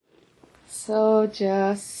So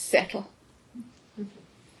just settle.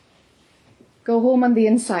 Go home on the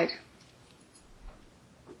inside.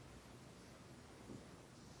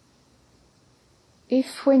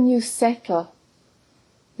 If when you settle,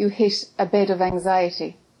 you hit a bed of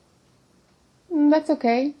anxiety, that's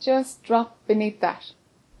okay, just drop beneath that.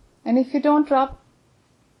 And if you don't drop,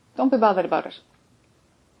 don't be bothered about it.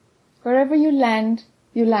 Wherever you land,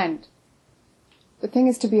 you land. The thing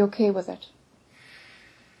is to be okay with it.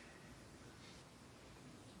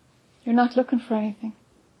 You're not looking for anything.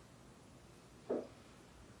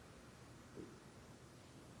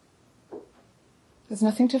 There's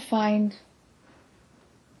nothing to find.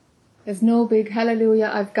 There's no big hallelujah,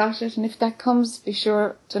 I've got it, and if that comes, be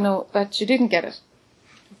sure to know that you didn't get it.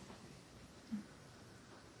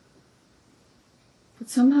 But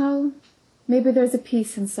somehow, maybe there's a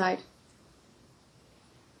peace inside.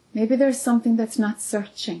 Maybe there's something that's not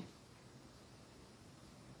searching.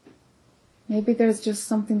 Maybe there's just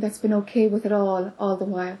something that's been okay with it all the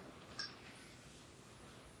while.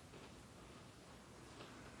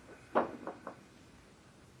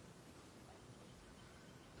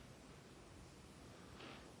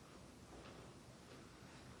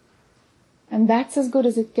 And that's as good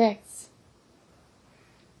as it gets.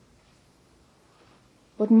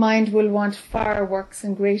 But mind will want fireworks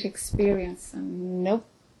and great experience, and nope.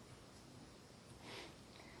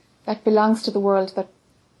 That belongs to the world that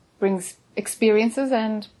brings experiences,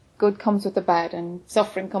 and good comes with the bad, and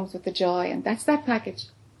suffering comes with the joy, and that's that package.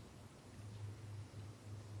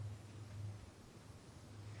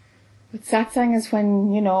 But satsang is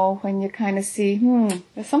when you kind of see,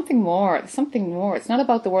 there's something more. It's not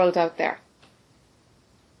about the world out there.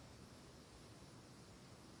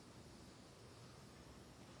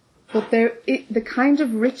 But the kind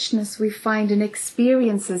of richness we find in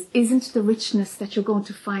experiences isn't the richness that you're going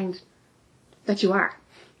to find that you are,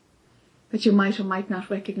 that you might or might not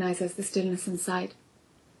recognize as the stillness inside.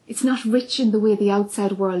 It's not rich in the way the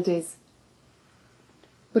outside world is.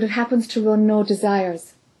 But it happens to run no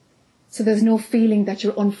desires. So there's no feeling that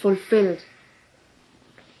you're unfulfilled.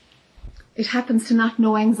 It happens to not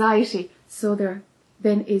know anxiety. So there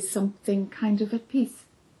then is something kind of at peace.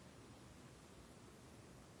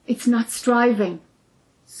 It's not striving,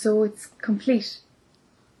 so it's complete.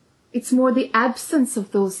 It's more the absence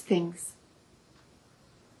of those things.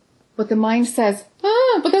 But the mind says,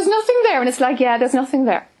 but there's nothing there. And it's like, yeah, there's nothing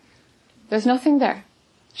there. There's nothing there.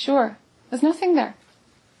 Sure, there's nothing there.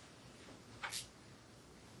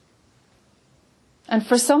 And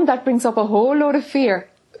for some that brings up a whole load of fear.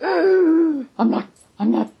 I'm not. I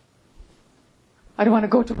don't want to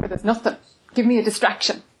go to where there's nothing. Give me a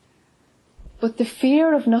distraction. But the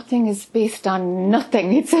fear of nothing is based on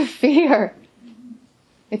nothing. It's a fear.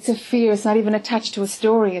 It's a fear. It's not even attached to a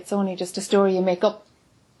story. It's only just a story you make up.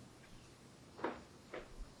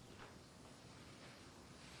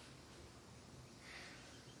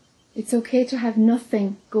 It's okay to have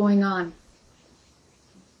nothing going on.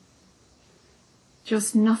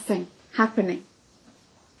 Just nothing happening.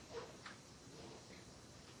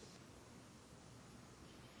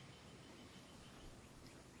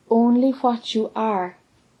 Only what you are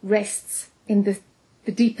rests in the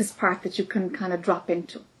deepest part that you can kind of drop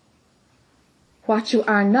into. What you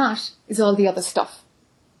are not is all the other stuff.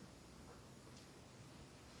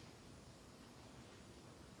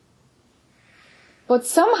 But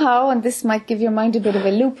somehow, and this might give your mind a bit of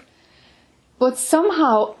a loop, but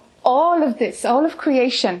somehow all of this, all of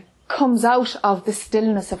creation comes out of the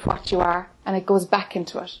stillness of what you are, and it goes back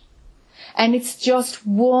into it. And it's just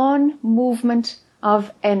one movement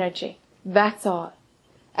of energy. That's all.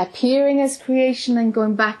 Appearing as creation and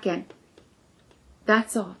going back in.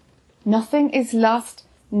 That's all. Nothing is lost.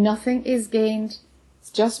 Nothing is gained.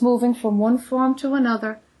 It's just moving from one form to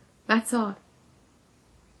another. That's all.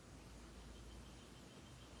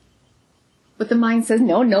 But the mind says,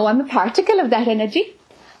 no, I'm a particle of that energy.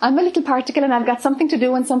 I'm a little particle and I've got something to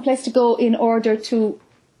do and some place to go in order to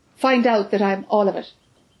find out that I'm all of it.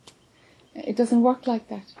 It doesn't work like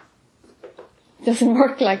that. It doesn't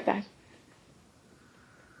work like that.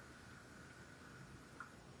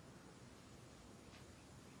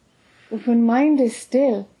 But when mind is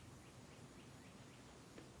still,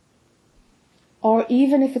 or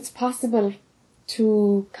even if it's possible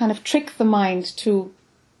to kind of trick the mind to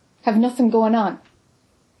have nothing going on,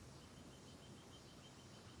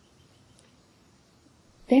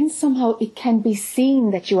 then somehow it can be seen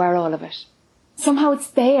that you are all of it. Somehow it's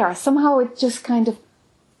there. Somehow it just kind of,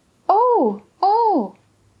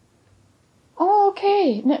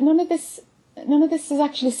 okay. None of this is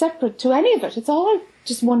actually separate to any of it. It's all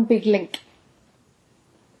just one big link.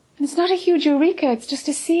 And it's not a huge eureka, it's just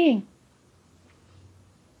a seeing.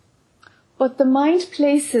 But the mind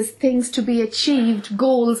places things to be achieved,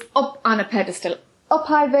 goals, up on a pedestal. Up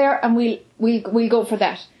high there, and we'll go for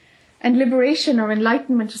that. And liberation or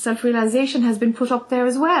enlightenment or self-realization has been put up there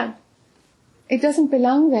as well. It doesn't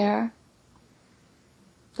belong there.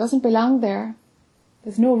 It doesn't belong there.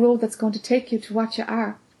 There's no road that's going to take you to what you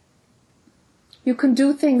are. You can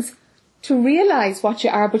do things to realize what you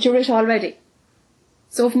are, but you're it already.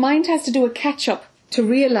 So if mind has to do a catch-up to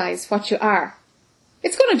realize what you are,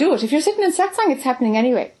 it's going to do it. If you're sitting in satsang, it's happening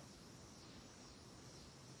anyway.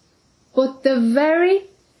 But the very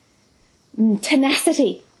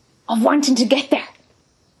tenacity of wanting to get there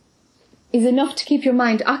is enough to keep your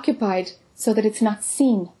mind occupied so that it's not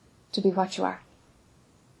seen to be what you are.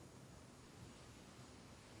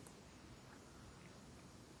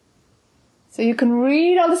 So you can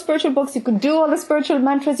read all the spiritual books, you can do all the spiritual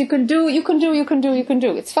mantras, you can do.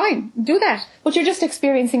 It's fine. Do that. But you're just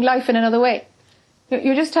experiencing life in another way.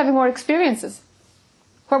 You're just having more experiences.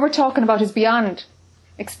 What we're talking about is beyond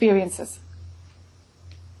experiences.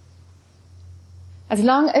 As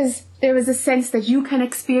long as there is a sense that you can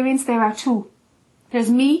experience, there are two. There's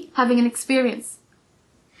me having an experience.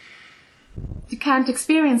 You can't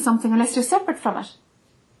experience something unless you're separate from it.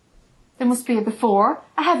 There must be a before,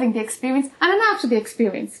 a having the experience, and an after the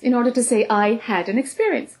experience in order to say I had an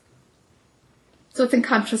experience. So it's in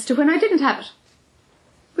contrast to when I didn't have it.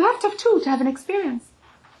 We have to have two to have an experience.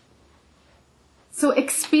 So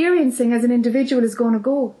experiencing as an individual is going to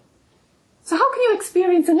go. So how can you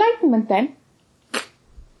experience enlightenment then?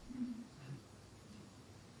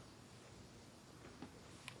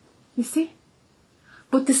 You see?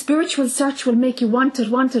 But the spiritual search will make you want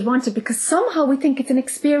it, because somehow we think it's an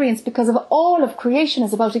experience because of all of creation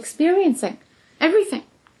is about experiencing. Everything.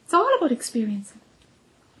 It's all about experiencing.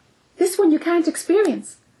 This one you can't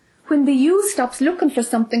experience. When the you stops looking for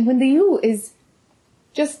something, when the you is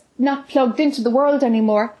just not plugged into the world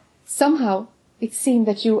anymore, somehow it's seen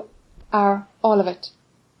that you are all of it.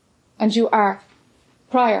 And you are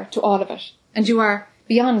prior to all of it. And you are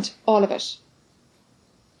beyond all of it.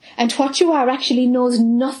 And what you are actually knows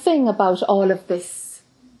nothing about all of this.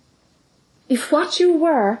 If what you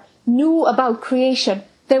were knew about creation,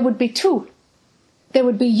 there would be two. There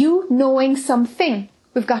would be you knowing something.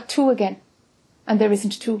 We've got two again. And there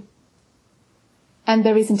isn't two. And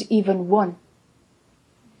there isn't even one.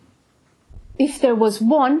 If there was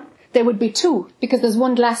one, there would be two, because there's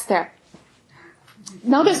one glass there.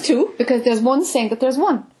 Now there's two, because there's one saying that there's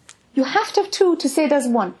one. You have to have two to say there's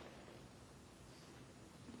one.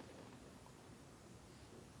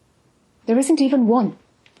 There isn't even one.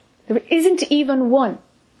 There isn't even one.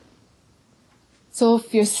 So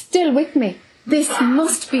if you're still with me, this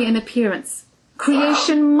must be an appearance.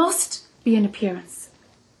 Creation must be an appearance.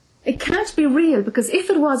 It can't be real, because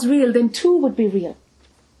if it was real, then two would be real.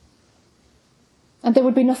 And there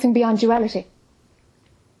would be nothing beyond duality.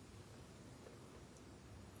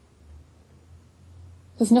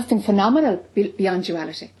 There's nothing phenomenal beyond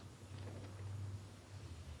duality.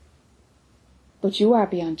 But you are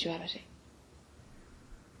beyond duality.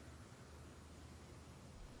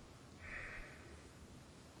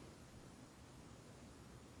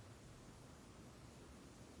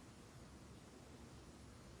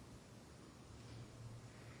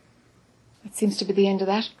 It seems to be the end of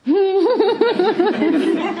that.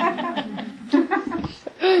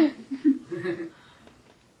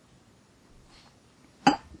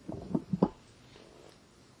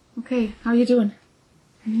 Okay, how are you doing?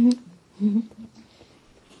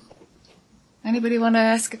 Anybody want to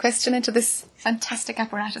ask a question into this fantastic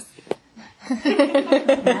apparatus?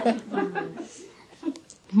 Magic wand.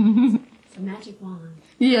 It's a magic wand.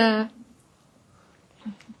 Yeah.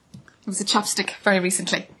 It was a chopstick very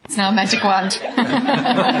recently. It's now a magic wand.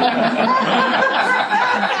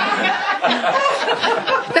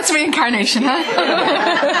 That's reincarnation, huh?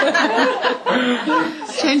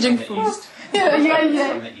 Changing forms.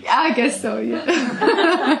 Yeah. I guess so, yeah.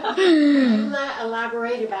 Can you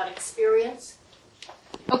elaborate about experience?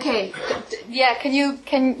 Okay. Yeah, can you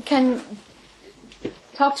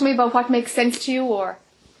talk to me about what makes sense to you, or?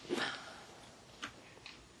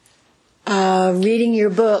 Reading your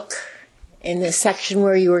book in the section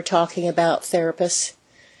where you were talking about therapists,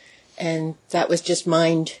 and that was just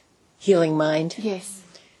mind, healing mind. Yes.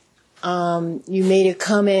 You made a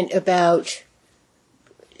comment about,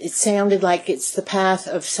 it sounded like it's the path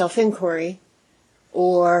of self-enquiry,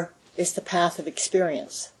 or it's the path of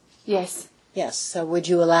experience. Yes. Yes, so would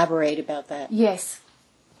you elaborate about that? Yes.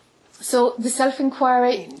 So the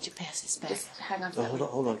self-enquiry... Hey, would you pass this back? Just hang on to that.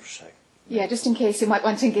 Hold on for a second. Yeah, just in case you might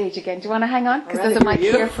want to engage again. Do you want to hang on? Because there's a mic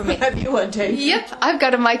here for me. Have you want to? Yep, I've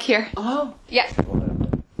got a mic here. Oh. Yeah.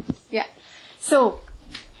 Yeah. So,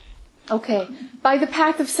 okay, by the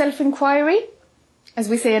path of self-enquiry, as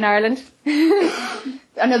we say in Ireland.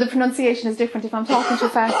 I know the pronunciation is different. If I'm talking too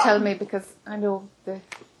fast, tell me, because I know the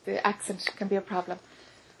accent can be a problem.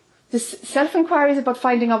 This self-enquiry is about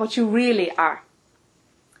finding out what you really are.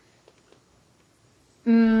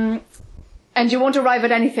 And you won't arrive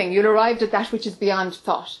at anything. You'll arrive at that which is beyond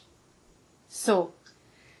thought. So,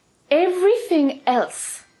 everything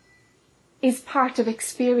else is part of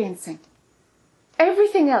experiencing.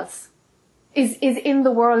 Everything else is in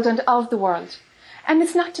the world and of the world. And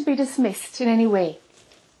it's not to be dismissed in any way.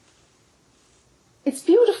 It's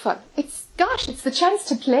beautiful. It's the chance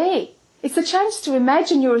to play. It's the chance to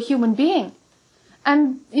imagine you're a human being.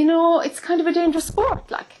 And, it's kind of a dangerous sport.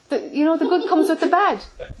 The good comes with the bad.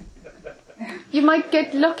 You might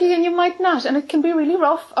get lucky and you might not. And it can be really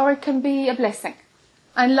rough, or it can be a blessing.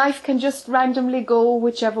 And life can just randomly go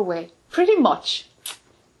whichever way. Pretty much.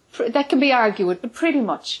 That can be argued, but pretty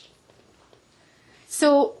much.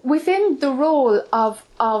 So within the role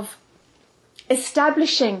of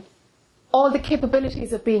establishing all the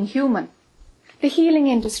capabilities of being human, the healing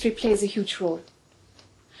industry plays a huge role.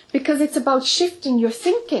 Because it's about shifting your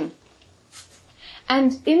thinking.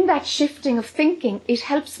 And in that shifting of thinking, it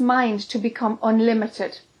helps mind to become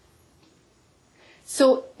unlimited.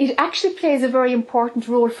 So it actually plays a very important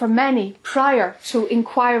role for many prior to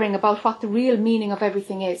inquiring about what the real meaning of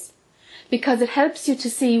everything is. Because it helps you to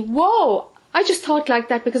see, whoa, I just thought like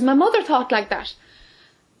that because my mother thought like that.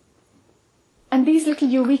 And these little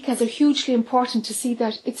eurekas are hugely important to see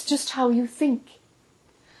that it's just how you think.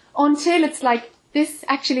 Until it's like, this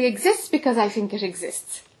actually exists because I think it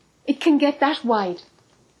exists. It can get that wide.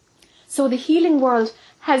 So the healing world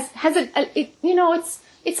has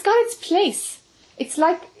it's got its place. It's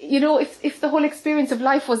like, if the whole experience of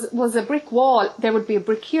life was a brick wall, there would be a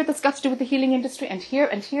brick here that's got to do with the healing industry, and here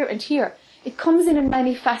and here and here. It comes in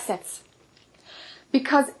many facets.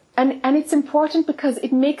 Because, and it's important because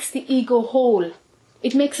it makes the ego whole.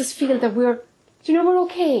 It makes us feel that we're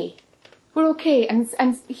okay. We're okay. And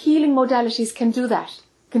healing modalities can do that.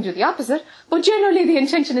 Can do the opposite. But generally the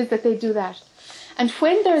intention is that they do that. And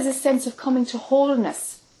when there is a sense of coming to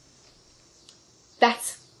wholeness,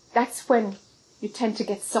 that's when you tend to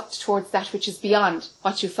get sucked towards that which is beyond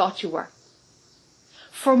what you thought you were.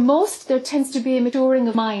 For most, there tends to be a maturing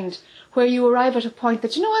of mind where you arrive at a point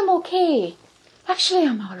that, I'm okay. Actually,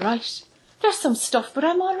 I'm all right. There's some stuff, but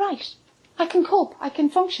I'm all right. I can cope. I can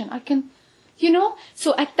function. I can,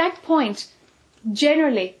 So at that point,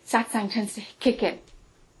 generally, satsang tends to kick in.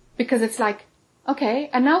 Because it's like, okay,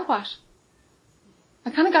 and now what? I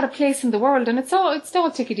kind of got a place in the world, and it's all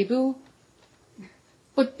tickety-boo.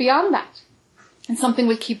 But beyond that, and something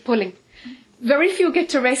will keep pulling. Very few get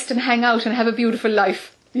to rest and hang out and have a beautiful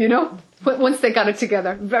life, once they got it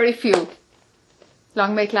together. Very few.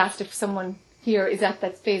 Long may it last if someone here is at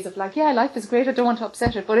that phase of life is great, I don't want to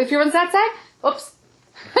upset it. But if you're on satsang, oops.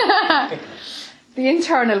 The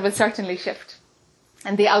internal will certainly shift.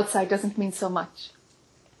 And the outside doesn't mean so much.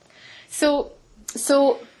 So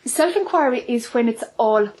self-inquiry is when it's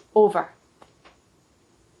all over.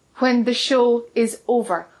 When the show is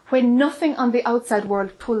over. When nothing on the outside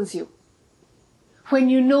world pulls you. When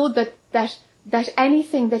you know that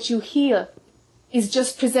anything that you heal is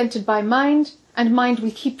just presented by mind, and mind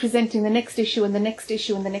will keep presenting the next issue and the next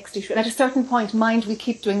issue and the next issue. And at a certain point, mind will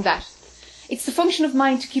keep doing that. It's the function of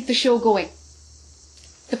mind to keep the show going.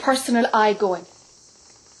 The personal I going.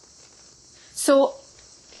 So,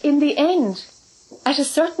 in the end, at a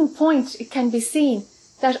certain point, it can be seen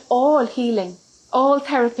that all healing, all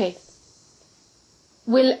therapy,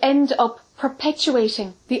 will end up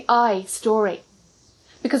perpetuating the I story.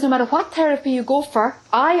 Because no matter what therapy you go for,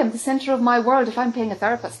 I am the center of my world if I'm paying a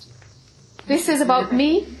therapist. This is about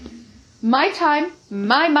me, my time,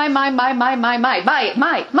 my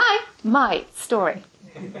story.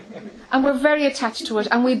 And we're very attached to it,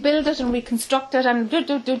 and we build it and reconstruct it and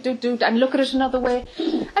and look at it another way.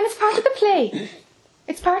 And it's part of the play.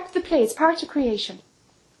 It's part of the play. It's part of creation.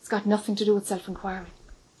 It's got nothing to do with self-inquiry.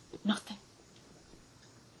 Nothing.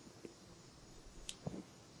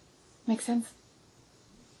 Make sense?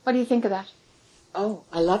 What do you think of that? Oh,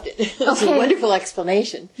 I loved it. It was a wonderful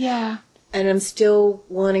explanation. Yeah. And I'm still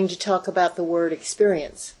wanting to talk about the word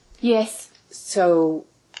experience. Yes. So,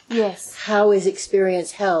 yes. How is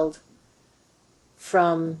experience held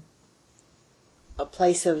from a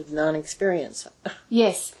place of non-experience?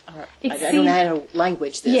 Yes. I don't know how to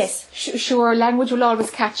language this. Yes, sure. Language will always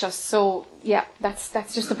catch us. So, yeah, that's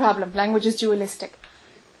just the problem. Language is dualistic.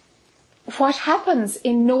 What happens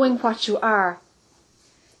in knowing what you are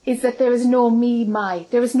is that there is no me, my.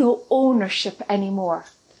 There is no ownership anymore.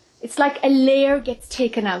 It's like a layer gets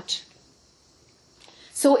taken out.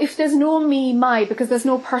 So if there's no me, my, because there's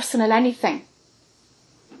no personal anything,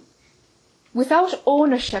 without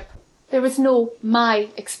ownership, there is no my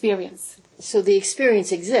experience. So the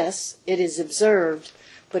experience exists, it is observed,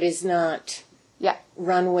 but is not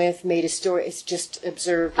run with, made a story, it's just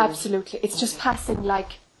observed. Absolutely. It's just passing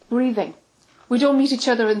like breathing. We don't meet each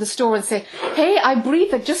other in the store and say, hey, I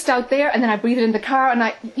breathe it just out there, and then I breathe it in the car,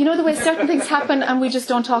 and you know the way certain things happen and we just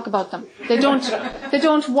don't talk about them. They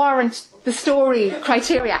don't warrant the story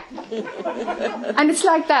criteria. And it's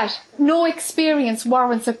like that. No experience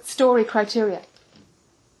warrants a story criteria.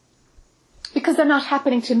 Because they're not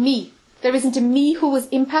happening to me. There isn't a me who was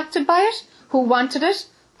impacted by it, who wanted it,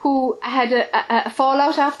 who had a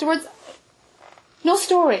fallout afterwards. No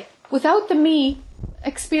story. Without the me,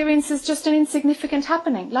 experience is just an insignificant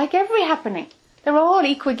happening, like every happening. They're all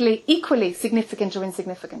equally significant or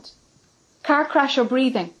insignificant. Car crash or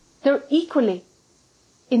breathing, they're equally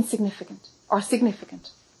insignificant or significant.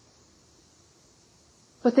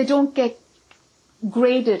 But they don't get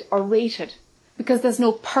graded or rated because there's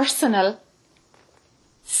no personal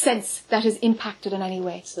sense that is impacted in any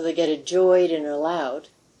way. So they get enjoyed and allowed.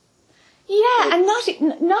 Yeah, and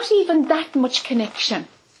not even that much connection.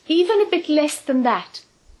 Even a bit less than that.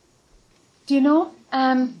 Do you know?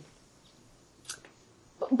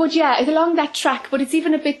 But yeah, it's along that track, but it's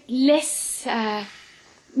even a bit less,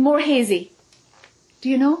 more hazy. Do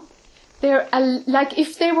you know? They're like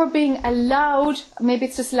if they were being allowed, maybe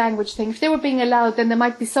it's just a language thing, if they were being allowed, then there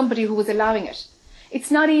might be somebody who was allowing it.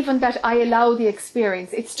 It's not even that I allow the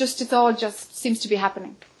experience, it all just seems to be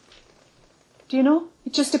happening. Do you know?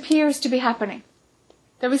 It just appears to be happening.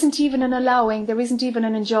 There isn't even an allowing, there isn't even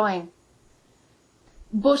an enjoying.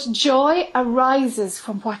 But joy arises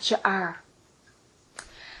from what you are.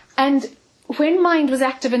 And when mind was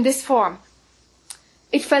active in this form,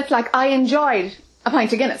 it felt like I enjoyed a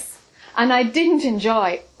pint of Guinness and I didn't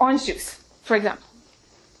enjoy orange juice, for example.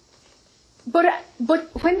 But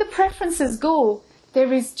when the preferences go,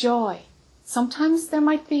 there is joy. Sometimes there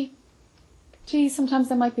might be tea, sometimes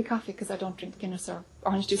there might be coffee, because I don't drink Guinness or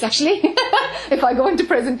orange juice, actually, if I go into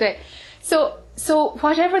present day. So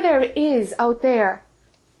whatever there is out there,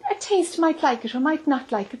 a taste might like it or might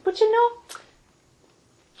not like it, but you know,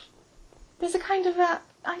 there's a kind of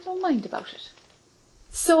I don't mind about it.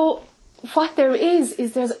 So what there is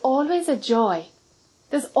there's always a joy.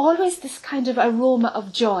 There's always this kind of aroma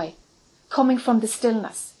of joy coming from the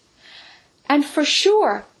stillness. And for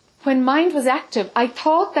sure, when mind was active, I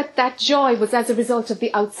thought that joy was as a result of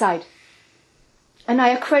the outside. And I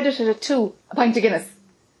accredited it to a pint of Guinness.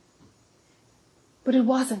 But it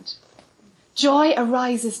wasn't. Joy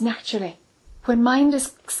arises naturally. When mind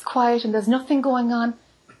is quiet and there's nothing going on,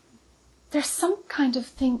 there's some kind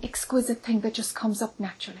of exquisite thing that just comes up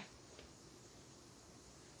naturally.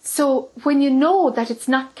 So when you know that it's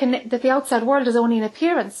not that the outside world is only an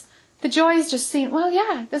appearance, the joy is just seen, well,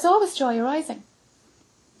 yeah, there's always joy arising.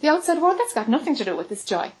 The outside world, that's got nothing to do with this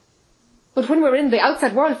joy. But when we're in the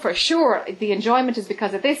outside world, for sure, the enjoyment is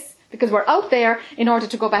because of this, because we're out there in order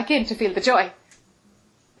to go back in to feel the joy.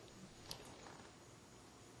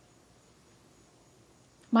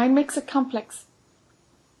 Mind makes it complex.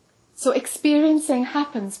 So experiencing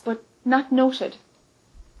happens, but not noted.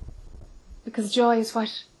 Because joy is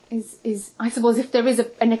what is I suppose if there is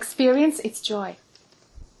an experience, it's joy.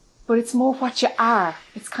 But it's more what you are.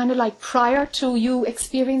 It's kind of like prior to you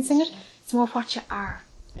experiencing it, it's more what you are.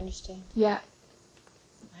 Understand? Yeah.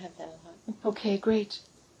 I have that a lot. Okay, great.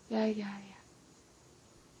 Yeah.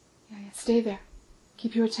 Stay there.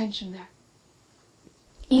 Keep your attention there.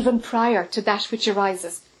 Even prior to that which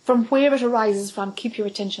arises. From where it arises from, keep your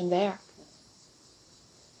attention there.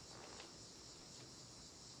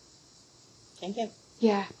 Thank you.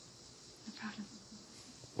 Yeah. No problem.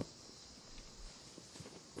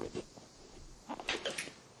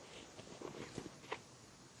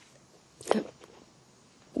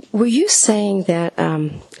 Were you saying that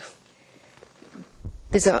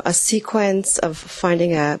there's a sequence of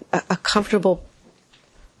finding a comfortable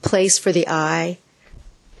place for the I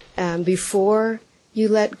before you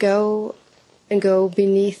let go and go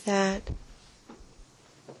beneath that?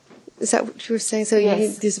 Is that what you were saying? So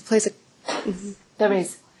yes. There's a place. There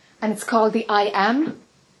is. And it's called the I am,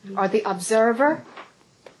 or the observer.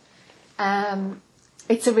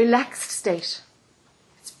 It's a relaxed state.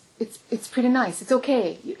 It's pretty nice. It's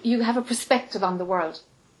okay. You have a perspective on the world.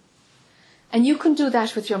 And you can do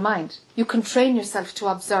that with your mind. You can train yourself to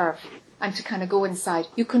observe and to kind of go inside.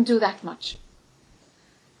 You can do that much.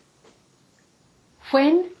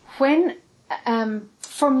 When a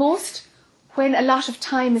lot of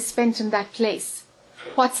time is spent in that place,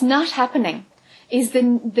 What's not happening is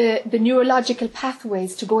the neurological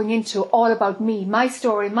pathways to going into all about me, my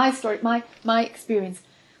story, my experience.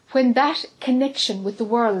 When that connection with the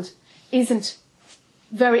world isn't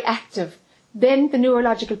very active, then the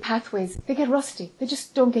neurological pathways, they get rusty. They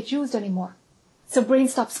just don't get used anymore. So brain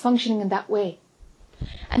stops functioning in that way.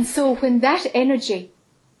 And so when that energy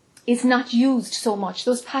is not used so much,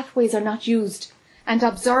 those pathways are not used, and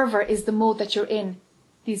observer is the mode that you're in,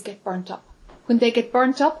 these get burnt up. When they get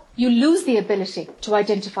burnt up, you lose the ability to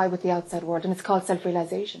identify with the outside world, and it's called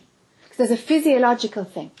self-realization. Because there's a physiological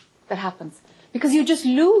thing that happens. Because you just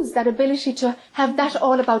lose that ability to have that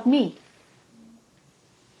all about me.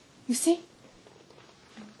 You see?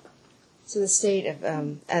 So the state of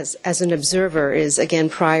as an observer is again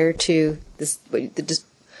prior to this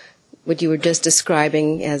what you were just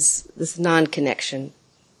describing as this non-connection.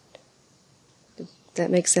 Does that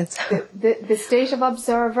make sense? The state of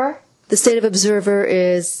observer. The state of observer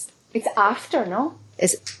is. It's after, no?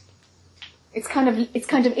 It's kind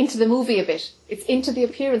of into the movie a bit. It's into the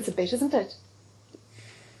appearance a bit, isn't it?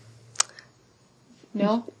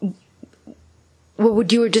 No. Well,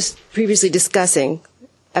 what you were just previously discussing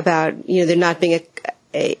about, there not being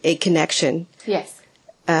a connection. Yes.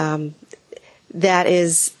 That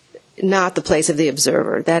is not the place of the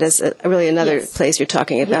observer. That is really another place you're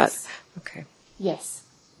talking about. Yes. Okay. Yes.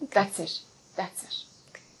 That's it.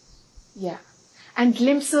 Okay. Yeah. And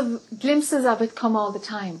glimpses of it come all the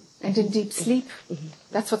time. And in deep sleep,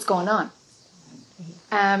 that's what's going on.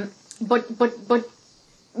 But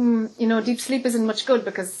deep sleep isn't much good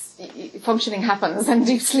because functioning happens, and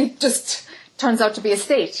deep sleep just turns out to be a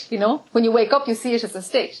state, When you wake up, you see it as a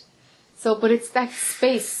state. So, but it's that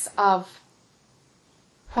space of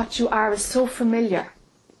what you are is so familiar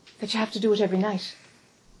that you have to do it every night.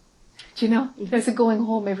 Do you know? There's a going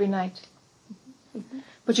home every night.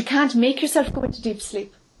 But you can't make yourself go into deep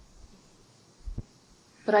sleep.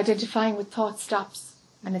 But identifying with thought stops,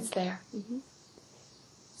 and it's there.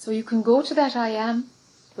 So you can go to that I am,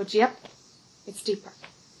 but it's deeper.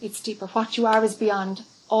 It's deeper. What you are is beyond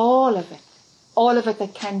all of it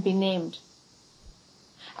that can be named.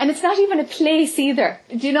 And it's not even a place either.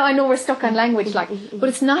 Do you know, I know we're stuck on language, but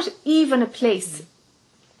it's not even a place.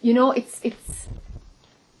 It's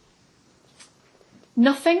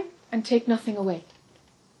nothing and take nothing away.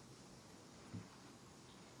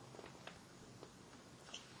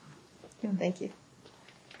 Thank you.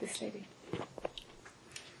 This lady.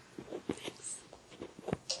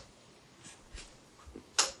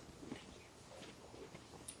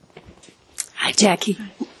 Hi, Jackie.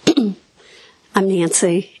 I'm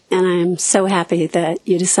Nancy, and I'm so happy that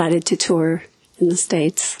you decided to tour in the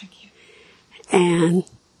States. Thank you. And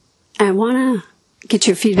I want to get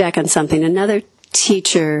your feedback on something. Another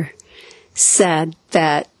teacher said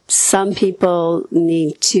that some people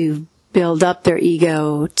need to build up their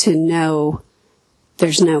ego to know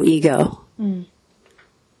there's no ego.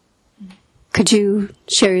 Could you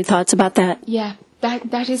share your thoughts about that? Yeah,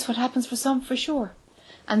 that is what happens for some, for sure.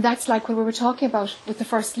 And that's like what we were talking about with the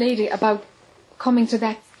First Lady, about coming to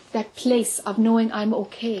that place of knowing I'm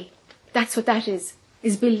okay. That's what that is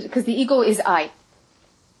built, because the ego is I.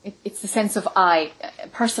 It's the sense of I,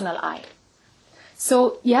 personal I.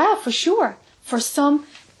 So, yeah, for sure. For some,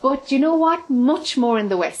 but you know what? Much more in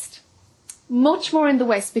the West. Much more in the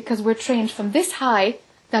West, because we're trained from this high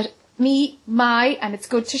that me, my, and it's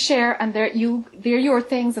good to share, and they're your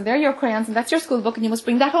things, and they're your crayons, and that's your school book, and you must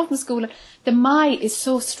bring that home from school. The my is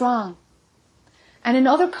so strong. And in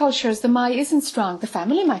other cultures, the my isn't strong. The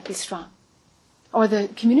family might be strong, or the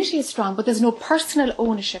community is strong, but there's no personal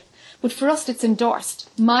ownership. But for us, it's endorsed.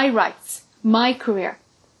 My rights, my career,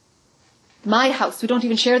 my house. We don't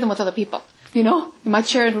even share them with other people. You might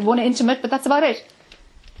share it with one intimate, but that's about it.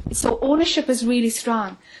 So ownership is really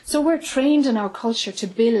strong. So we're trained in our culture to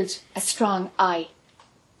build a strong I.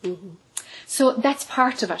 So that's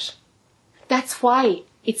part of it. That's why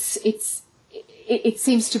it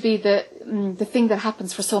seems to be the thing that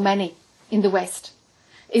happens for so many in the West,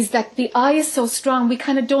 is that the I is so strong, we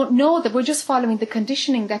kind of don't know that we're just following the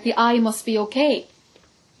conditioning that the I must be okay,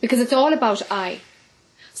 because it's all about I.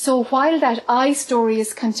 So while that I story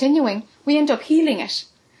is continuing, we end up healing it.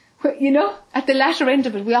 At the latter end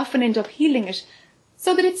of it, we often end up healing it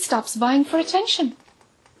so that it stops vying for attention.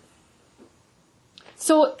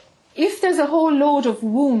 So if there's a whole load of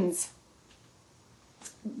wounds,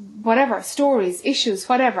 whatever, stories, issues,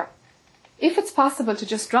 whatever, if it's possible to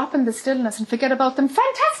just drop in the stillness and forget about them,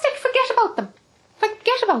 fantastic, forget about them.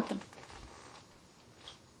 Forget about them.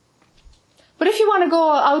 But if you want to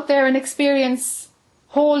go out there and experience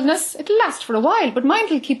wholeness, it'll last for a while, but mind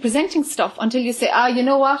will keep presenting stuff until you say, you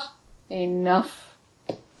know what? Enough.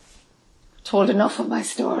 told enough of my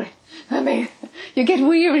story. I mean, you get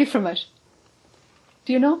weary from it.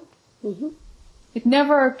 Do you know? Mm-hmm. It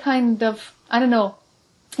never kind of, I don't know.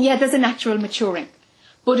 Yeah, there's a natural maturing.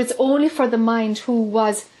 But it's only for the mind who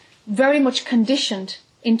was very much conditioned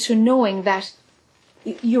into knowing that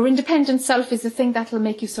your independent self is the thing that will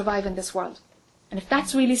make you survive in this world. And if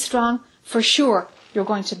that's really strong, for sure, you're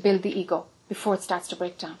going to build the ego before it starts to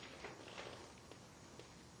break down.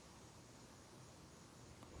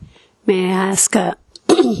 May I ask a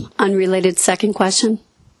unrelated second question?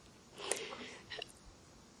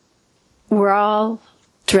 We're all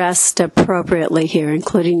dressed appropriately here,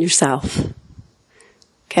 including yourself.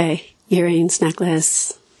 Okay, earrings,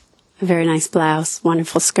 necklace, a very nice blouse,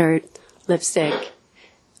 wonderful skirt, lipstick.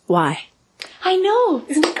 Why? I know,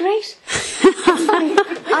 isn't it great? It's funny.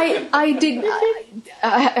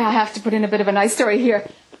 I have to put in a bit of a nice story here.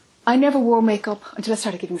 I never wore makeup until I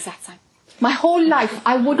started giving sat sign. My whole life,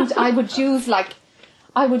 I would use,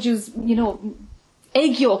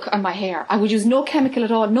 egg yolk on my hair. I would use no chemical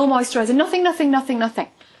at all, no moisturizer, nothing.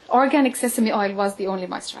 Organic sesame oil was the only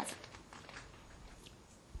moisturizer.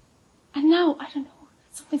 And now, I don't know,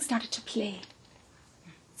 something started to play.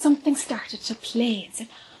 Something started to play and said,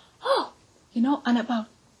 and about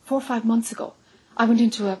 4 or 5 months ago, I went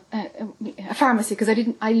into a pharmacy because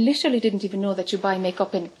I literally didn't even know that you buy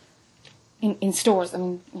makeup in stores. I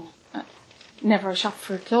mean, never shop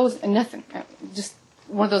for clothes and nothing. Just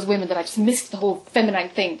one of those women that I just missed the whole feminine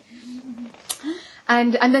thing.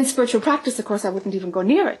 And then spiritual practice, of course, I wouldn't even go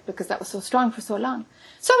near it because that was so strong for so long.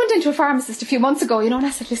 So I went into a pharmacist a few months ago, and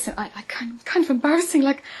I said, listen, I kind of embarrassing,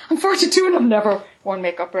 like, I'm 42 and I've never worn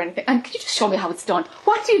makeup or anything. And can you just show me how it's done?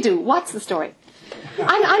 What do you do? What's the story? And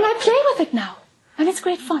I play with it now. And it's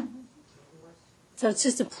great fun. So it's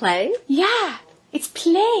just a play? Yeah. It's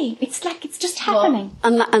play. It's like it's just happening.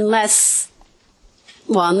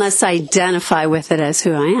 Well, unless I identify with it as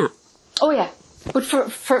who I am. Oh, yeah. But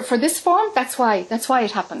for this form, that's why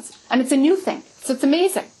it happens. And it's a new thing. So it's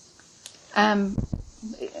amazing.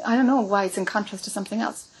 I don't know why it's in contrast to something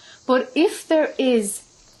else. But if there is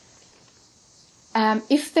an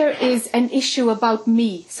issue about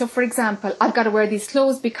me, so for example, I've got to wear these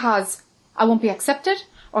clothes because I won't be accepted,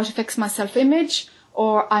 or to fix my self-image,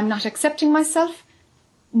 or I'm not accepting myself,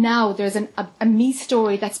 now there's a me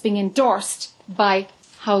story that's being endorsed by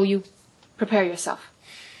how you prepare yourself.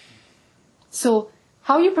 So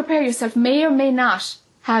how you prepare yourself may or may not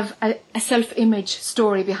have a self-image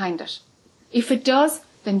story behind it. If it does,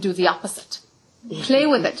 then do the opposite. Play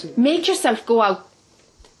with it. Make yourself go out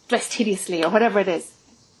dressed hideously or whatever it is.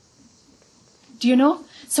 Do you know?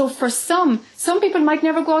 So for some people might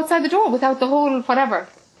never go outside the door without the whole whatever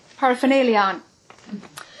paraphernalia on.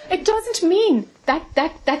 It doesn't mean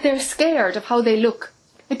that they're scared of how they look.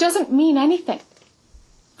 It doesn't mean anything.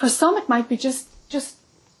 For some it might be just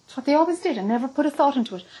what they always did and never put a thought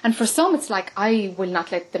into it. And for some it's like, I will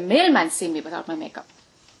not let the mailman see me without my makeup.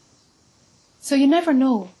 So you never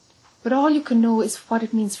know. But all you can know is what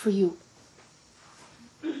it means for you.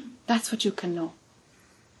 That's what you can know.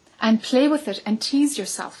 And play with it and tease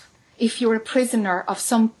yourself. If you're a prisoner of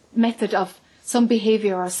some method of some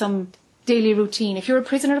behavior or some daily routine, if you're a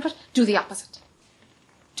prisoner of it, do the opposite.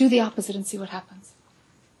 Do the opposite and see what happens.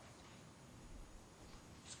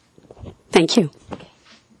 Thank you.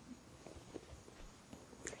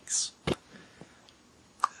 Thanks.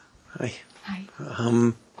 Hi. Hi.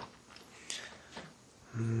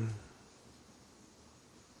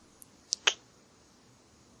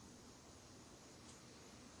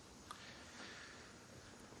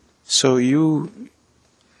 So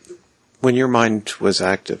when your mind was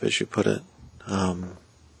active, as you put it,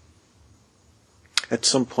 at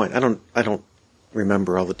some point, I don't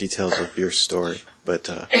remember all the details of your story, but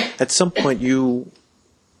at some point you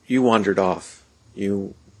wandered off.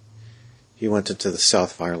 You went into the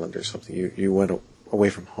south of Ireland or something. You went away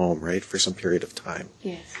from home, right, for some period of time.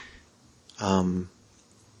 Yes.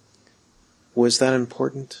 Was that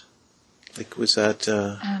important? Like, was that?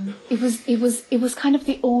 It was kind of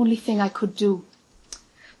the only thing I could do,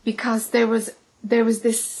 because there was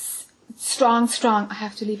this strong. I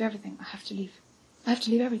have to leave everything. I have to leave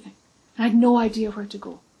everything. And I had no idea where to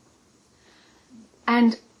go.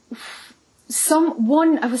 And I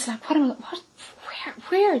was like, what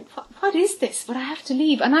is this? But I have to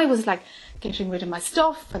leave. And I was like getting rid of my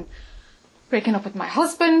stuff and breaking up with my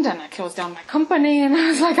husband, and I closed down my company, and I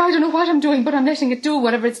was like, I don't know what I'm doing, but I'm letting it do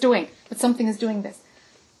whatever it's doing. But something is doing this.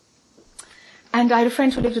 And I had a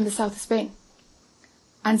friend who lived in the south of Spain.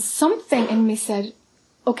 And something in me said,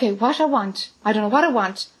 okay, I don't know what I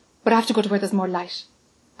want, but I have to go to where there's more light.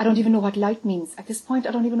 I don't even know what light means. At this point,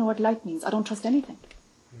 I don't even know what light means. I don't trust anything.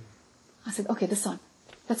 I said, okay, the sun.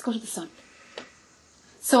 Let's go to the sun.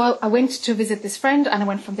 So I went to visit this friend, and I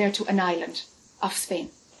went from there to an island off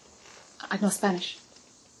Spain. I had no Spanish.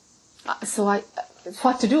 So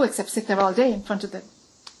what to do except sit there all day in front of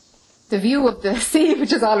the view of the sea,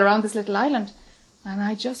 which is all around this little island. And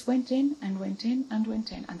I just went in and went in and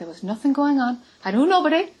went in. And there was nothing going on. I knew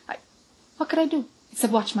nobody. What could I do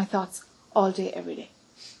except watch my thoughts all day, every day?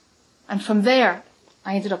 And from there,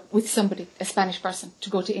 I ended up with somebody, a Spanish person, to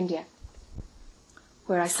go to India,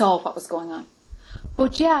 where I saw what was going on.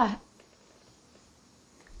 But yeah,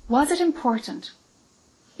 was it important?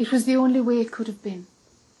 It was the only way it could have been.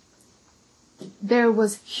 There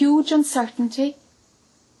was huge uncertainty.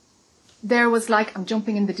 There was like, I'm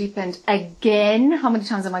jumping in the deep end again. How many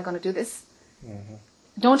times am I going to do this? Mm-hmm.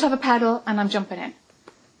 Don't have a paddle and I'm jumping in.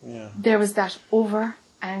 Yeah. There was that over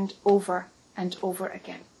and over and over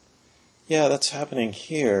again. Yeah, that's happening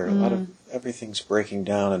here. A lot of everything's breaking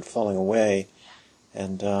down and falling away.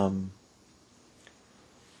 And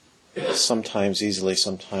sometimes easily,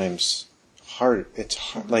 sometimes hard. It's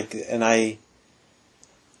hard.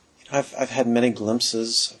 I've had many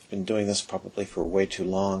glimpses. I've been doing this probably for way too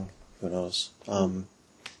long. Who knows? Who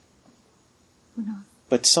knows?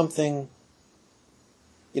 But something,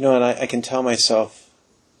 and I can tell myself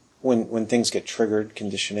when things get triggered,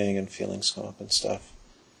 conditioning and feelings come up and stuff,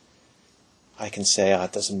 I can say,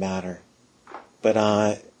 it doesn't matter. But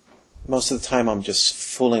most of the time I'm just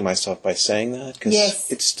fooling myself by saying that, because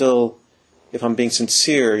it's still, if I'm being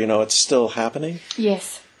sincere, it's still happening.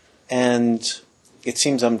 Yes. And it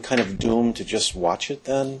seems I'm kind of doomed to just watch it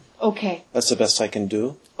then. Okay. That's the best I can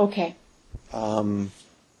do. Okay. And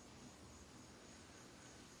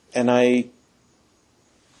I'm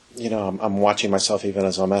watching myself even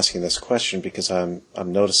as I'm asking this question, because I'm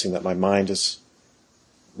noticing that my mind is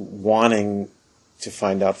wanting to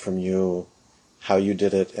find out from you how you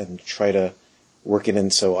did it and try to work it in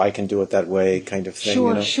so I can do it that way, kind of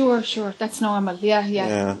thing. Sure. That's normal.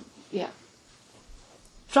 Yeah.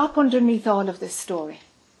 Drop underneath all of this story.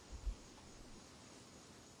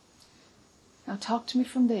 Now talk to me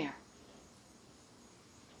from there.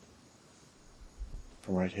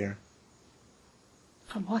 From right here.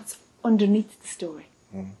 From what's underneath the story.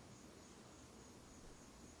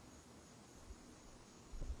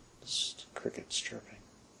 Just crickets chirping.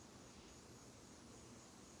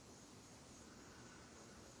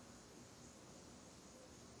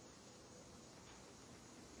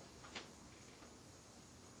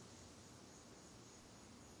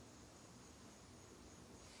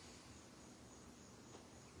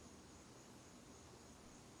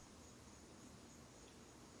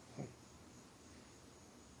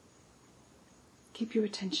 Keep your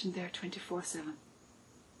attention there 24/7.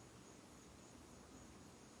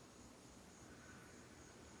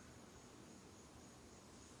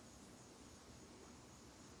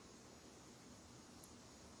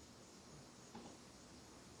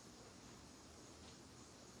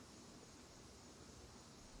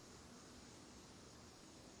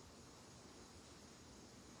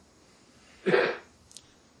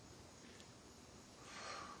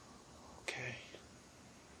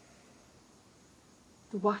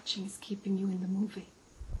 The watching is keeping you in the movie.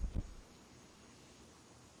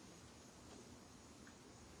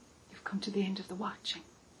 You've come to the end of the watching.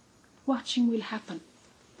 Watching will happen,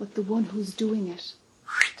 but the one who's doing it,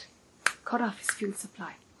 cut off his fuel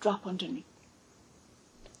supply, drop underneath.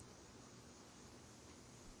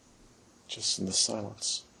 Just in the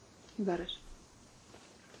silence. You got it.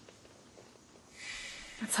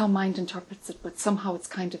 That's how mind interprets it, but somehow it's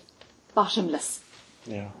kind of bottomless.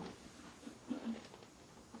 Yeah. Mm.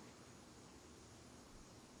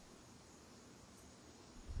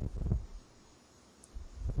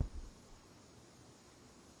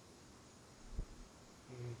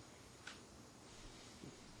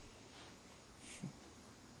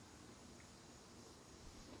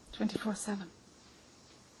 24/7.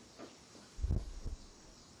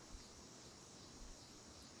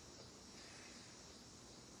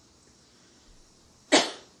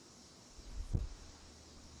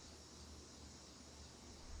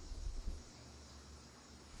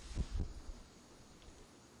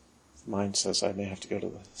 Mine says I may have to go to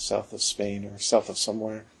the south of Spain or south of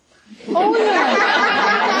somewhere. Oh, yeah.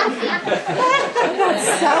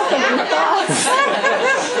 That's south of the thoughts.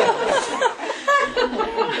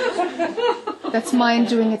 That's mind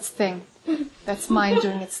doing its thing.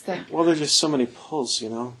 Well, there's just so many pulls, I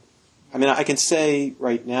mean, I can say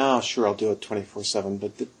right now, sure, I'll do it 24/7,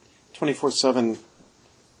 but the 24/7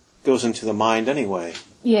 goes into the mind anyway.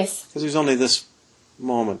 Yes. Because there's only this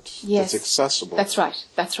moment that's accessible. That's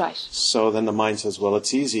right. So then the mind says, well,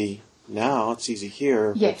 it's easy now, it's easy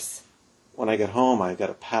here. Yes. when I get home, I got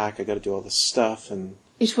to pack, I got to do all this stuff, and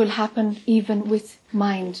it will happen even with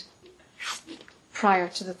mind prior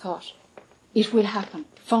to the thought. It will happen.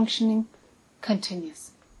 Functioning continues.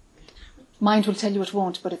 Mind will tell you it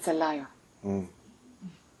won't, but it's a liar.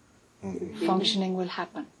 Functioning will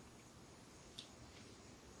happen.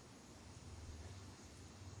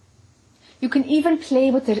 You can even play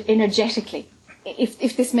with it energetically,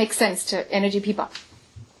 if this makes sense to energy people.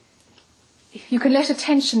 You can let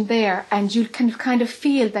attention there, and you can kind of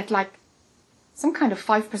feel that, like, some kind of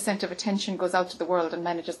 5% of attention goes out to the world and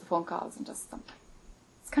manages the phone calls and does something.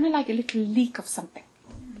 It's kind of like a little leak of something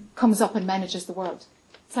comes up and manages the world.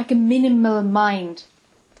 It's like a minimal mind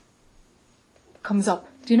comes up,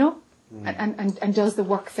 do you know? And does the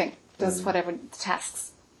work thing, does whatever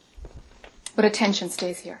tasks. But attention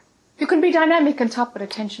stays here. You can be dynamic on top, but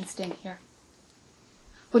attention staying here.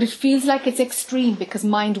 But it feels like it's extreme because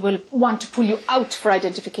mind will want to pull you out for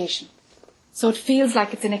identification. So it feels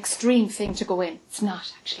like it's an extreme thing to go in. It's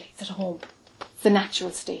not, actually. It's at home. It's the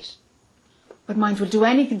natural state. But mind will do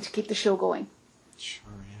anything to keep the show going. sure,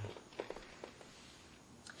 yeah.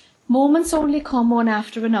 Moments only come one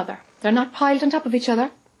after another. They're not piled on top of each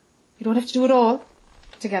other. You don't have to do it all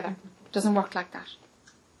together. It doesn't work like that.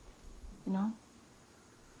 You know?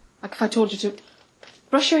 Like if I told you to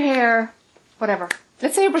brush your hair, whatever.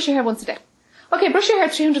 Let's say you brush your hair once a day. Okay, brush your hair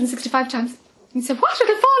 365 times. And you say, what?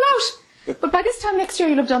 It'll fall out. But by this time next year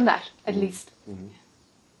you'll have done that, at least. Mm-hmm.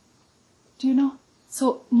 Do you know?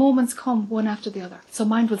 So moments come one after the other. So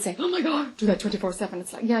mind will say, oh my God, do that 24/7.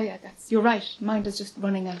 It's like, yeah, you're right. Mind is just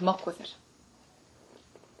running amok with it.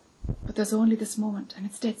 But there's only this moment, and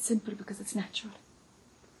it's dead simple because it's natural.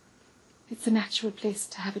 It's a natural place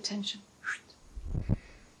to have attention.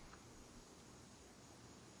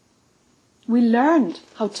 We learned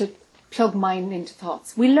how to plug mind into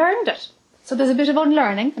thoughts. We learned it. So there's a bit of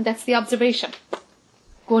unlearning, and that's the observation.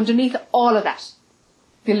 Go underneath all of that.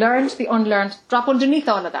 The learned, the unlearned, drop underneath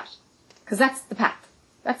all of that. Because that's the path.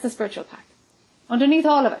 That's the spiritual path. Underneath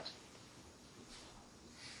all of it.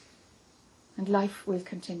 And life will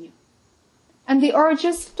continue. And the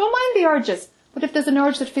urges, don't mind the urges. But if there's an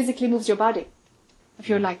urge that physically moves your body, if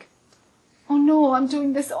you're like, oh no, I'm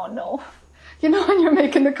doing this, oh no. You know, when you're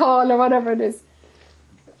making the call or whatever it is.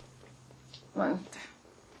 Well,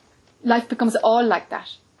 life becomes all like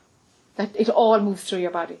that. That it all moves through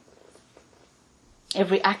your body.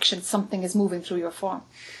 Every action, something is moving through your form.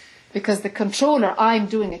 Because the controller, I'm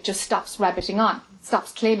doing it, just stops rabbiting on,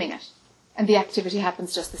 stops claiming it. And the activity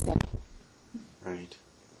happens just the same. Right.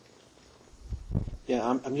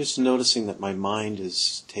 Yeah, I'm just noticing that my mind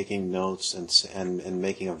is taking notes and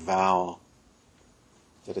making a vow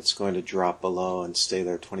that it's going to drop below and stay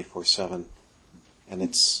there 24/7. And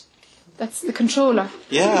it's... That's the controller.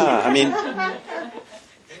 Yeah, I mean,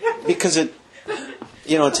 because it's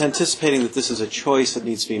anticipating that this is a choice that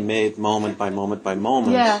needs to be made moment by moment by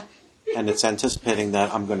moment. Yeah. And it's anticipating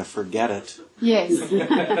that I'm going to forget it. Yes.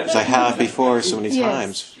 As I have before so many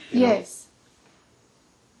times. You know. Yes.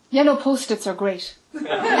 Yellow Post-its are great. They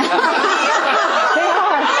are.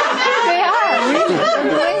 Really. They're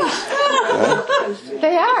great. Yeah.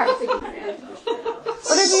 They are.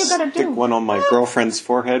 Whatever you got to do. Stick one on my girlfriend's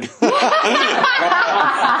forehead.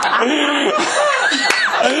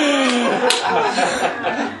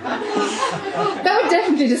 That would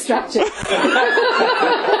definitely distract you.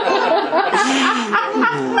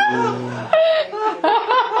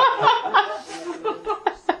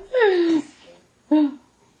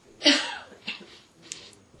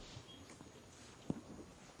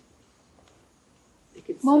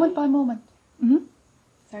 Moment by moment. Mm-hmm.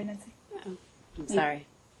 Sorry, Nancy. I'm sorry.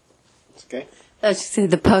 It's okay. I was just saying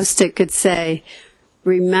the Post-it could say,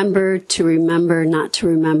 remember to remember not to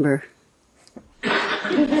remember.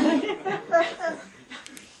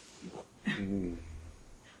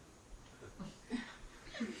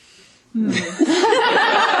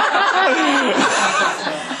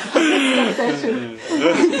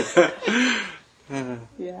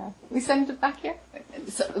 Yeah. We send it back here?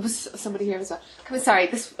 So, it was somebody here as well. Sorry,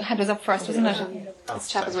 this hand was up first, wasn't it? This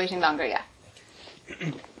chap is waiting longer, yeah.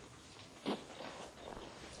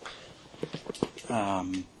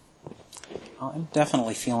 I'm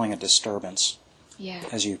definitely feeling a disturbance, Yeah.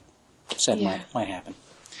 as you said Yeah. might happen.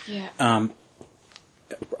 Yeah.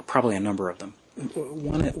 Probably a number of them.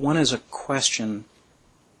 One is a question.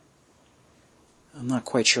 I'm not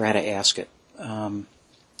quite sure how to ask it.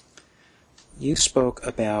 You spoke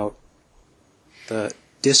about the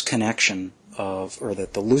disconnection or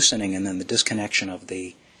the loosening and then the disconnection of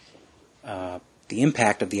the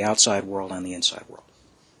impact of the outside world on the inside world.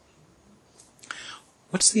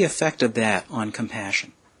 What's the effect of that on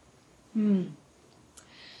compassion? The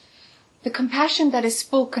compassion that is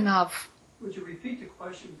spoken of. Would you repeat the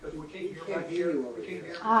question, because we can't hear we can't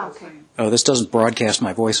hear Okay. Oh, this doesn't broadcast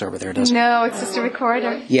my voice over there, does it? No, it's just a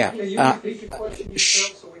recorder. Yeah. Can you repeat the question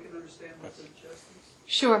yourself so we can understand what's in the chest?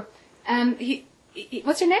 Sure.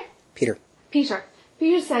 What's your name? Peter. Peter.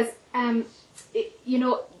 Peter says,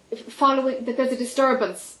 following that there's a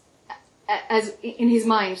disturbance as in his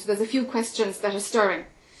mind. There's a few questions that are stirring.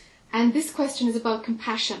 And this question is about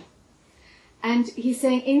compassion. And he's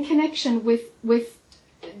saying, in connection with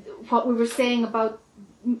what we were saying about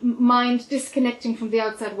mind disconnecting from the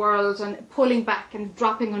outside world and pulling back and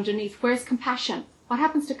dropping underneath, where's compassion? What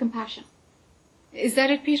happens to compassion? Is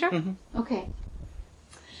that it, Peter? Mm-hmm. Okay.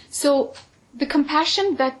 So the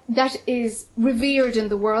compassion that is revered in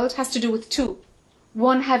the world has to do with two.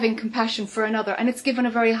 One, having compassion for another, and it's given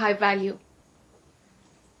a very high value.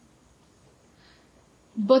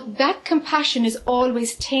 But that compassion is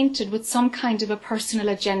always tainted with some kind of a personal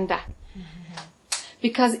agenda.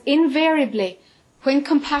 Because invariably, when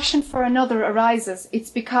compassion for another arises, it's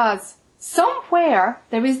because somewhere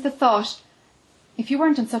there is the thought, if you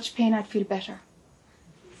weren't in such pain, I'd feel better.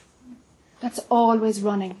 That's always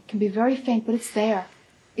running. It can be very faint, but it's there.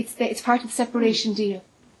 It's there. It's part of the separation deal.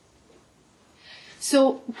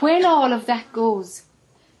 So when all of that goes,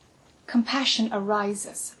 compassion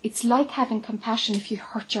arises. It's like having compassion if you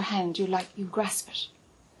hurt your hand, you grasp it.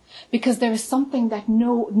 Because there is something that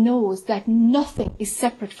knows that nothing is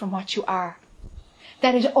separate from what you are.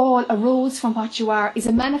 That it all arose from what you are, is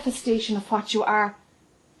a manifestation of what you are,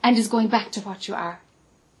 and is going back to what you are.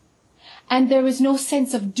 And there is no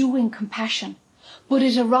sense of doing compassion, but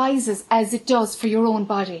it arises as it does for your own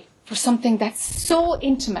body, for something that's so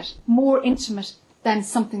intimate, more intimate than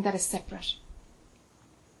something that is separate.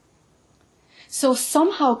 So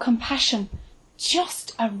somehow compassion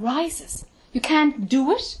just arises. You can't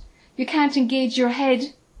do it. You can't engage your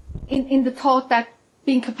head in the thought that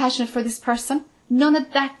being compassionate for this person. None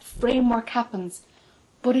of that framework happens.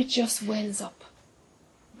 But it just wells up.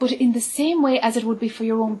 But in the same way as it would be for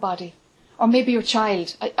your own body. Or maybe your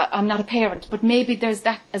child. I'm not a parent, but maybe there's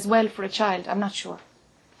that as well for a child. I'm not sure.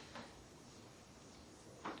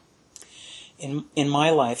 In my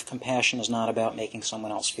life, compassion is not about making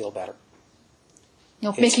someone else feel better.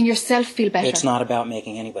 No, making yourself feel better. It's not about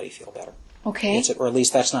making anybody feel better. Okay. Or at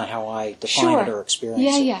least that's not how I define it or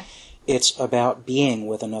experience it. Yeah. It's about being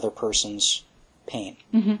with another person's pain.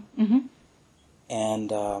 Mm-hmm. Mm-hmm.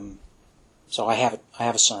 And so I have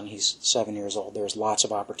a son. He's 7 years old. There's lots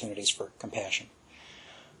of opportunities for compassion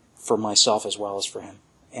for myself as well as for him.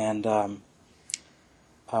 And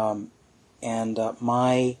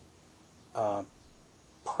my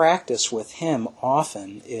practice with him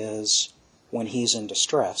often is, when he's in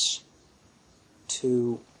distress,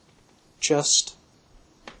 to just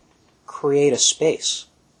create a space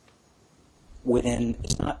within.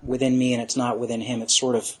 It's not within me and it's not within him. It's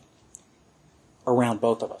sort of around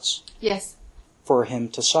both of us. Yes. For him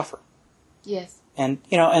to suffer. Yes. And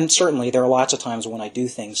and certainly there are lots of times when I do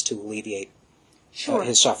things to alleviate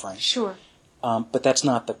his suffering. Sure. But that's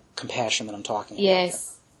not the compassion that I'm talking about.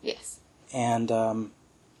 Yes. Here. Yes. And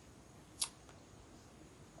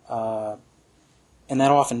that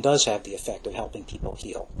often does have the effect of helping people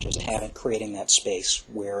heal, just creating that space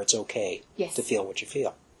where it's okay to feel what you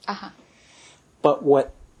feel. Uh-huh. But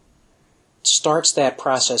what starts that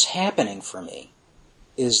process happening for me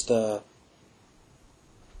is the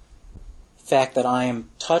fact that I am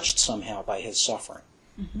touched somehow by his suffering.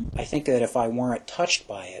 Mm-hmm. I think that if I weren't touched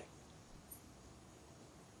by it,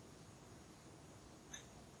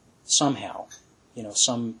 somehow,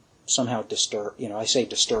 somehow disturbed, I say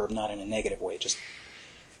disturbed not in a negative way, just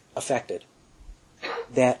affected,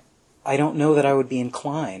 that I don't know that I would be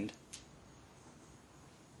inclined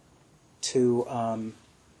to,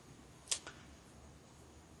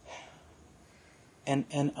 and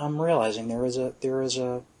I'm realizing there is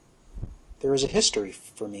a history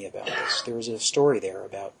for me about this. There is a story there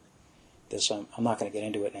about this. I'm not going to get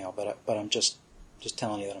into it now, but I'm just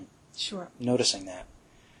telling you that I'm noticing that.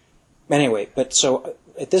 Anyway, but so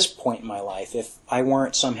at this point in my life, if I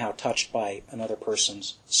weren't somehow touched by another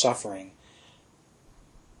person's suffering,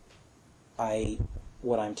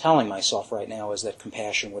 what I'm telling myself right now is that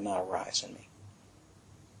compassion would not arise in me.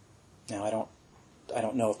 Now, I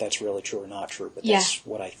don't know if that's really true or not true, but that's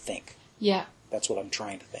what I think. Yeah. That's what I'm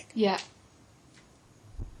trying to think. Yeah.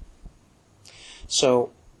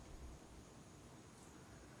 So,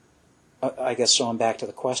 I guess so I'm back to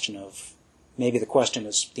the question of, maybe the question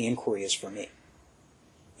is, the inquiry is for me,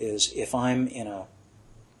 is if I'm in a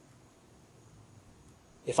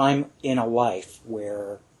life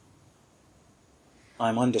where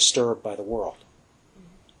I'm undisturbed by the world.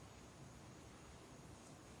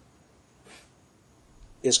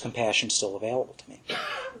 Is compassion still available to me?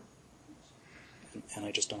 And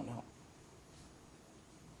I just don't know.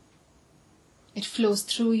 It flows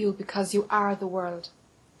through you because you are the world.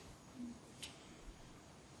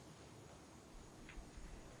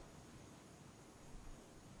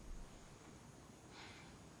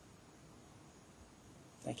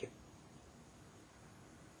 Thank you.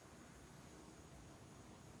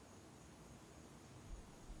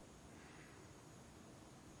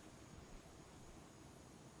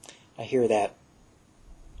 I hear that.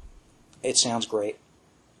 It sounds great.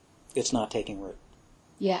 It's not taking root.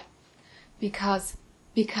 Yeah, because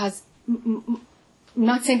I'm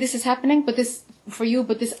not saying this is happening, but this for you,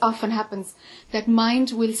 but this often happens. That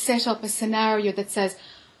mind will set up a scenario that says,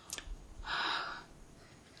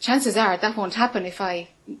 chances are that won't happen if I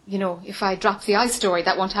drop the I story,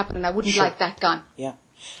 that won't happen, and I wouldn't like that gone. Yeah.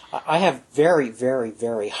 I have very, very,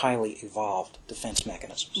 very highly evolved defense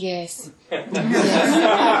mechanisms. Yes.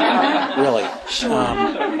 Really.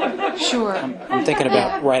 Sure. I'm thinking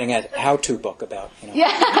about writing a how-to book about,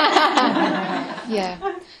 Yeah.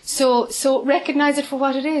 Yeah. So recognize it for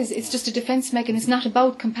what it is. It's just a defense mechanism. It's not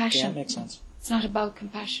about compassion. Yeah, it makes sense. It's not about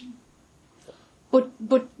compassion.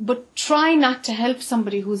 But try not to help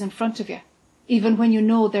somebody who's in front of you, even when you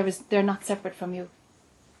know they're not separate from you.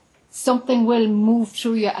 Something will move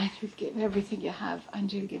through you, and you'll give everything you have,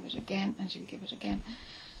 and you'll give it again, and you'll give it again.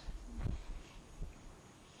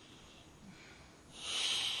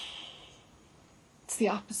 It's the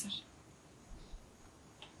opposite.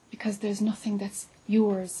 Because there's nothing that's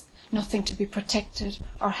yours, nothing to be protected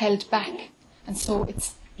or held back. And so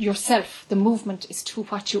it's yourself. The movement is to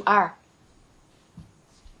what you are.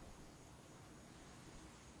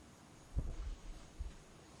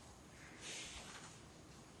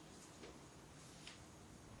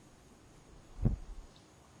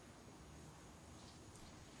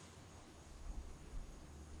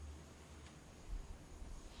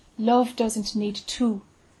 Love doesn't need two.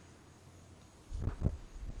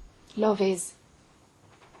 Love is.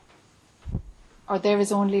 Or there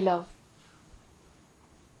is only love.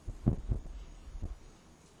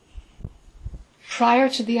 Prior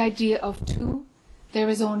to the idea of two, there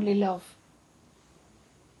is only love.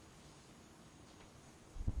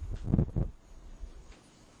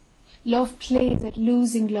 Love plays at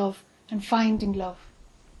losing love and finding love.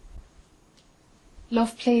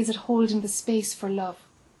 Love plays at holding the space for love.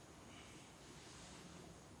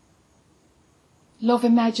 Love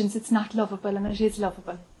imagines it's not lovable, and it is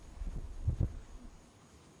lovable.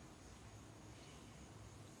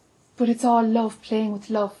 But it's all love playing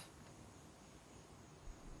with love.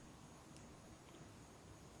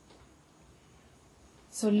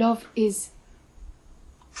 So love is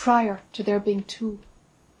prior to there being two.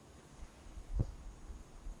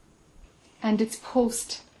 And it's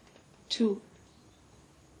post two.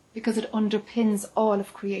 Because it underpins all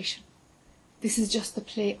of creation. This is just the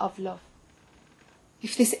play of love.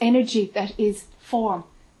 If this energy that is form,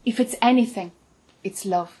 if it's anything, it's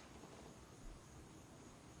love.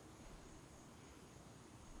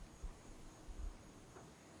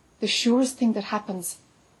 The surest thing that happens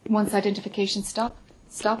once identification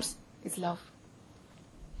stops is love.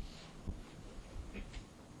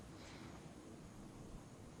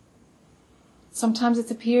 Sometimes it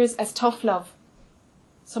appears as tough love.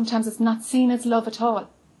 Sometimes it's not seen as love at all.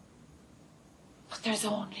 But there's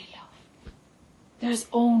only love. There's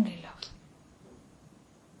only love.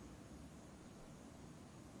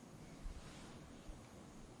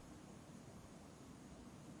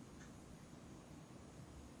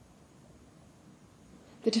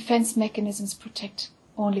 The defense mechanisms protect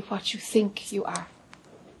only what you think you are.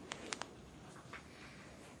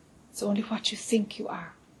 It's only what you think you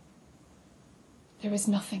are. There is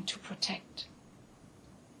nothing to protect.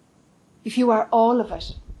 If you are all of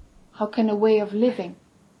it, how can a way of living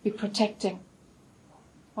be protecting?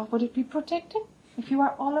 What would it be protecting? If you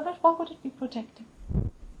are all of it, what would it be protecting?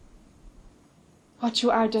 What you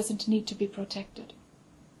are doesn't need to be protected.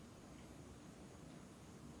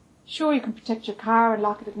 Sure, you can protect your car and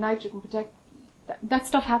lock it at night. You can protect... That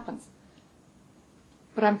stuff happens.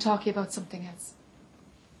 But I'm talking about something else.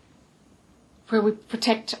 Where we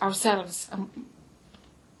protect ourselves.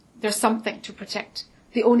 There's something to protect.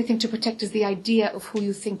 The only thing to protect is the idea of who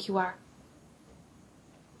you think you are.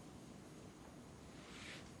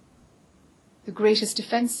 The greatest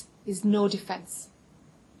defense is no defense.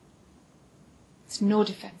 It's no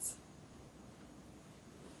defense.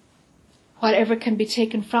 Whatever can be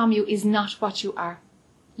taken from you is not what you are.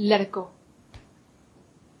 Let it go.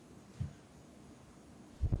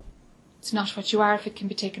 It's not what you are if it can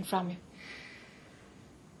be taken from you.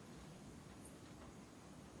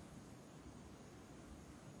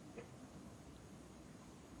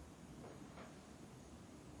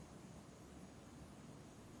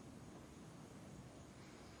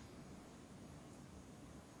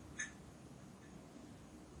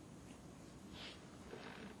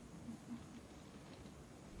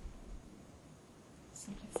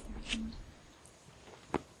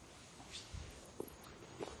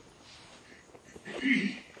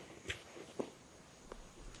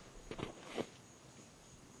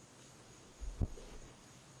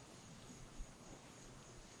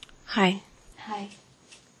 Hi. Hi.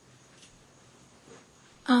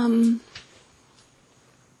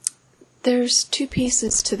 There's two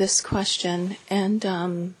pieces to this question, and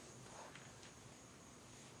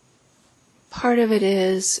part of it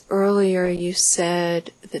is earlier you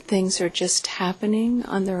said that things are just happening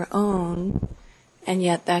on their own, and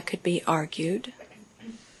yet that could be argued.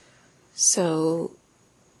 So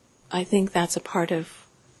I think that's a part of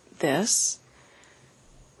this.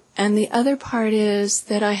 And the other part is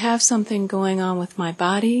that I have something going on with my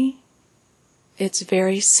body. It's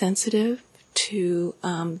very sensitive to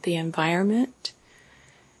the environment.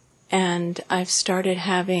 And I've started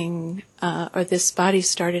having, or this body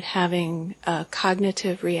started having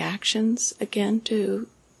cognitive reactions again to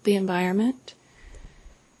the environment.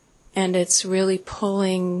 And it's really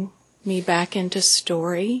pulling me back into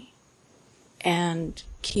story and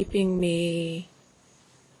keeping me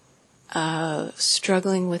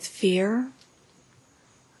struggling with fear.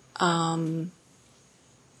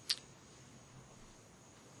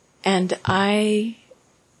 And I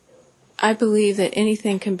believe that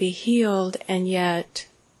anything can be healed, and yet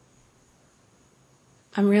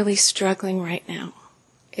I'm really struggling right now.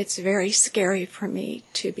 It's very scary for me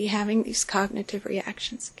to be having these cognitive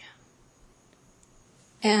reactions again.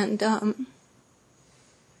 And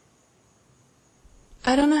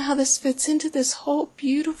I don't know how this fits into this whole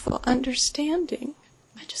beautiful understanding.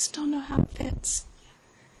 I just don't know how it fits.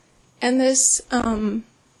 And this,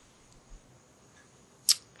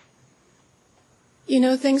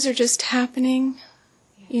 things are just happening,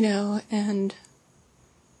 and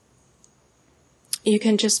you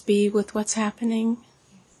can just be with what's happening.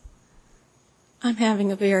 I'm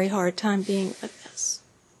having a very hard time being with this.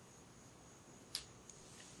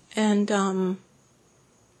 And,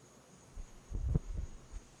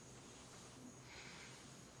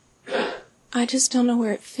 I just don't know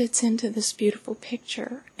where it fits into this beautiful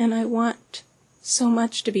picture. And I want so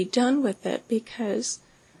much to be done with it because,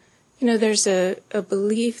 there's a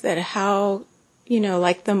belief that how,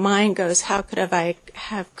 like the mind goes, how could I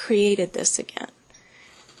have created this again?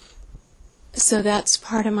 So that's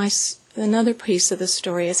part of another piece of the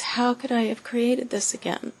story is how could I have created this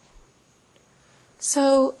again?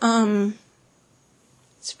 So,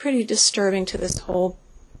 it's pretty disturbing to this whole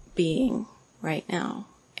being right now.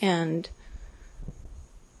 And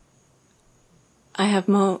I have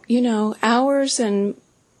hours and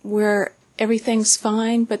where everything's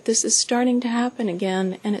fine, but this is starting to happen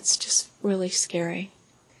again, and it's just really scary.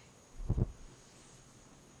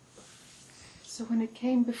 So when it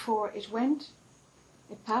came before, it went?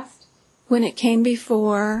 It passed? When it came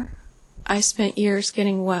before, I spent years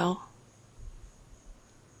getting well.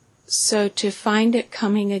 So to find it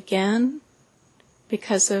coming again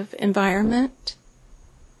because of environment,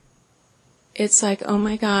 it's like, oh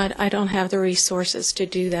my God, I don't have the resources to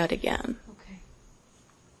do that again.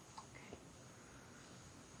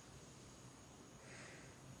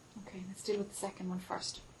 Okay, let's deal with the second one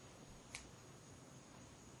first.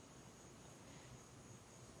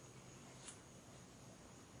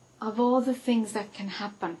 Of all the things that can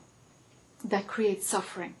happen that create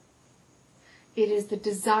suffering, it is the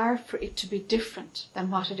desire for it to be different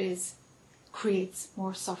than what it is creates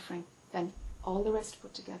more suffering than all the rest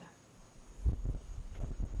put together.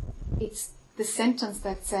 It's the sentence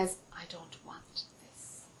that says, I don't want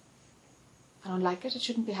this. I don't like it, it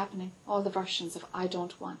shouldn't be happening. All the versions of I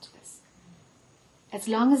don't want this. As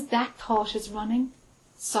long as that thought is running,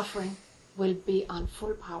 suffering will be on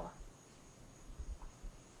full power.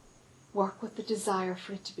 Work with the desire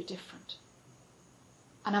for it to be different.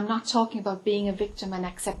 And I'm not talking about being a victim and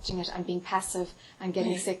accepting it and being passive and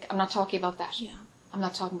getting sick. I'm not talking about that. Yeah. I'm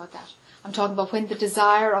not talking about that. I'm talking about when the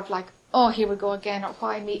desire of like, oh, here we go again, or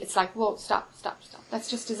why me? It's like, whoa, stop. That's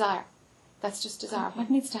just desire. That's just desire. Okay. What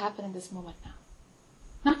needs to happen in this moment now?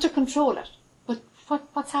 Not to control it, but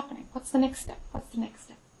what's happening? What's the next step?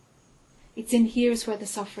 It's in here is where the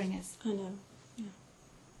suffering is. I know. Yeah.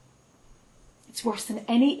 It's worse than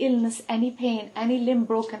any illness, any pain, any limb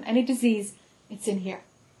broken, any disease. It's in here.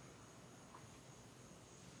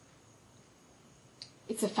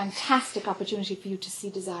 it's a fantastic opportunity for you to see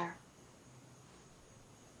desire.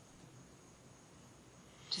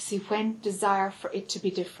 To see when desire for it to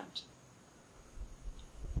be different.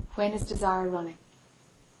 When is desire running?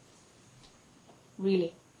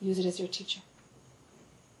 Really, use it as your teacher.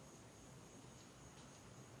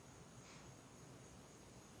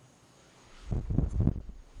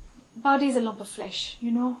 Body is a lump of flesh,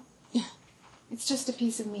 you know? It's just a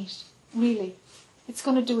piece of meat, really. It's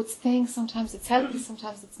going to do its thing. Sometimes it's healthy,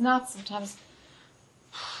 sometimes it's not, sometimes...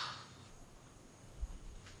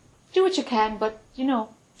 Do what you can, but, you know,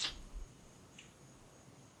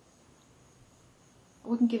 I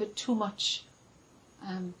wouldn't give it too much,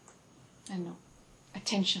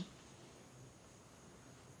 attention.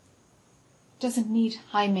 It doesn't need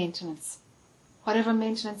high maintenance. Whatever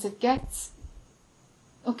maintenance it gets,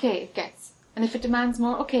 okay, it gets. And if it demands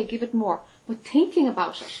more, okay, give it more. But thinking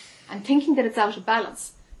about it and thinking that it's out of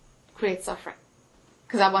balance creates suffering.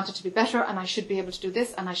 Because I want it to be better and I should be able to do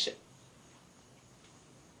this and I should.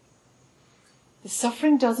 The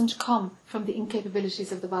suffering doesn't come from the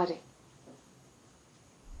incapabilities of the body.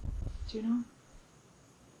 Do you know?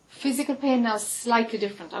 Physical pain now is slightly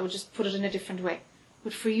different. I would just put it in a different way.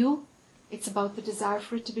 But for you, it's about the desire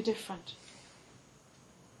for it to be different.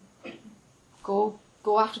 Go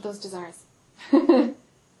after those desires.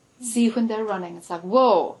 See when they're running. It's like,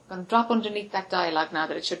 whoa, I'm going to drop underneath that dialogue now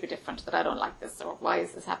that it should be different, that I don't like this, or why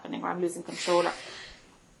is this happening, or I'm losing control. Or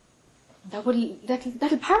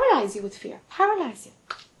that'll paralyze you with fear. Paralyze you.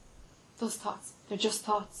 Those thoughts. They're just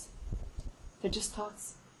thoughts. They're just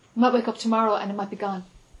thoughts. You might wake up tomorrow and it might be gone.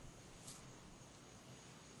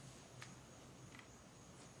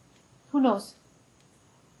 Who knows?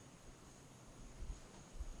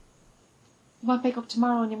 You might wake up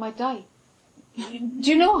tomorrow and you might die. Do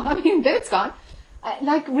you know? I mean, then it's gone.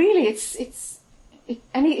 Like really,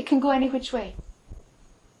 it can go any which way.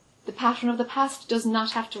 The pattern of the past does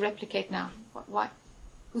not have to replicate now. Why?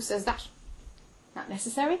 Who says that? Not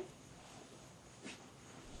necessary.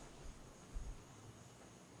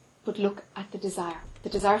 But look at the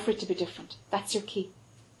desire for it to be different. That's your key.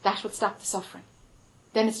 That would stop the suffering.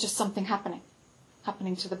 Then it's just something happening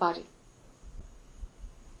to the body.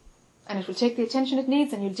 And it will take the attention it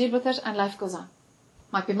needs and you'll deal with it and life goes on.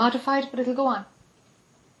 Might be modified, but it'll go on.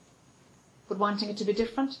 But wanting it to be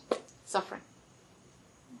different, suffering.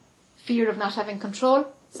 Fear of not having control,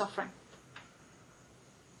 suffering.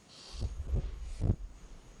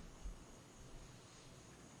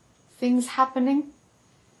 Things happening.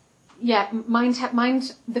 Yeah, mind has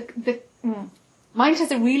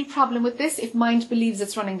a real problem with this if mind believes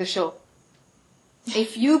it's running the show.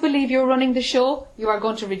 If you believe you're running the show, you are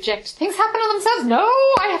going to reject. Things happen on themselves. No,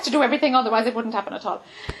 I have to do everything, otherwise it wouldn't happen at all.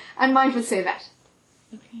 And mind will say that.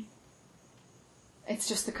 Okay. It's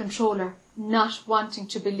just the controller not wanting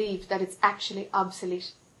to believe that it's actually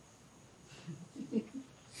obsolete.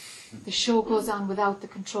 The show goes on without the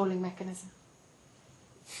controlling mechanism.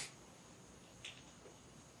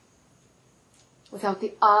 Without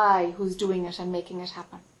the I who's doing it and making it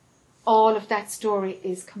happen. All of that story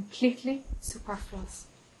is completely superfluous.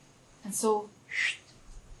 And so,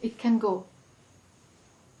 it can go.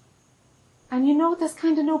 And you know, there's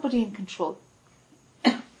kind of nobody in control.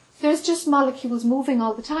 There's just molecules moving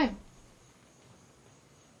all the time.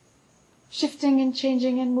 Shifting and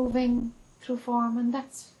changing and moving through form, and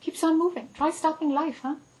that keeps on moving. Try stopping life,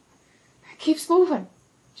 huh? It keeps moving.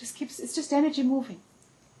 It's just energy moving.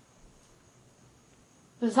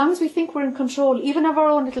 But as long as we think we're in control, even of our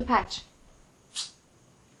own little patch,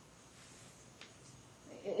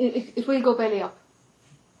 it will go belly up.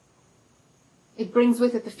 It brings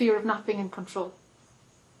with it the fear of not being in control.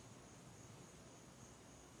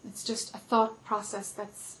 It's just a thought process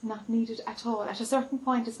that's not needed at all. At a certain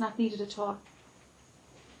point, it's not needed at all.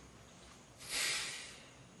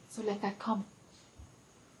 So let that come.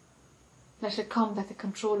 Let it come that the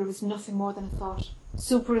controller is nothing more than a thought,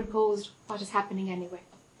 superimposed what is happening anyway.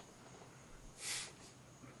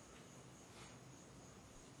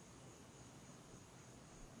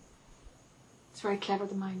 It's very clever,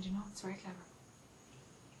 the mind, you know, it's very clever.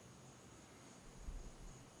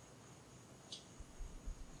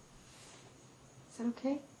 Is that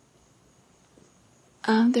okay?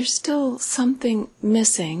 There's still something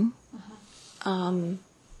missing.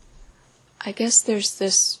 I guess there's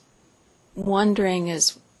this wondering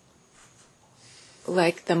is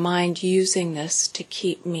like the mind using this to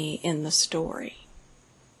keep me in the story.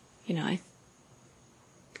 You know,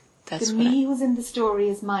 that's the what me who's in the story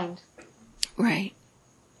is mind. Right.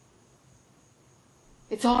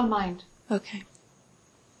 It's all mind. Okay.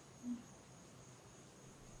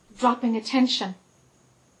 Dropping attention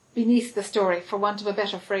beneath the story, for want of a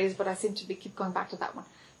better phrase, but I seem to keep going back to that one.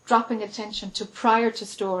 Dropping attention to prior to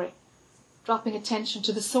story. Dropping attention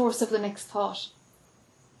to the source of the next thought.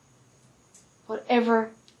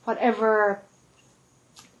 Whatever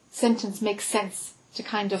sentence makes sense to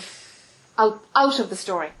kind of out of the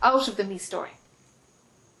story, out of the me story.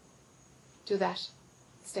 Do that.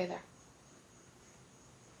 Stay there.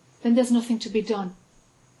 Then there's nothing to be done.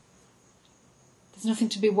 There's nothing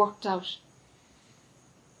to be worked out.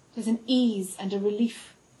 There's an ease and a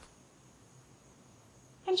relief.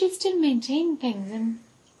 And you'd still maintain things, and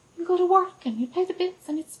you go to work and you pay the bills,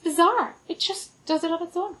 and it's bizarre. It just does it on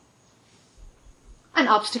its own. An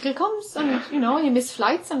obstacle comes, and you miss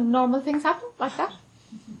flights, and normal things happen like that.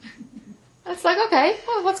 It's like, okay,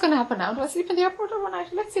 well, what's going to happen now? Do I sleep in the airport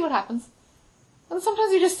overnight? Let's see what happens. And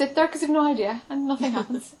sometimes you just sit there because you've no idea, and nothing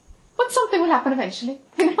happens. But something will happen eventually,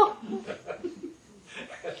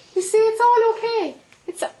 You see, it's all okay.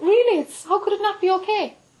 It's how could it not be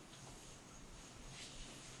okay?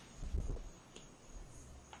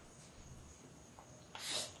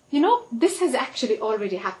 This has actually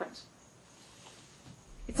already happened.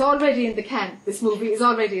 It's already in the can. This movie is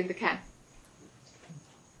already in the can.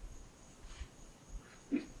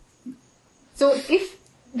 So if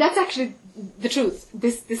that's actually the truth,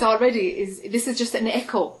 this is just an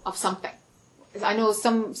echo of something. I know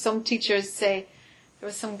some teachers say, there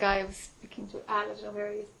was some guy I was speaking to, I don't know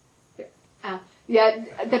where he is.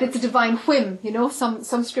 That it's a divine whim,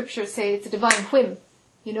 Some scriptures say it's a divine whim,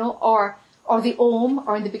 or the Om,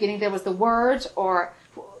 or in the beginning there was the word, or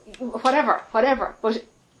whatever.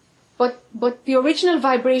 But the original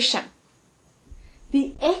vibration,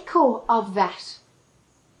 the echo of that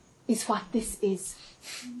is what this is.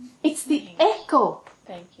 It's the echo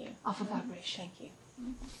of a vibration. Thank you.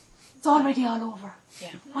 It's already all over.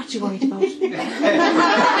 Yeah. What you worried about? Thank you.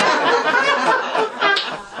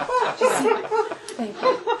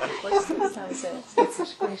 That was it. It's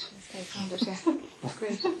such great. I found it, yeah.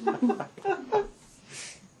 Great.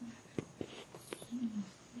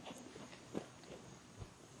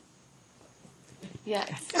 Yeah.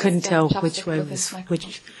 Couldn't tell which way was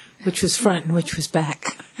which was front and which was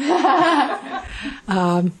back.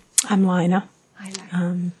 I'm Lina. Hi,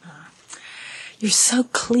 Lina. You're so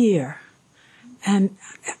clear, and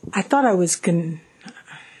I thought I didn't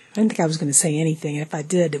think I was going to say anything. If I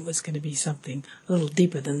did, it was going to be something a little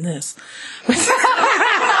deeper than this. Good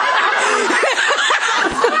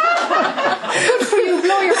for you.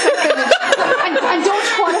 Blow yourself in and don't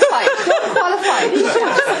qualify. Don't qualify.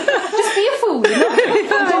 Just be a fool,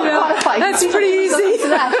 Don't qualify. That's pretty easy. To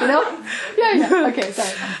that, Yeah. Okay,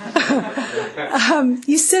 sorry.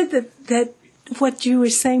 You said that what you were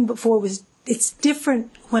saying before was it's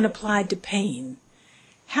different when applied to pain.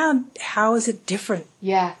 How is it different?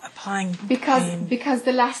 Yeah. Applying pain? Because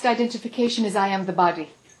the last identification is I am the body.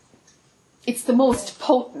 It's the most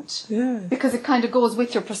potent. Yeah. Because it kind of goes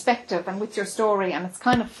with your perspective and with your story, and it's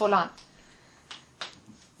kind of full on.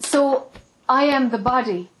 So I am the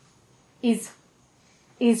body is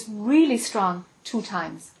really strong 2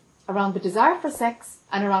 times around the desire for sex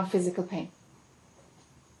and around physical pain.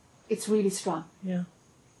 It's really strong. Yeah.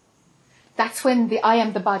 That's when the I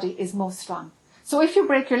am the body is most strong. So if you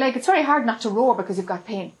break your leg, it's very hard not to roar because you've got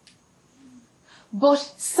pain. But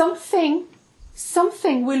something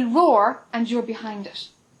will roar and you're behind it.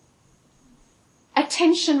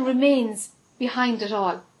 Attention remains behind it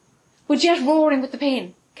all. But yet roaring with the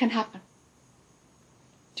pain can happen.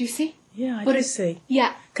 Do you see? Yeah, I do see.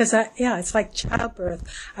 Yeah. Because it's like childbirth.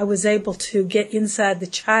 I was able to get inside the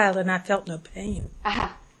child and I felt no pain.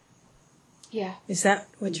 Aha. Yeah. Is that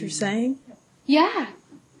what you're saying? Yeah.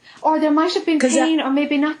 Or there might have been pain or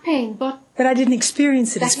maybe not pain, but I didn't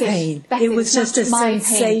experience it as pain. It was just a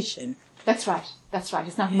sensation. That's right.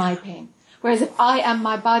 It's not my pain. Whereas if I am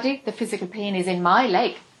my body, the physical pain is in my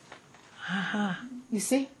leg. Uh-huh. You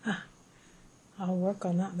see? I'll work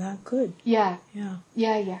on that. That good. Yeah. Yeah.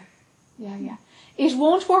 It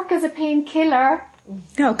won't work as a painkiller.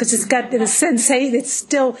 No, because it's got the sensation.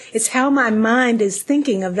 It's how my mind is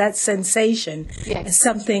thinking of that sensation as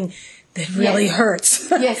something that really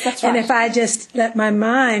hurts. Yes, that's right. And if I just let my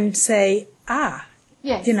mind say,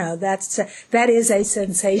 yes. That is a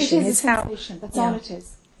sensation. It is a sensation. That's all it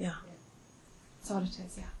is. Yeah. That's all it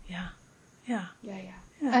is, yeah. Yeah.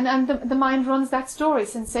 And the mind runs that story,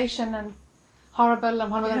 sensation and horrible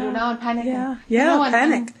and what am I going to do now and panic.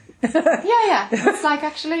 Panic. It's like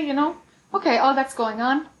actually, okay, all that's going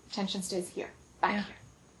on, attention stays here, back here.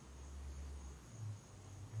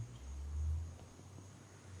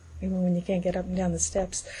 Even when you can't get up and down the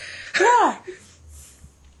steps. Yeah.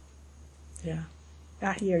 Yeah.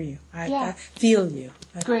 I hear you. I Yeah. feel you.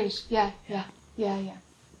 Great. Yeah.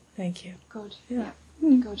 Thank you. Good. Yeah.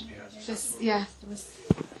 Good. There was.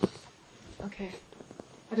 Okay.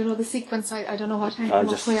 I don't know the sequence. I don't know what time.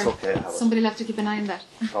 Just where. it's okay. Have it. Somebody will have to keep an eye on that.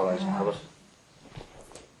 All right, have it.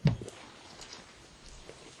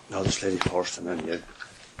 I'll just lay it first and then you.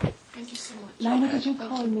 Thank you so much. Lina, did you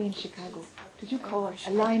call me in Chicago? Did you call?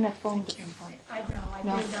 Lina phoned at some point. I know.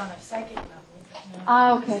 I did it on a psychic level.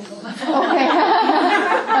 Okay.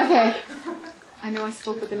 Okay. I know I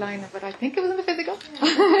spoke with Lina, but I think it was in the physical.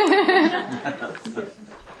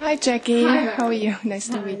 Hi, Jackie. How are you? Nice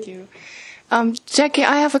to meet you. Jackie,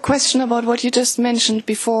 I have a question about what you just mentioned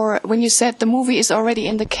before when you said the movie is already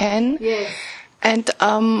in the can. Yes. And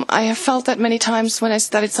I have felt that many times when I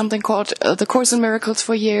studied something called The Course in Miracles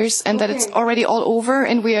for years, and that it's already all over,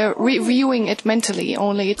 and we are reviewing it mentally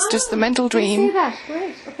only. It's just a mental dream. I see that.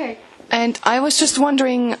 Great. Okay. And I was just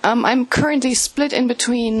wondering, I'm currently split in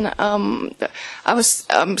between. I was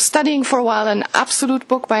studying for a while an absolute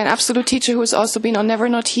book by an absolute teacher who has also been on Never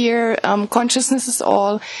Not Here, Consciousness is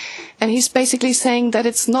All. And he's basically saying that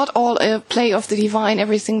it's not all a play of the divine,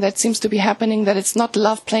 everything that seems to be happening, that it's not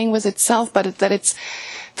love playing with itself, but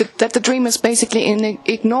that the dream is basically an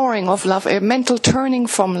ignoring of love, a mental turning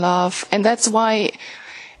from love. And that's why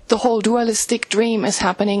the whole dualistic dream is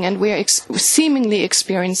happening, and we're seemingly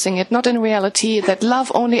experiencing it, not in reality, that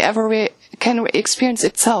love only ever can experience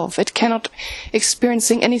itself. It cannot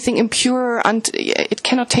experiencing anything impure, and it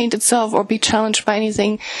cannot taint itself or be challenged by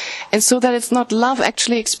anything. And so that it's not love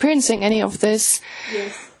actually experiencing any of this.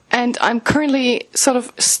 Yes. And I'm currently sort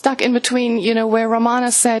of stuck in between, where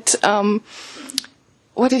Ramana said,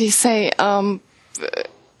 what did he say?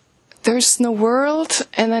 There's no world,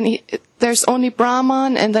 and then there's only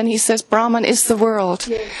Brahman, and then he says Brahman is the world.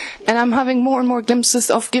 Yes. And I'm having more and more glimpses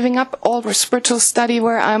of giving up all spiritual study,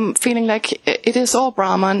 where I'm feeling like it is all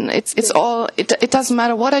Brahman. It's all. It doesn't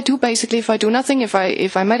matter what I do. Basically, if I do nothing, if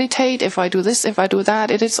I meditate, if I do this, if I do that,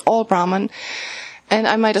 it is all Brahman. And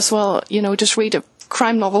I might as well, just read a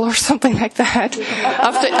crime novel or something like that.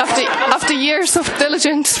 after years of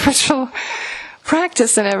diligent spiritual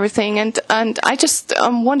practice and everything, and I just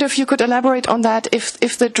wonder if you could elaborate on that.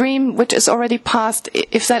 If the dream, which is already past,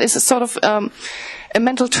 if that is a sort of a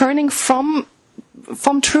mental turning from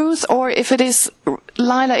truth, or if it is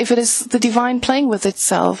Lila, if it is the divine playing with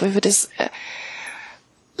itself, if it is.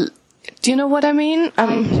 Do you know what I mean?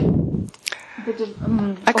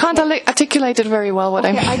 I can't articulate it very well. What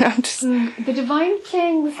I mean. The divine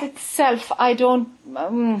playing with itself. I don't.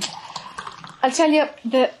 I'll tell you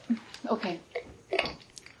the.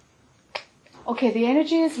 Okay, the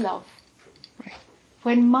energy is love. Right.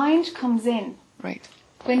 When mind comes in, right.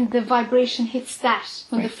 When the vibration hits that,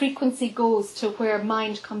 when the frequency goes to where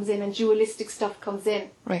mind comes in and dualistic stuff comes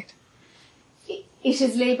in, right. It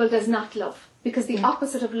is labeled as not love, because the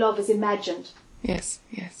opposite of love is imagined. Yes.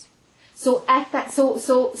 So at that, so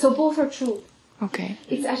both are true. Okay.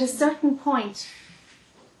 It's at a certain point,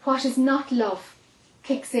 what is not love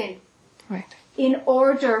kicks in. Right. In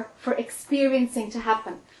order for experiencing to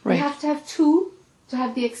happen. Right. We have to have two to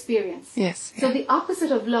have the experience. Yes. So the opposite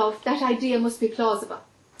of love, that idea must be plausible.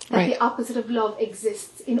 That the opposite of love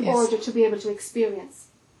exists in order to be able to experience.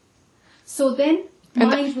 So then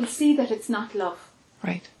mind will see that it's not love.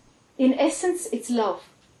 Right. In essence, it's love.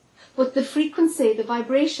 But the frequency, the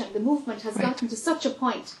vibration, the movement has gotten to such a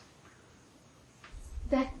point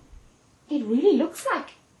that it really looks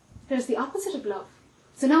like there's the opposite of love.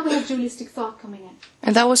 So now we have dualistic thought coming in.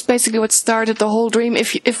 And that was basically what started the whole dream.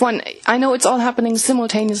 If one, I know it's all happening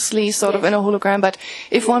simultaneously, sort of in a hologram, but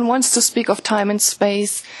if one wants to speak of time and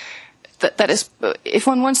space, that is, if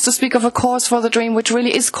one wants to speak of a cause for the dream, which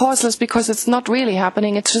really is causeless because it's not really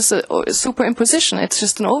happening, it's just a superimposition, it's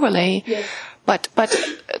just an overlay. Yes. But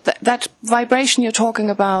that vibration you're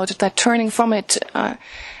talking about, that turning from it,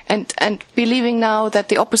 and believing now that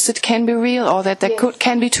the opposite can be real, or that there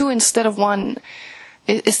can be two instead of one.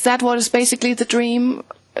 Is that what is basically the dream?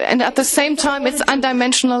 And at the same time, it's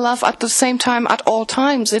undimensional love. At the same time, at all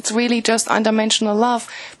times, it's really just undimensional love.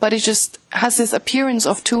 But it just has this appearance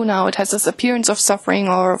of two now. It has this appearance of suffering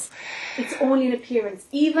or of... It's only an appearance.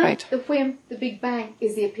 Even the whim, the Big Bang,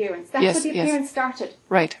 is the appearance. That's where the appearance started.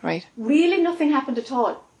 Right. Really nothing happened at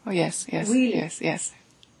all. Oh, yes. Really. Yes.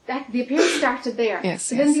 The appearance started there. Yes.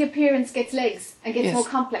 Then the appearance gets legs and gets more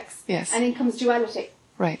complex. Yes. And then comes duality.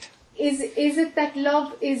 Right. Is it that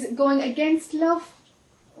love is going against love?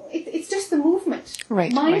 It's just the movement.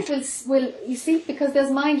 Right. Mind will you see, because there's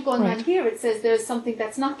mind going on here. It says there's something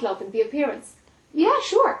that's not love in the appearance. Yeah,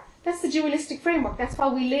 sure. That's the dualistic framework. That's why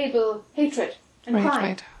we label hatred. and Right, crying.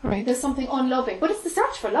 right, right. There's something unloving. But it's the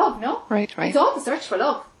search for love, no? Right, right. It's all the search for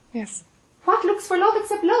love. Yes. What looks for love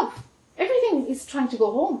except love? Everything is trying to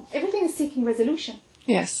go home. Everything is seeking resolution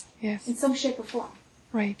Yes, yes. in some shape or form.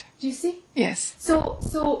 Right. Do you see? Yes.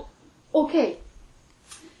 So, okay.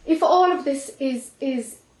 If all of this is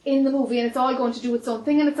in the movie and it's all going to do its own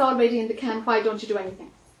thing and it's already in the can, why don't you do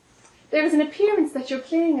anything? There is an appearance that you're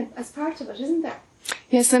playing as part of it, isn't there?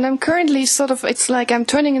 Yes, and I'm currently sort of, it's like I'm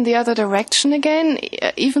turning in the other direction again,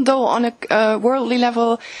 even though on a worldly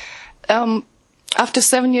level, after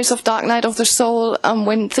 7 years of Dark Night of the Soul,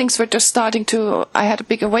 when things were just starting to, I had a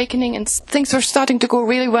big awakening and things were starting to go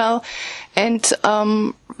really well, and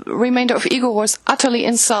Remainder of Ego was utterly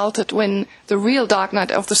insulted when the real Dark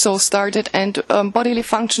Night of the Soul started, and bodily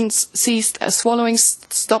functions ceased, swallowing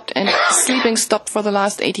stopped, and sleeping stopped for the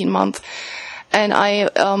last 18 months. And I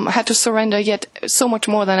had to surrender yet so much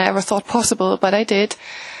more than I ever thought possible, but I did.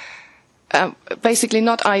 Basically,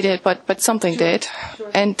 not I did, but something did.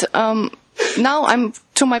 And now I'm,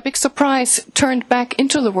 to my big surprise, turned back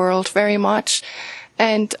into the world very much.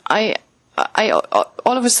 And I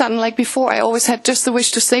all of a sudden, like before, I always had just the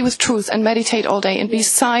wish to stay with truth and meditate all day and be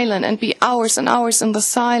silent and be hours and hours in the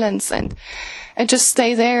silence and just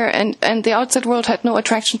stay there. And the outside world had no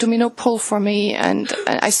attraction to me, no pull for me. And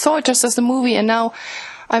I saw it just as a movie, and now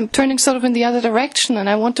I'm turning sort of in the other direction, and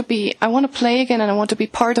I want to play again, and I want to be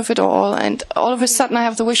part of it all. And all of a sudden I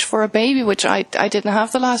have the wish for a baby, which I didn't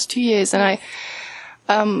have the last 2 years. And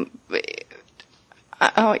I'm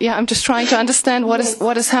just trying to understand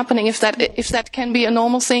what is happening, if that can be a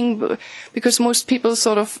normal thing, because most people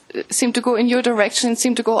sort of seem to go in your direction,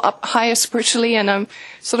 seem to go up higher spiritually, and I'm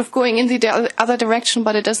sort of going in the other direction,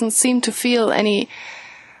 but it doesn't seem to feel any.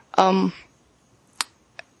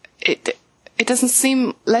 It doesn't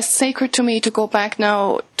seem less sacred to me to go back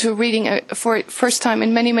now to reading for first time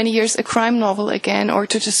in many, many years a crime novel again, or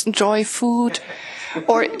to just enjoy food.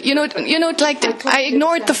 Or, like I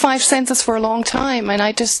ignored the 5 senses for a long time, and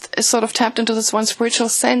I just sort of tapped into this one spiritual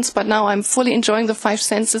sense, but now I'm fully enjoying the 5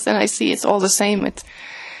 senses, and I see it's all the same.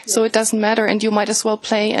 So it doesn't matter, and you might as well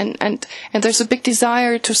play, and there's a big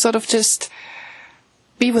desire to sort of just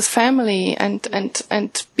be with family and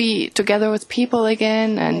be together with people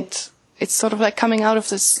again, and it's sort of like coming out of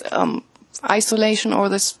this isolation or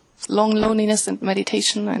this long loneliness and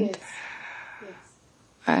meditation,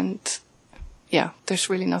 and yeah, there's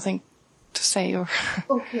really nothing to say or.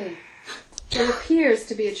 Okay. There appears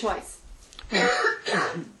to be a choice.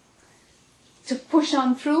 To push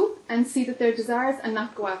on through and see that they're desires and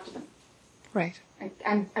not go after them. Right.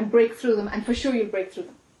 And break through them, and for sure you'll break through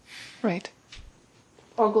them. Right.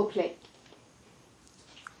 Or go play.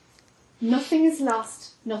 Nothing is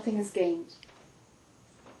lost, nothing is gained.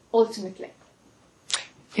 Ultimately.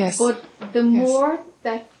 Yes. But the more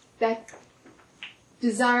that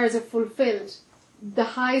desires are fulfilled, the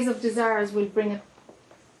highs of desires will bring it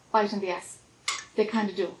out in the ass. They kind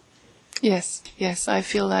of do. Yes, I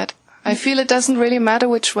feel that. I feel it doesn't really matter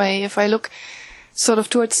which way. If I look sort of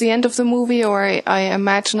towards the end of the movie, or I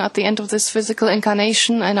imagine at the end of this physical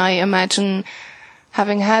incarnation, and I imagine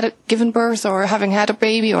having given birth, or having had a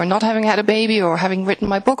baby, or not having had a baby, or having written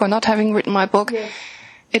my book, or not having written my book,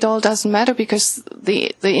 it all doesn't matter, because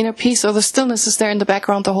the inner peace or the stillness is there in the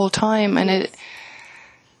background the whole time,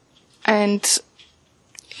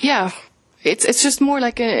 it's just more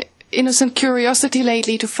like a innocent curiosity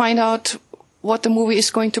lately to find out what the movie is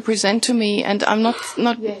going to present to me, and I'm not.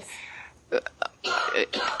 Yes.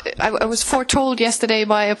 I was foretold yesterday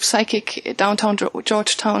by a psychic downtown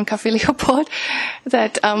Georgetown, Café Leopold,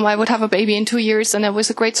 that I would have a baby in 2 years, and it was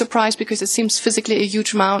a great surprise because it seems physically a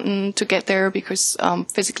huge mountain to get there, because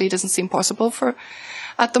physically it doesn't seem possible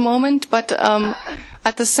at the moment, but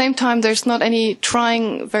at the same time there's not any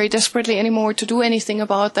trying very desperately anymore to do anything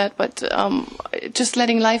about that, but just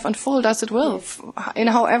letting life unfold as it will, in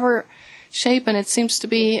however shape, and it seems to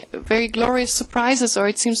be very glorious surprises, or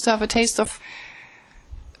it seems to have a taste of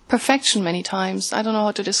perfection many times. I don't know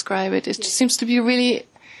how to describe it. It just seems to be really,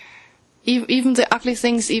 even the ugly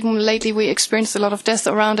things, even lately we experienced a lot of death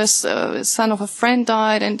around us. Son of a friend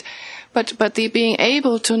died, but the being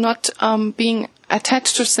able to not being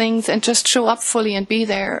attached to things and just show up fully and be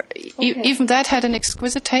there. Even that had an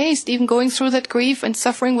exquisite taste, even going through that grief and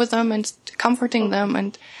suffering with them and comforting them.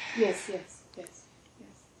 And Yes.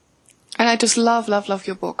 And I just love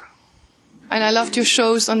your book. And I loved your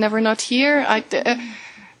shows on Never Not Here.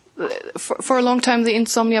 For a long time, the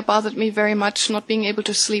insomnia bothered me very much, not being able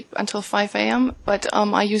to sleep until 5 a.m. But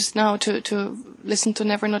I used now to listen to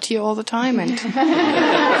Never Not Here all the time and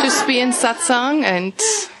just be in satsang and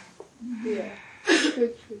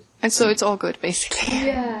so it's all good, basically.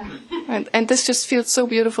 Yeah. And this just feels so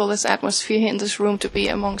beautiful, this atmosphere here in this room, to be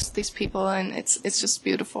amongst these people, and it's just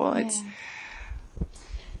beautiful. It's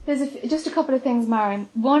There's just a couple of things, Maren.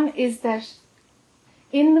 One is that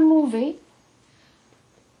in the movie,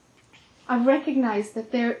 I've recognized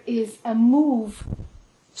that there is a move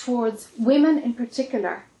towards women in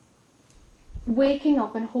particular waking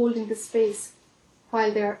up and holding the space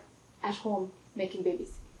while they're at home making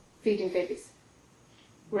babies, feeding babies,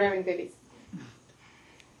 rearing babies.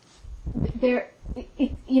 I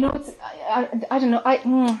don't know.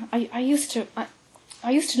 I used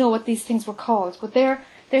to know what these things were called, but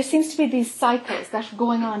there seems to be these cycles that are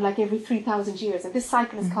going on like every 3,000 years, and this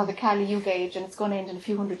cycle is called the Kali Yuga age, and it's going to end in a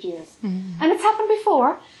few hundred years. And it's happened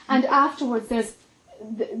before, and afterwards there's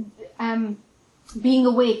being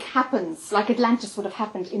awake happens, like Atlantis would have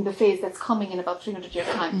happened in the phase that's coming in about 300 years'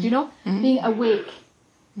 time. Do you know? Being awake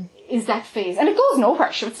is that phase, and it goes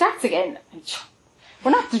nowhere. Sure, it starts again.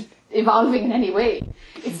 We're not evolving in any way.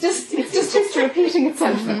 It's just history repeating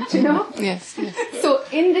itself. Do you know? Yes. So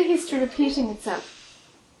in the history repeating itself,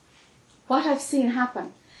 what I've seen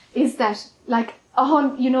happen is that, like,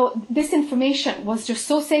 this information was just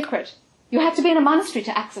so sacred. You had to be in a monastery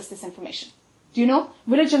to access this information. Do you know?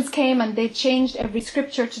 Religions came and they changed every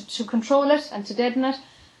scripture to control it and to deaden it.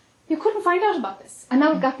 You couldn't find out about this. And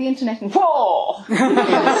now we've got the internet and whoa!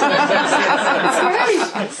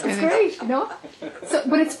 It's great, you know? So,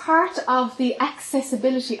 but it's part of the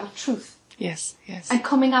accessibility of truth. Yes. And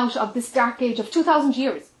coming out of this dark age of 2,000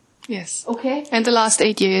 years. Yes. Okay? And the last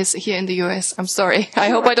 8 years here in the US. I'm sorry. I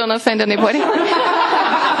hope I don't offend anybody.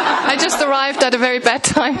 I just arrived at a very bad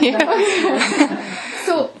time here.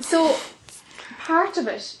 So part of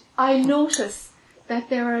it, I notice that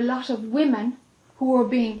there are a lot of women who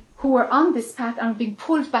are on this path and are being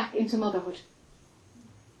pulled back into motherhood.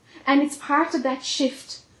 And it's part of that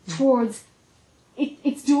shift towards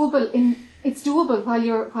it's doable while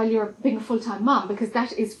you're being a full-time mom, because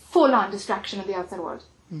that is full-on distraction of the outside world.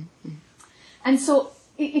 And so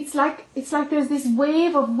it's like there's this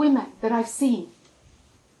wave of women that I've seen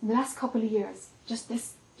in the last couple of years. Just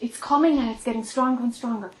this, it's coming and it's getting stronger and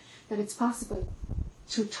stronger, that it's possible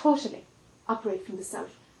to totally operate from the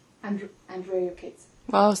self and rear your kids.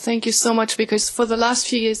 Wow, thank you so much, because for the last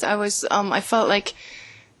few years I felt like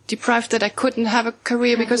deprived, that I couldn't have a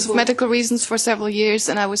career because of medical reasons for several years,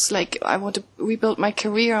 and I was like, I want to rebuild my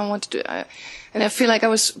career, and I feel like I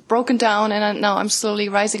was broken down, and now I'm slowly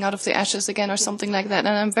rising out of the ashes again or something like that,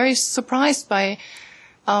 and I'm very surprised by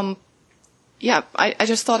I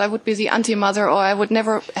just thought I would be the anti-mother, or I would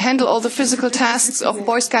never handle all the physical tasks of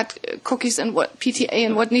Boy Scout cookies and what PTA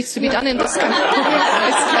and what needs to be done in this country.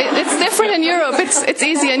 It's different in Europe. It's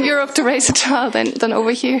easier in Europe to raise a child than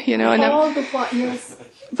over here, you know. And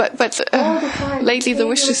but lately the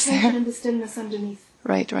wish is there. And the stillness underneath.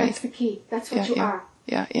 Right. That's the key. That's what you are.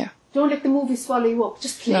 Yeah. Don't let the movie swallow you up.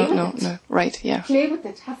 Just play with it. No. Right. Yeah. Play with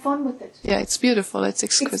it. Have fun with it. Yeah, it's beautiful. It's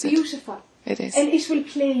exquisite. It's beautiful. It is. And it will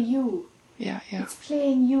play you. Yeah. It's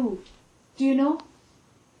playing you. Do you know?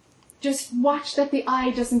 Just watch that the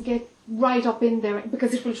eye doesn't get right up in there,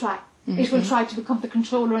 because it will try. It will try to become the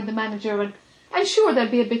controller and the manager, and sure, there'll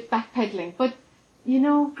be a bit backpedaling, but you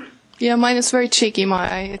know. Yeah, mine is very cheeky. My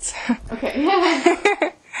eye. It's okay.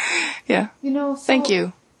 Yeah. You know. So, thank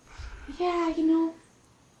you. Yeah, you know.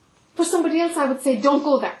 For somebody else, I would say, don't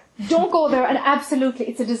go there. Don't go there, and absolutely,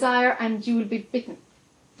 it's a desire, and you will be bitten.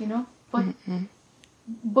 You know, but.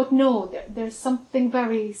 But no, there's something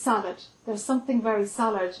very solid. There's something very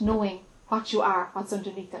solid knowing what you are, what's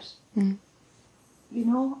underneath it. You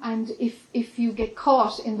know, and if you get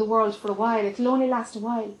caught in the world for a while, it'll only last a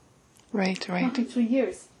while. Right. Not in 3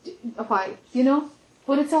 years, a while, you know?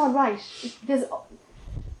 But it's all right.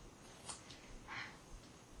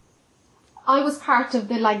 I was part of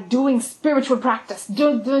the doing spiritual practice,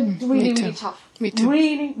 really tough. Me too.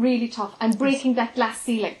 Really, really tough, and breaking that glass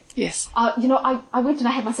ceiling. Yes. You know, I went and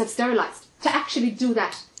I had myself sterilized to actually do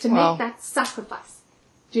that, to make that sacrifice.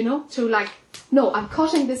 Do you know? To no, I'm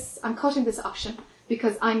cutting this option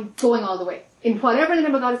because I'm going all the way. In whatever the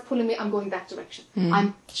name of God is pulling me, I'm going that direction.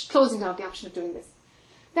 I'm closing down the option of doing this.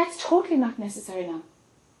 That's totally not necessary now.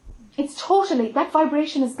 It's totally, that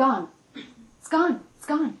vibration is gone. It's gone. It's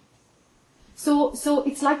gone. So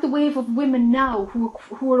it's like the wave of women now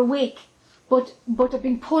who are awake, but are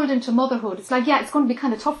being pulled into motherhood. It's like, it's going to be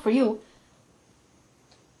kind of tough for you.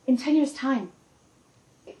 In 10 years' time,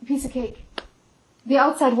 piece of cake. The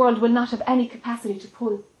outside world will not have any capacity to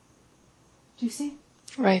pull. Do you see?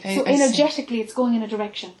 Right. So energetically, it's going in a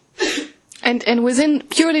direction. And within,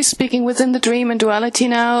 purely speaking, within the dream and duality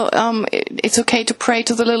now, it's okay to pray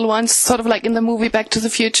to the little ones, sort of like in the movie Back to the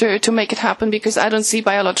Future, to make it happen, because I don't see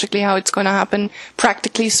biologically how it's going to happen,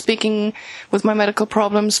 practically speaking, with my medical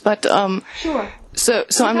problems. But Sure. So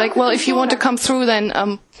I'm like, well, if you want to come through, then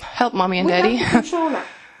help mommy and daddy. Without the controller.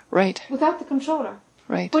 Right. Without the controller.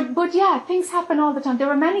 Right. But yeah, things happen all the time. There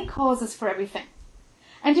are many causes for everything.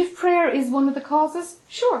 And if prayer is one of the causes,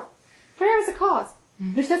 sure, prayer is a cause.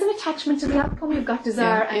 If there's an attachment to the outcome, you've got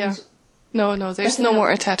desire and... No, there's no more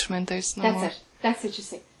attachment. There's no more. That's it, you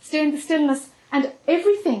see. Stay in the stillness and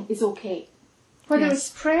everything is okay. Whether it's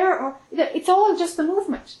prayer or... It's all just the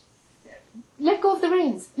movement. Let go of the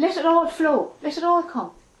reins. Let it all flow. Let it all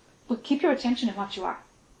come. But keep your attention on what you are.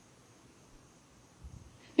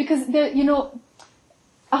 Because,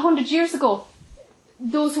 100 years ago,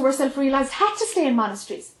 those who were self-realized had to stay in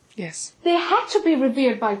monasteries. Yes. They had to be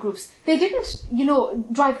revered by groups. They didn't,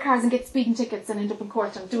 drive cars and get speeding tickets and end up in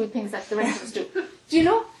court and doing things that the rest of us do. Do you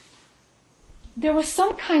know? There was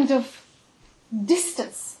some kind of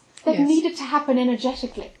distance that needed to happen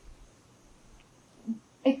energetically.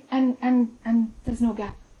 And there's no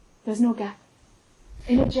gap. There's no gap.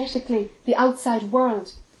 Energetically, the outside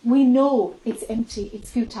world, we know it's empty,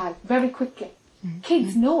 it's futile, very quickly. Mm-hmm.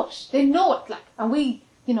 Kids know it. They know it, and we,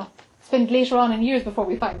 spend later on in years before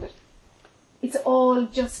we find it. It's all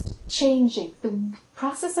just changing. The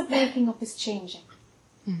process of waking up is changing.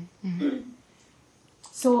 Mm-hmm.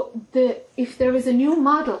 So if there is a new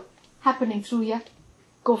model happening through you,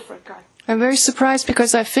 go for it, girl. I'm very surprised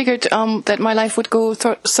because I figured that my life would go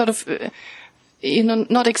sort of,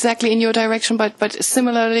 not exactly in your direction, but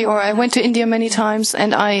similarly. Or I went to India many times,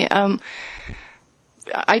 and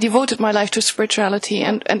I devoted my life to spirituality,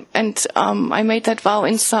 and I made that vow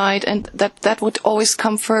inside, and that would always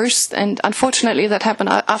come first. And unfortunately, that happened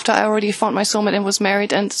after I already found my soulmate and was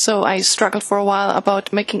married, and so I struggled for a while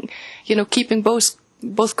about making, keeping both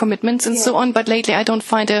commitments and so on. But lately, I don't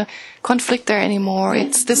find a conflict there anymore.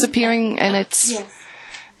 It's disappearing, and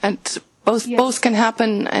and both can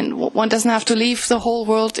happen, and one doesn't have to leave the whole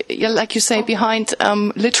world, like you say, behind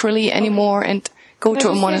literally anymore, and go to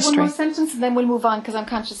a monastery. One more sentence and then we'll move on because I'm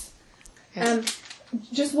conscious. Yes.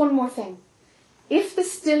 Just one more thing. If the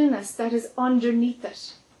stillness that is underneath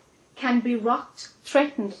it can be rocked,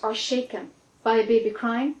 threatened or shaken by a baby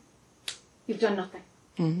crying, you've done nothing.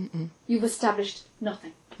 Mm-mm. You've established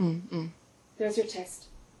nothing. Mm-mm. There's your test.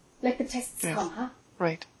 Let the tests come, huh?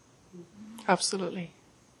 Right. Mm-hmm. Absolutely.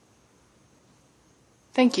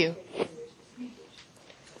 Thank you.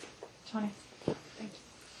 Tony.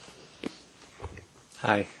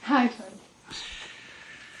 Hi. Hi, Tony.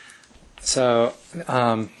 So,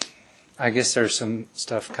 I guess there's some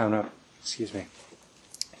stuff coming up,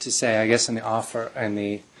 to say, I guess in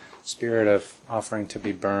the spirit of offering to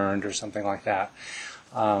be burned or something like that.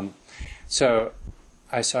 So,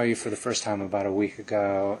 I saw you for the first time about a week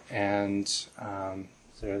ago, and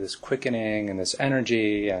there's this quickening and this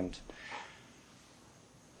energy, and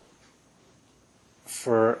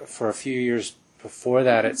for a few years before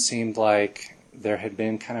that, it seemed like there had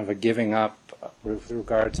been kind of a giving up with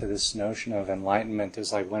regard to this notion of enlightenment.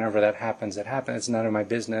 Is like whenever that happens, it happens. It's none of my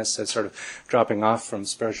business. It's sort of dropping off from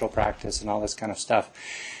spiritual practice and all this kind of stuff.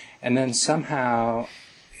 And then somehow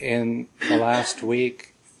in the last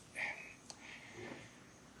week,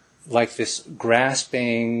 like this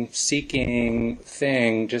grasping, seeking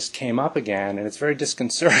thing just came up again, and it's very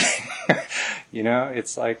disconcerting.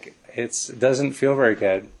 It's like it doesn't feel very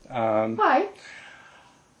good. Why?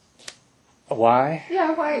 Why?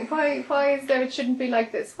 Yeah, why is there, it shouldn't be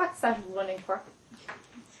like this? What's that running for?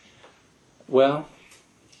 Well,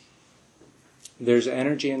 there's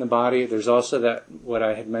energy in the body. There's also that, what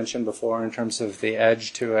I had mentioned before in terms of the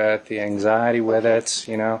edge to it, the anxiety with it,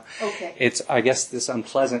 Okay. It's, I guess, this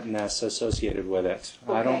unpleasantness associated with it.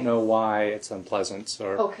 Okay. I don't know why it's unpleasant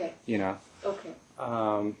or, Okay. Okay. I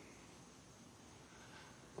don't know.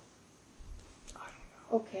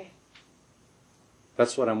 Okay.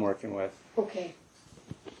 That's what I'm working with. Okay.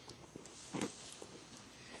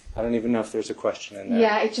 I don't even know if there's a question in there.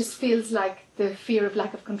 Yeah, it just feels like the fear of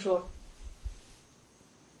lack of control.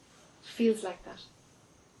 It feels like that.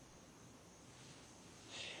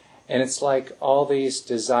 And it's like all these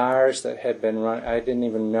desires that had been run. I didn't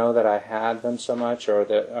even know that I had them so much, or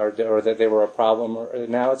that they were a problem. Or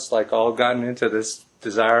now it's like all gotten into this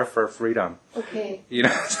desire for freedom. Okay.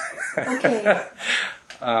 Okay.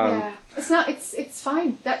 Yeah, it's not. It's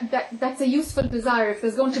fine. That's a useful desire. If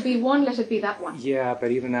there's going to be one, let it be that one. Yeah,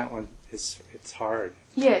 but even that one it's hard.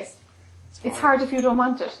 Yes, it's hard if you don't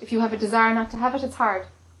want it. If you have a desire not to have it, it's hard.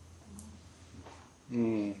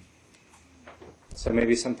 So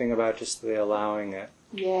maybe something about just the allowing it.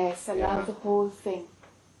 Yes, allow Yeah. the whole thing.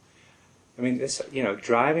 I mean, this,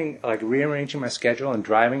 driving, like rearranging my schedule and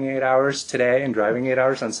driving 8 hours today and driving 8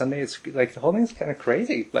 hours on Sunday, it's like the whole thing's kind of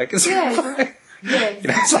crazy. Like, it's Yes. like, Yes.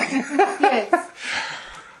 it's like, Yes.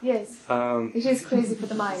 Yes. It is crazy for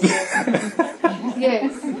the mind. Yes.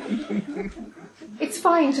 Yes. It's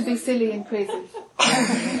fine to be silly and crazy.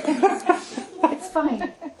 It's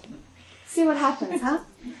fine. See what happens, huh?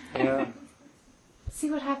 yeah. See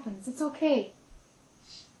what happens. It's okay.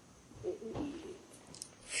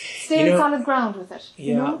 Stay on solid ground with it. Yeah,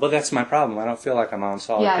 You know? well, that's my problem. I don't feel like I'm on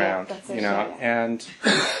solid ground. That's it, And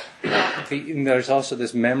and there's also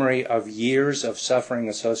this memory of years of suffering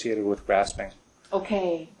associated with grasping.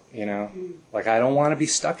 Okay. Like I don't want to be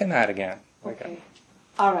stuck in that again. Okay.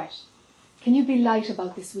 All right. Can you be light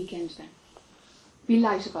about this weekend then? Be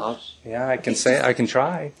light about it. Yeah, I can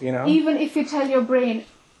try. Even if you tell your brain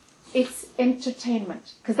it's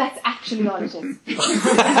entertainment, because that's actually all it is. Really,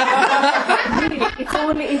 it's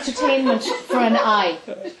only entertainment for an eye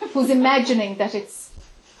who's imagining that it's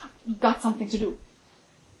got something to do.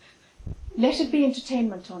 Let it be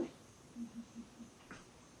entertainment, Tony.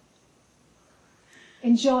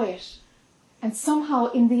 Enjoy it. And somehow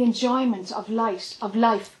in the enjoyment of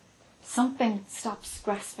life, something stops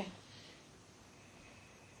grasping.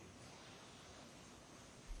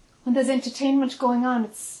 When there's entertainment going on,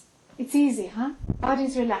 it's easy, huh?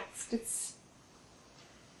 Body's relaxed. It's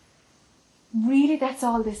really, that's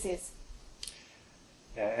all this is.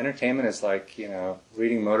 Yeah, entertainment is like,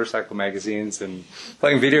 reading motorcycle magazines and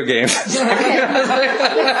playing video games. Okay.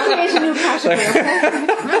 Let's create a new category,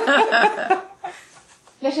 okay?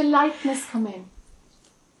 Let a lightness come in.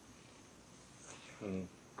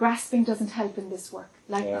 Grasping doesn't help in this work.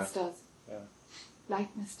 Lightness does. Yeah.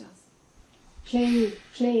 Lightness does.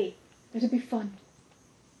 Play. Let it be fun.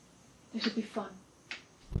 Let it be fun.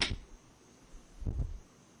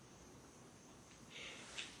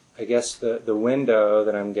 I guess the window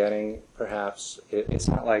that I'm getting, perhaps, it's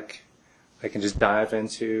not like I can just dive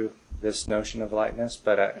into this notion of lightness,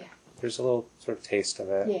 but there's a little sort of taste of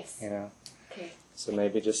it. Yes. Okay. So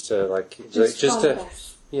maybe just to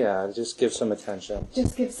just give some attention.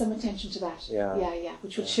 Just give some attention to that. Yeah.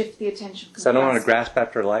 Which would shift the attention. Because I don't want to grasp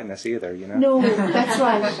after lightness either, No, that's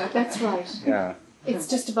right. That's right. Yeah. It's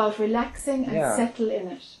just about relaxing and settle in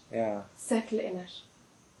it. Yeah. Settle in it.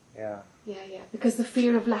 Yeah. Yeah. Because the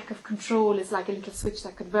fear of lack of control is like a little switch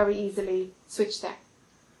that could very easily switch there.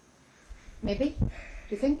 Maybe? Do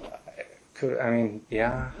you think?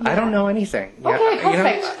 Yeah. I don't know anything. Okay,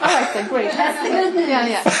 perfect. All right then, great.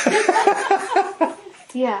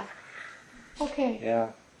 Yeah. Okay.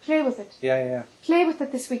 Yeah. Play with it. Yeah. Play with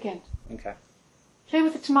it this weekend. Okay. Play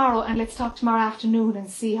with it tomorrow, and let's talk tomorrow afternoon and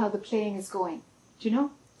see how the playing is going. Do you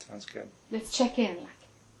know? Sounds good. Let's check in.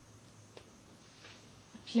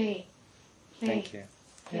 Play. Thank you.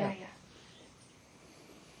 Yeah.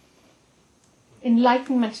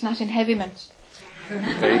 Enlightenment, not enheavyment.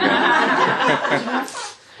 There you go.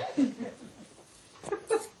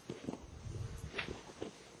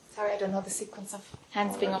 Sorry, I don't know the sequence of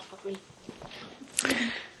hands being up, but we.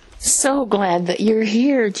 So glad that you're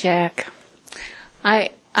here, Jack.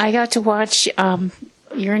 I got to watch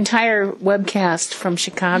your entire webcast from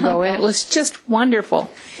Chicago. It was just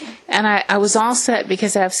wonderful. And I was all set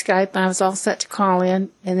because I have Skype, and I was all set to call in,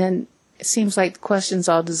 and then it seems like the questions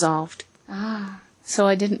all dissolved. So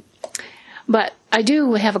I didn't. But I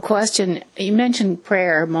do have a question. You mentioned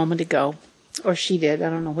prayer a moment ago, or she did. I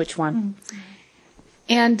don't know which one.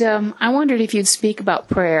 And I wondered if you'd speak about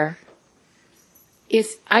prayer.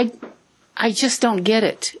 I just don't get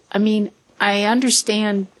it. I mean, I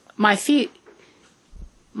understand my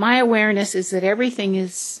awareness is that everything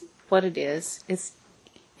is what it is. It's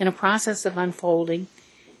in a process of unfolding.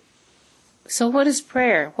 So what is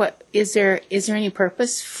prayer? What is there any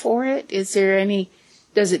purpose for it? Does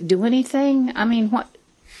it do anything? I mean, what?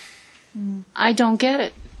 I don't get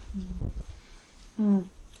it.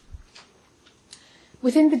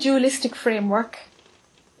 Within the dualistic framework,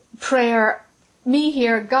 prayer, me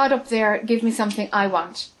here, God up there, give me something I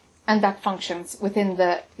want. And that functions within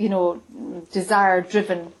the,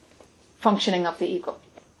 desire-driven functioning of the ego.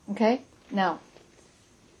 Okay? Now,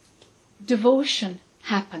 devotion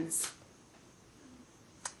happens.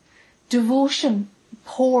 Devotion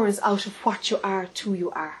pours out of what you are to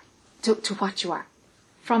what you are.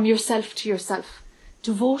 From yourself to yourself.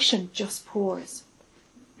 Devotion just pours.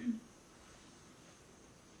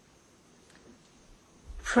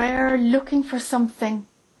 Prayer, looking for something,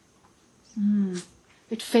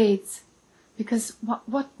 it fades. Because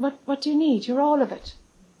what do you need? You're all of it.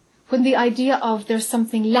 when the idea of there's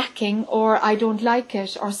something lacking or I don't like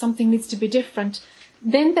it or something needs to be different,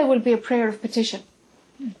 then there will be a prayer of petition.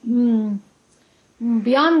 Beyond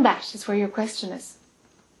that is where your question is.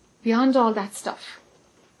 Beyond all that stuff,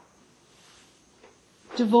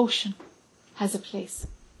 devotion has a place.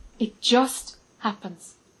 It just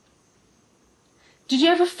happens. Did you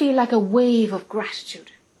ever feel like a wave of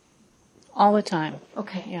gratitude? All the time.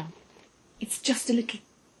 Okay. Yeah. It's just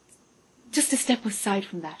a step aside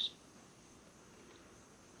from that.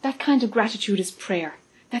 That kind of gratitude is prayer.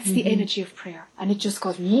 That's the energy of prayer. And it just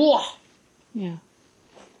goes, whoa! Yeah.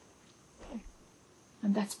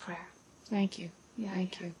 And that's prayer. Thank you. Yeah.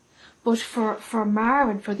 Thank you. But for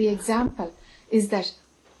Maren, for the example, is that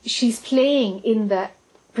she's playing in the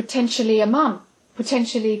potentially a mom,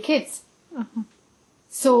 potentially kids. Uh-huh.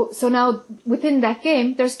 So now within that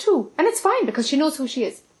game, there's two. And it's fine because she knows who she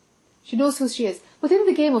is. She knows who she is. Within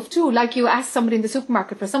the game of two, like you ask somebody in the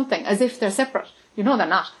supermarket for something as if they're separate. You know they're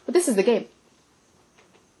not. But this is the game.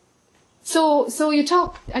 So you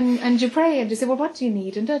talk and you pray and you say, well, what do you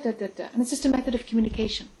need? And And it's just a method of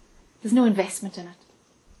communication. There's no investment in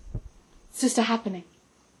it. It's just a happening.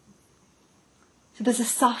 So there's a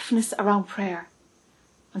softness around prayer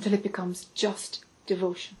until it becomes just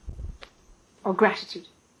devotion or gratitude.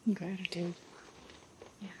 Gratitude.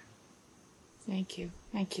 Yeah. Thank you.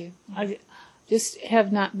 Thank you. I just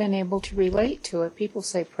have not been able to relate to it. People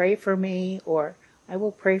say, pray for me, or I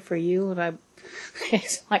will pray for you, and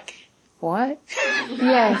it's like, what?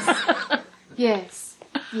 Yes. Yes.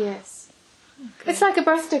 Yes. Okay. It's like a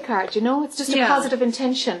birthday card, you know? It's just a positive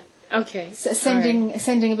intention. Okay. Sending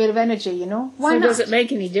a bit of energy, you know? Why not? Does it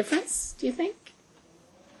make any difference, do you think?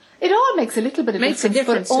 It all makes a little bit of difference. Makes a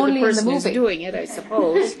difference but only to the person in the movie. who's Doing it, I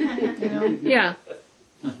suppose. You know? Yeah.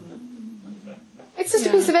 It's just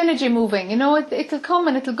a piece of energy moving, you know? It'll come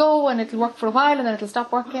and it'll go and it'll work for a while and then it'll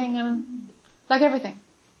stop working and like everything.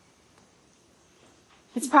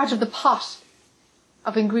 It's part of the pot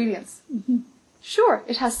of ingredients. Mm-hmm. Sure,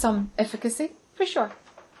 it has some efficacy, for sure.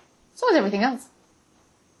 So is everything else.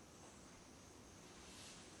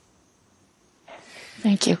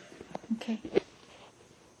 Thank you. Okay.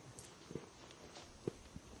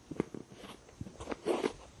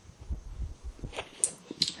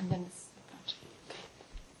 And then it's...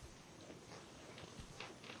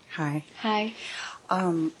 Hi. Hi.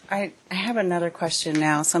 I have another question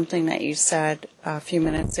now, something that you said a few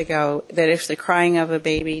minutes ago, that if the crying of a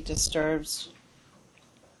baby disturbs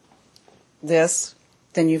this,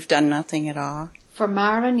 then you've done nothing at all? For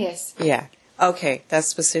Maren, yes. Yeah. Okay, that's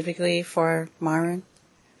specifically for Maren?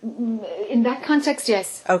 In that context,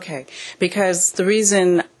 yes. Okay, because the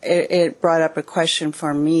reason it brought up a question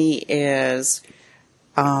for me is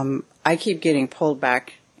I keep getting pulled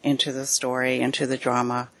back into the story, into the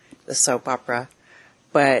drama, the soap opera,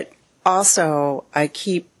 but also I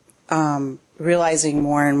keep realizing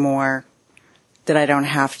more and more that I don't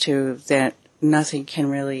have to, that nothing can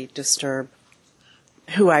really disturb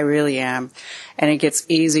who I really am, and it gets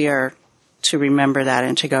easier to remember that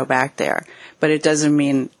and to go back there. But it doesn't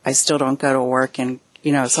mean I still don't go to work and,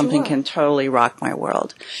 you know, something can totally rock my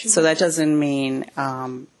world. Sure. So that doesn't mean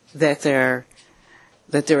that there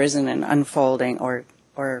isn't an unfolding or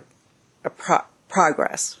a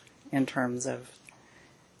progress in terms of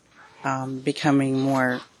becoming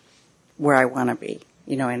more where I want to be,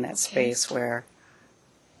 you know, in that space where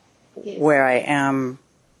I am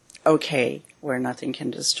okay, where nothing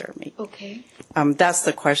can disturb me. Okay. That's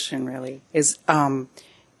the question, really. Is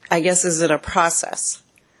I guess, is it a process?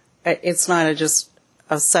 It's not just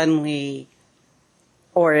a suddenly,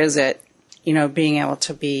 or is it, you know, being able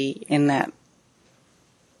to be in that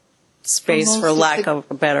space, for lack of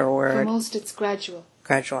a better word? For most, it's gradual.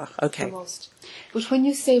 Gradual, okay. For most. But when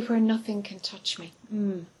you say where nothing can touch me,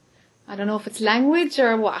 I don't know if it's language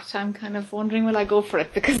or what. I'm kind of wondering, will I go for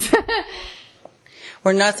it? Because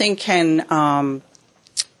where nothing can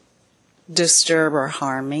disturb or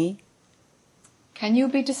harm me. Can you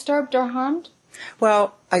be disturbed or harmed?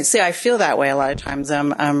 Well, I feel that way a lot of times.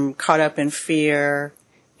 I'm caught up in fear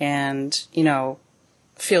and, you know,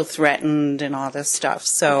 feel threatened and all this stuff.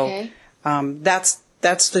 So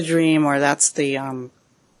that's the dream, or that's the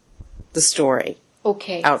story.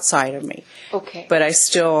 Okay. Outside of me. Okay. But I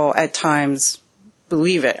still at times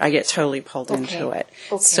believe it. I get totally pulled into it.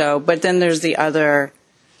 Okay. So, but then there's the other,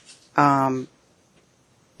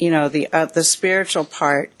 you know, the spiritual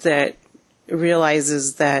part that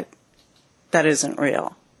realizes that isn't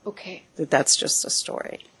real. Okay. That's just a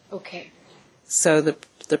story. Okay. So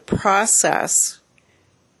the process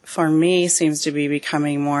for me seems to be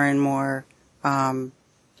becoming more and more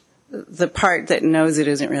the part that knows it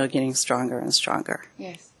isn't real getting stronger and stronger.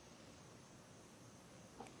 Yes.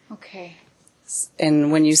 Okay.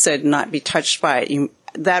 And when you said not be touched by it,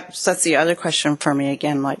 that's the other question for me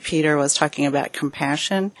again, like Peter was talking about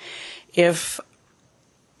compassion. If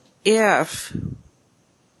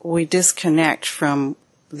we disconnect from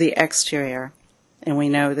the exterior, and we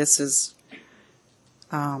know this is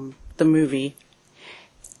the movie,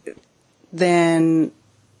 then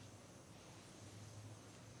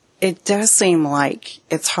it does seem like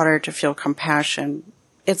it's harder to feel compassion.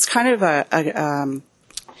 It's kind of a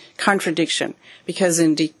contradiction, because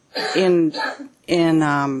in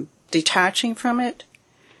detaching from it,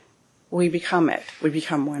 we become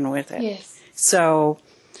one with it. Yes. So,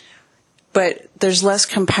 but there's less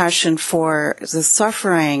compassion for the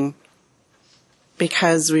suffering,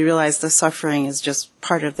 because we realize the suffering is just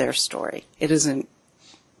part of their story. It isn't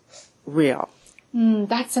real.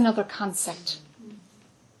 That's another concept.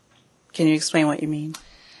 Can you explain what you mean?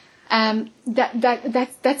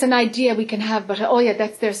 That's an idea we can have, but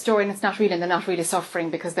that's their story and it's not real, and they're not really suffering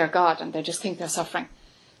because they're God and they just think they're suffering.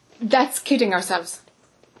 That's kidding ourselves.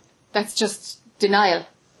 That's just denial.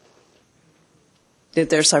 That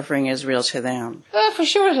their suffering is real to them. For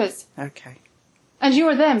sure it is. Okay. And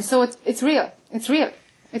you're them, so it's real. It's real.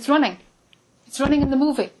 It's running. It's running in the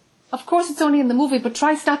movie. Of course it's only in the movie, but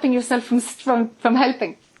try stopping yourself from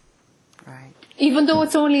helping. Right. Even though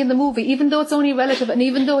it's only in the movie, even though it's only relative, and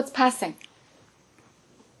even though it's passing,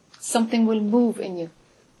 something will move in you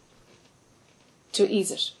to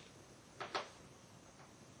ease it.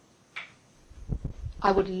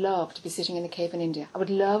 I would love to be sitting in a cave in India. I would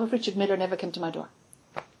love if Richard Miller never came to my door.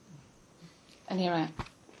 And here I am.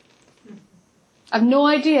 I've no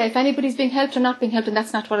idea if anybody's being helped or not being helped, and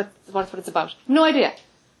that's not what it's about. No idea.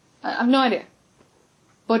 I've no idea.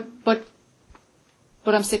 But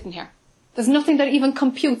I'm sitting here. There's nothing that even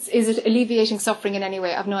computes, is it alleviating suffering in any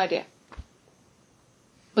way? I've no idea.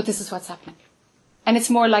 But this is what's happening. And it's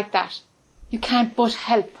more like that. You can't but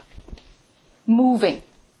help moving.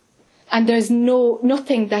 And there's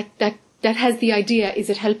nothing that has the idea, is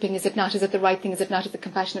it helping, is it not, is it the right thing, is it not, is it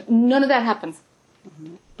compassionate? None of that happens.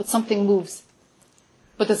 Mm-hmm. But something moves.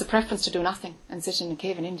 But there's a preference to do nothing and sit in a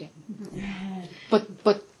cave in India. Mm-hmm.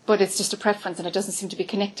 But it's just a preference, and it doesn't seem to be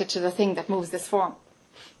connected to the thing that moves this form.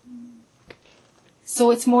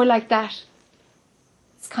 So it's more like that.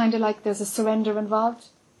 It's kind of like there's a surrender involved.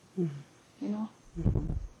 Mm-hmm. You know?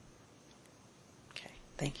 Mm-hmm. Okay,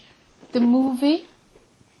 thank you. The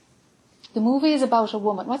movie is about a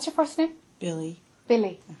woman. What's your first name? Billy.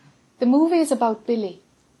 Billy. Uh-huh. The movie is about Billy.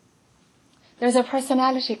 There's a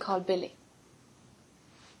personality called Billy.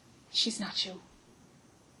 She's not you.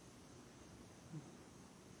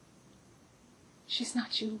 She's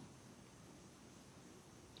not you.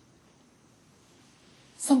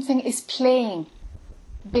 Something is playing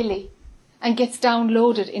Billy and gets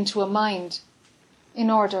downloaded into a mind in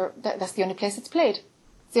order, that's the only place it's played.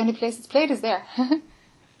 The only place it's played is there.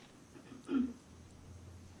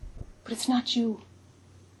 But it's not you.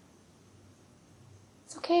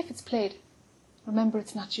 It's okay if it's played. Remember,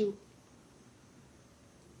 it's not you.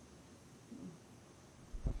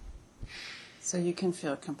 So you can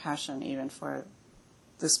feel compassion even for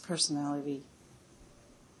this personality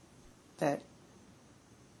that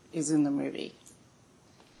is in the movie.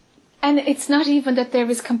 And it's not even that there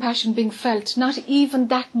is compassion being felt, not even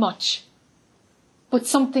that much. But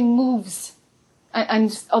something moves.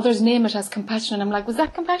 And others name it as compassion. And I'm like, was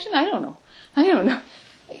that compassion? I don't know.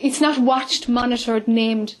 It's not watched, monitored,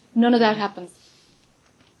 named. None of that happens.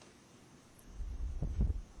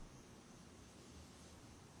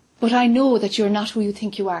 But I know that you're not who you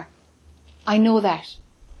think you are. I know that.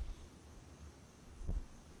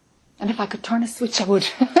 And if I could turn a switch, I would.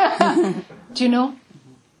 Do you know?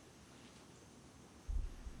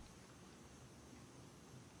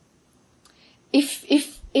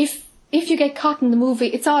 If you get caught in the movie,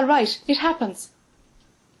 it's all right. It happens.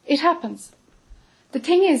 It happens. The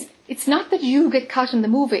thing is, it's not that you get caught in the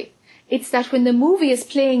movie. It's that when the movie is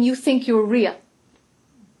playing, you think you're real.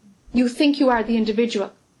 You think you are the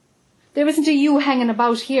individual. There isn't a you hanging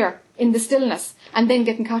about here in the stillness and then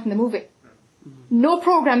getting caught in the movie. No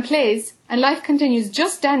program plays and life continues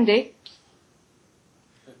just dandy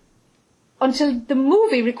until the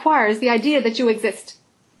movie requires the idea that you exist.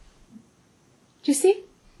 Do you see?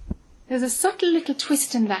 There's a subtle little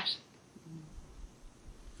twist in that.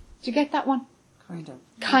 Do you get that one?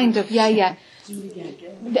 Kind of, yeah.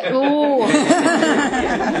 Oh.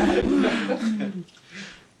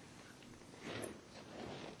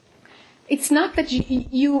 It's not that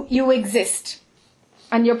you exist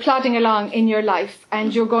and you're plodding along in your life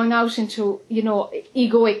and you're going out into,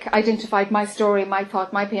 egoic, identified, my story, my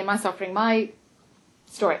thought, my pain, my suffering, my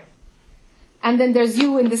story. And then there's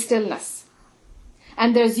you in the stillness.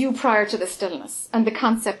 And there's you prior to the stillness. And the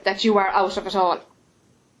concept that you are out of it all.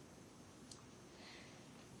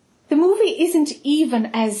 The movie isn't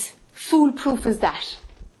even as foolproof as that.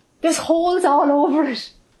 There's holes all over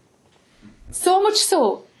it. So much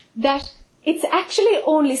so that it's actually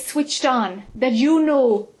only switched on that you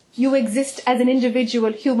know you exist as an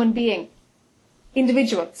individual human being.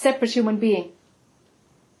 Individual, separate human being.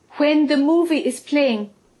 When the movie is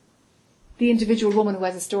playing the individual woman who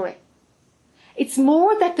has a story. It's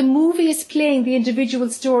more that the movie is playing the individual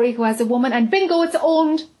story who has a woman, and bingo, it's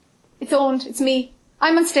owned. It's owned. It's me.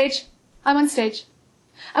 I'm on stage.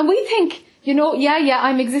 And we think,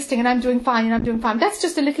 I'm existing and I'm doing fine. That's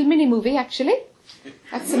just a little mini movie, actually.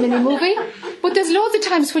 That's a mini movie. But there's loads of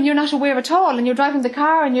times when you're not aware at all, and you're driving the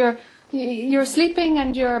car and you're sleeping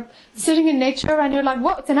and you're sitting in nature and you're like,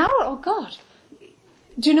 what? It's an hour? Oh God.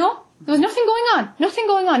 Do you know? There was nothing going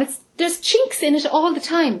on. There's chinks in it all the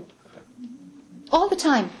time.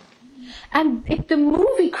 And the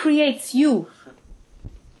movie creates you.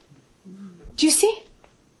 Do you see?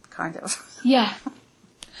 Kind of. Yeah.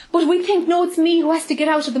 But we think, no, it's me who has to get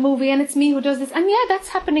out of the movie and it's me who does this. And yeah, that's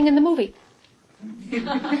happening in the movie. Do you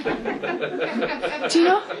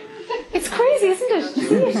know? It's crazy, isn't it? You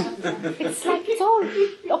see it? It's like it's all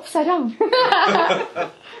upside down.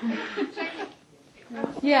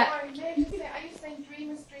 Yeah. Are you saying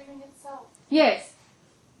dream is dreaming itself? Yes.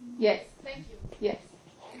 Thank you. Yes.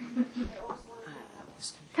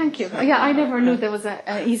 Thank you. Yeah, I never knew there was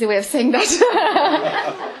an easy way of saying that.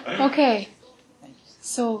 Okay.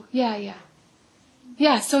 So, yeah.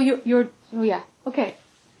 Yeah, so you're okay.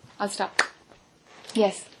 I'll stop.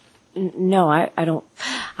 Yes. No, I don't.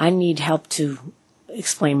 I need help to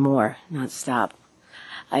explain more, not stop.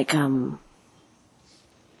 Like,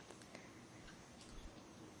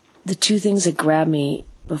 the two things that grabbed me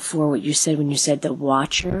before what you said when you said the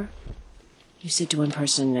watcher, you said to one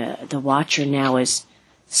person, the watcher now is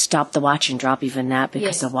stop the watch and drop even that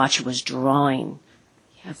because the watcher was drawing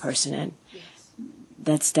a person in. Yes.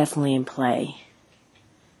 That's definitely in play.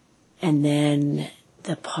 And then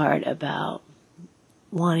the part about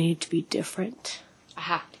wanting it to be different.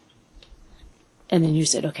 Aha. And then you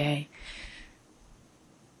said, okay,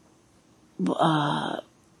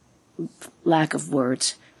 lack of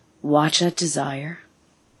words, watch that desire.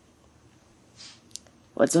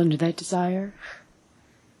 What's under that desire?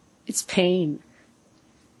 It's pain.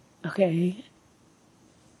 Okay.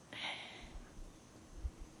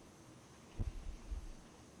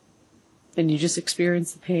 And you just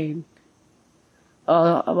experience the pain.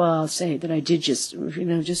 Well, I'll say that I did just,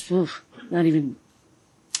 not even,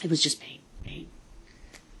 it was just pain.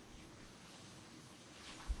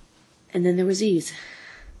 And then there was ease.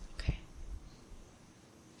 Okay.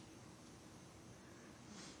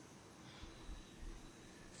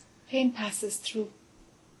 Pain passes through.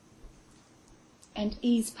 And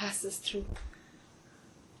ease passes through.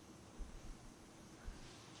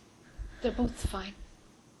 They're both fine.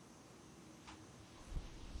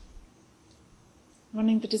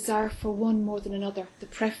 Running the desire for one more than another, the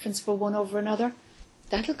preference for one over another,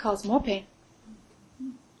 that'll cause more pain.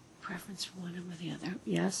 Preference for one over the other.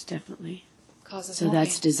 Yes, definitely. Causes so more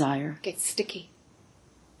that's pain. Desire. Gets sticky.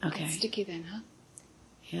 Okay. Gets sticky then, huh?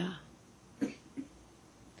 Yeah.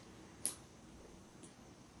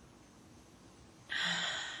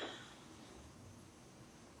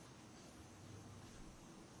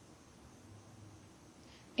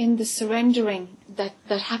 In the surrendering that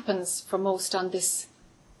happens for most on this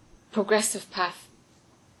progressive path,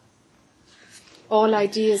 all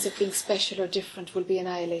ideas of being special or different will be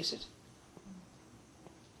annihilated.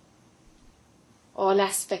 All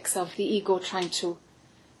aspects of the ego trying to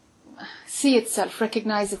see itself,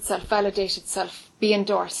 recognize itself, validate itself, be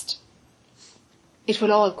endorsed. It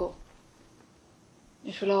will all go.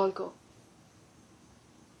 It will all go.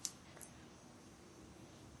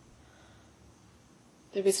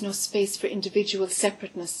 There is no space for individual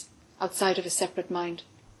separateness outside of a separate mind.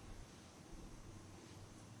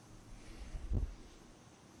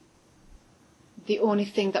 The only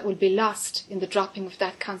thing that will be lost in the dropping of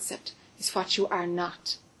that concept is what you are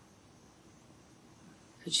not.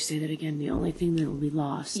 Could you say that again? The only thing that will be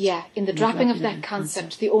lost. Yeah, in the dropping of that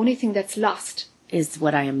concept, the only thing that's lost is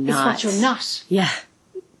what I am not. Is what you're not. Yeah.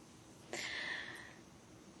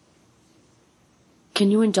 Can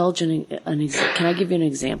you indulge in can I give you an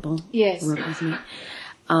example? Yes. Work with me.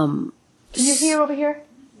 Can you hear over here?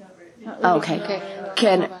 No, okay.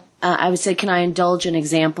 I would say, can I indulge an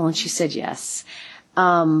example? And she said yes.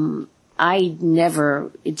 It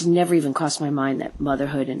never even crossed my mind that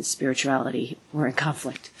motherhood and spirituality were in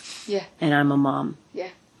conflict. Yeah. And I'm a mom. Yeah.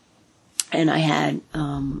 And I have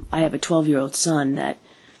a 12-year-old son that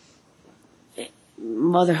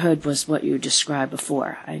motherhood was what you described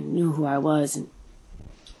before. I knew who I was, and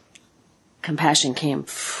compassion came,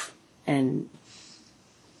 and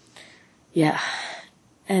yeah.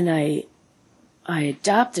 And I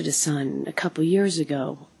adopted a son a couple years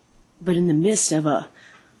ago, but in the midst of a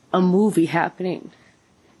movie happening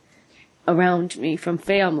around me from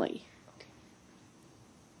family.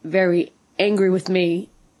 Very angry with me.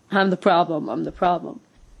 I'm the problem.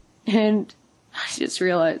 And I just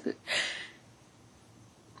realized that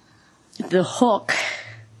the hook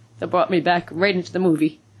that brought me back right into the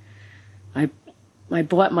movie. I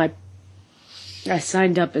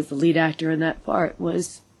signed up as the lead actor in that part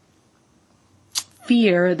was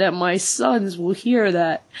fear that my sons will hear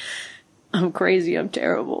that I'm crazy, I'm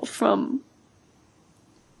terrible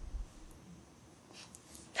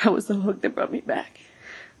that was the hook that brought me back.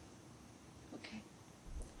 Okay.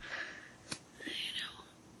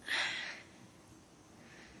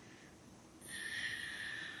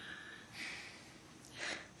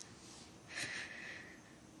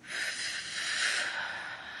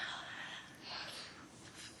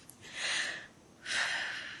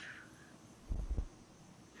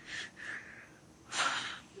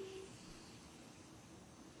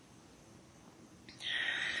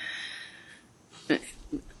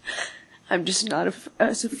 I'm just not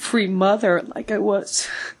as a free mother like I was.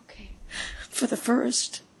 Okay. For the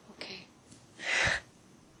first. Okay.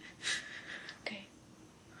 Okay.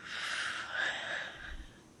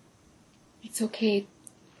 It's okay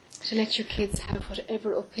to let your kids have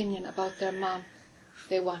whatever opinion about their mom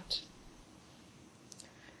they want.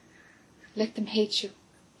 Let them hate you.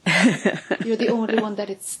 You're the only one that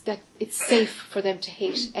it's safe for them to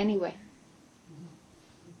hate anyway.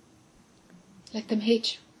 Let them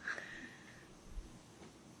hate you.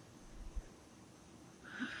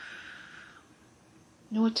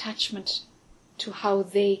 No attachment to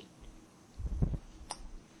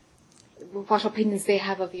what opinions they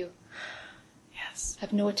have of you. Yes.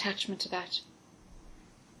 Have no attachment to that.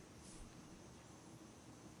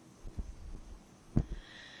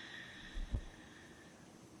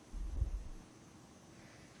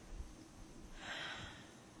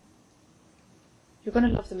 You're going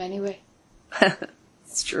to love them anyway.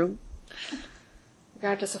 It's true.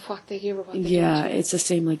 Regardless of what they hear or what they Yeah, do. it's the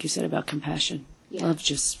same like you said about compassion. Yeah. Love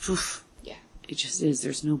just, poof. Yeah. It just is.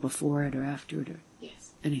 There's no before it or after it or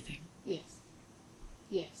Yes. anything. Yes.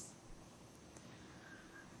 Yes.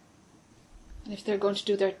 And if they're going to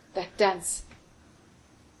do that dance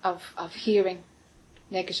of hearing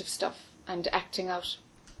negative stuff and acting out,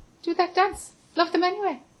 do that dance. Love them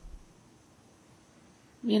anyway.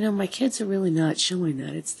 You know, my kids are really not showing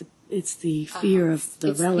that. It's the fear of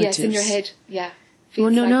the relatives. Yes, in your head. Yeah. Well,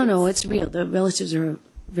 Feels like no, it's real. The relatives are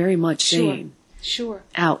very much saying, Sure.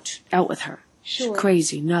 out with her. Sure. She's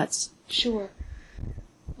crazy, nuts. Sure.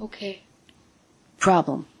 Okay.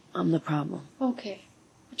 Problem. I'm the problem. Okay.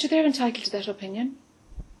 But they're entitled to that opinion.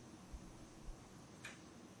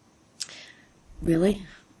 Really?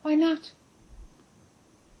 Why not?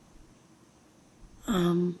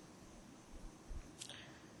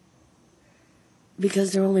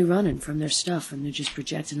 Because they're only running from their stuff and they're just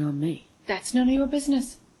projecting on me. That's none of your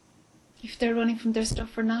business. If they're running from their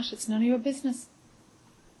stuff or not, it's none of your business.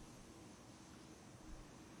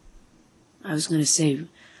 I was going to say,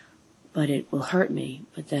 but it will hurt me.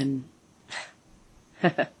 But then,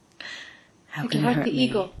 how can it hurt the me?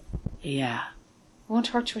 ego. Yeah. It won't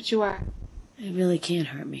hurt you what you are. It really can't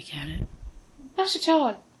hurt me, can it? Not at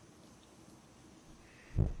all.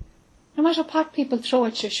 No matter what people throw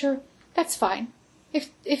at you, sure, that's fine.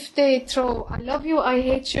 If they throw, I love you, I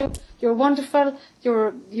hate you, you're wonderful,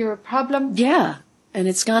 you're a problem. Yeah, and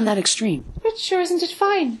it's gone that extreme. But sure, isn't it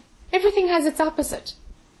fine? Everything has its opposite.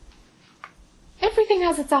 Everything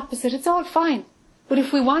has its opposite. It's all fine. But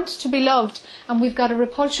if we want to be loved and we've got a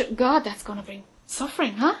repulsion, God, that's going to bring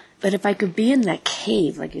suffering, huh? But if I could be in that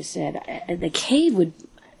cave, like you said, the cave would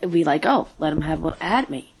be like, oh, let them have at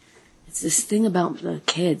me. It's this thing about the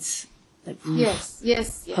kids that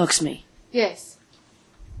yes. hooks me. Yes.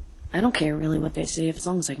 I don't care really what they say as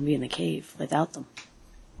long as I can be in the cave without them.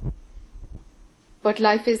 But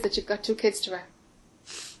life is that you've got 2 kids to rear.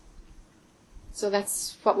 So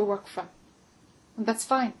that's what we work from. And that's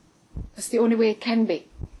fine. That's the only way it can be.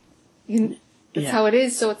 That's how it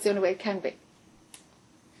is, so it's the only way it can be.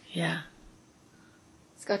 Yeah.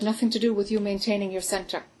 It's got nothing to do with you maintaining your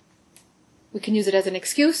center. We can use it as an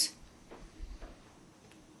excuse.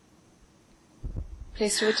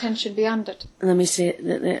 Place your attention beyond it. Let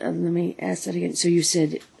me ask that again. So you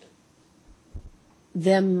said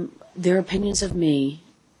their opinions of me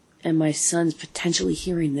and my son's potentially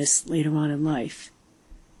hearing this later on in life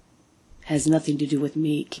has nothing to do with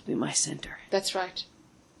me keeping my center. That's right.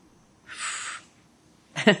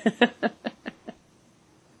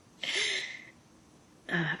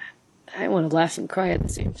 I want to laugh and cry at the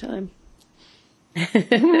same time.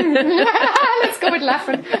 Let's go with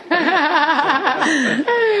laughing.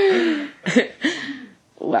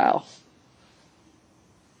 Wow.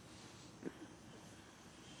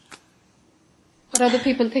 What other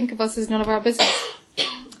people think of us is none of our business.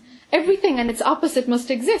 Everything and its opposite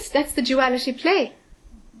must exist. That's the duality play.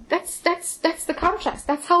 That's the contrast.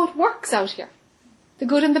 That's how it works out here. The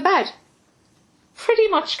good and the bad. Pretty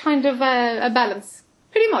much kind of a balance.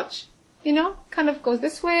 Pretty much. You know, kind of goes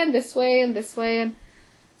this way and this way and this way. And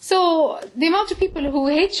so the amount of people who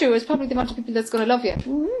hate you is probably the amount of people that's going to love you.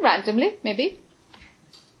 Randomly, maybe.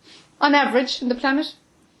 On average, in the planet.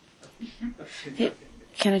 Hey,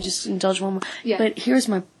 can I just indulge one more? Yeah. But here's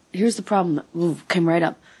the problem that came right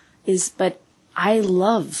up. But I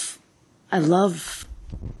love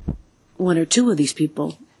one or two of these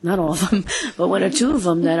people, not all of them, but one or two of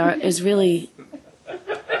them that is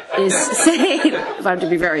saying, if I'm to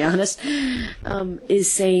be very honest,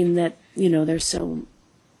 is saying that, you know,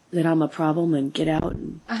 that I'm a problem and get out.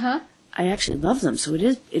 And I actually love them, so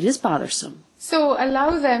it is bothersome. So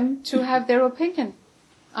allow them to have their opinion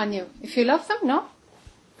on you. If you love them, no.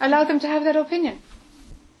 Allow them to have that opinion.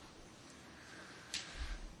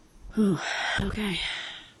 Ooh, okay.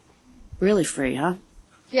 Really free, huh?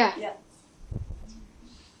 Yeah.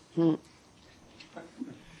 Really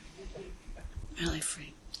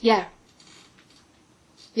free. Yeah.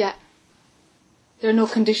 Yeah. There are no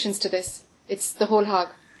conditions to this. It's the whole hog.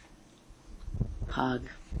 Hog.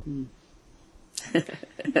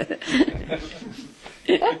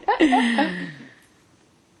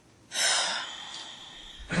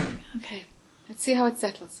 Okay. Let's see how it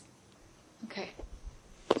settles. Okay.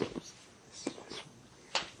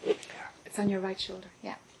 It's on your right shoulder.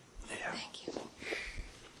 Yeah. Thank you.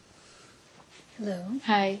 Hello.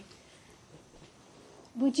 Hi.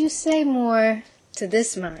 Would you say more to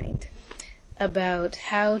this mind about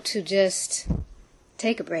how to just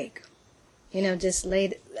take a break? You know, just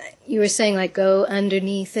you were saying like go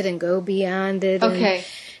underneath it and go beyond it. Okay.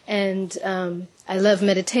 And I love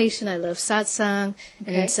meditation. I love satsang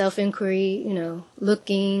and self-inquiry, you know,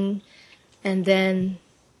 looking and then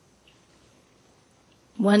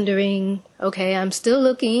wondering, okay, I'm still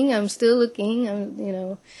looking, you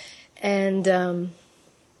know, and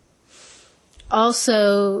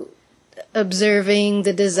also observing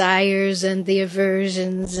the desires and the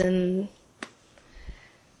aversions and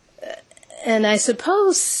I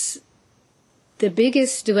suppose the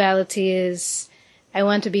biggest duality is I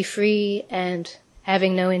want to be free and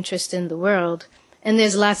having no interest in the world. And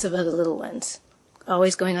there's lots of other little ones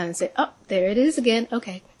always going on and say, oh, there it is again.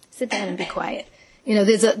 Okay, sit down and be quiet. You know,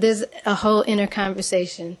 there's a whole inner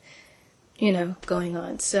conversation, you know, going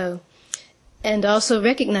on. So, and also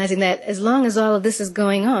recognizing that as long as all of this is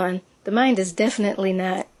going on, the mind is definitely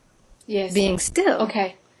not being still.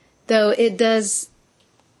 Okay. Though it does,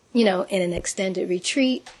 you know, in an extended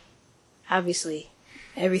retreat, obviously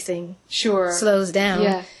everything slows down.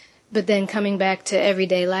 Yeah. But then coming back to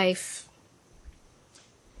everyday life,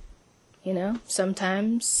 you know,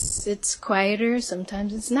 sometimes it's quieter,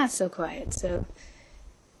 sometimes it's not so quiet. So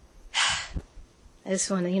I just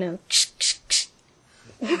want to, you know,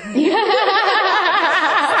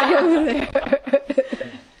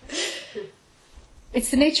 It's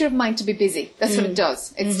the nature of mind to be busy. That's what it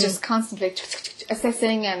does. It's just constantly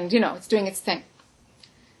assessing and, you know, it's doing its thing.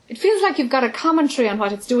 It feels like you've got a commentary on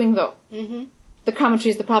what it's doing, though. The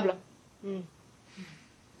commentary is the problem.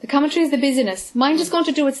 The commentary is the busyness. Mind is going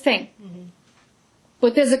to do its thing.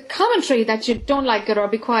 But there's a commentary that you don't like it or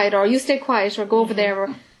be quiet or you stay quiet or go over there.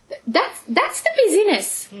 Or that's the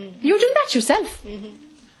busyness. You're doing that yourself.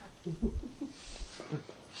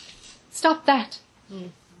 Stop that.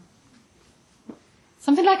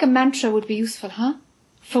 Something like a mantra would be useful, huh?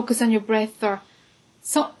 Focus on your breath or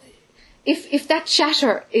so. If that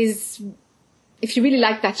chatter is, if you really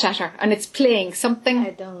like that chatter and it's playing something. I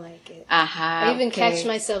don't like it. I even catch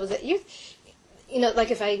myself that you know,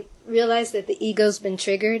 like if I realize that the ego's been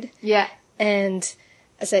triggered. Yeah. And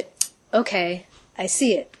I said, okay, I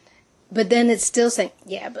see it. But then it's still saying,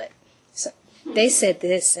 yeah, but they said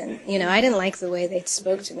this and, you know, I didn't like the way they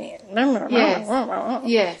spoke to me. Yes.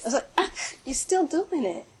 Yes. I was like, you're still doing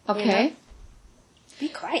it. Okay. You know? Be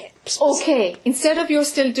quiet. Okay. Instead of you're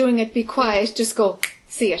still doing it, be quiet, just go,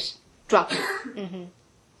 see it, drop it.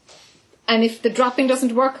 And if the dropping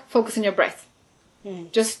doesn't work, focus on your breath.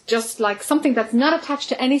 Just like something that's not attached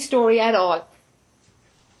to any story at all.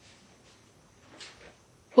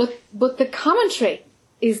 But the commentary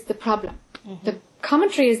is the problem. Mm-hmm. The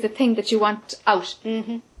commentary is the thing that you want out.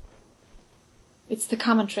 Mm-hmm. It's the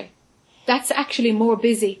commentary. That's actually more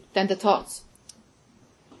busy than the thoughts.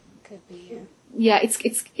 Could be, yeah.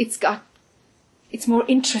 It's more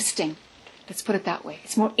interesting. Let's put it that way.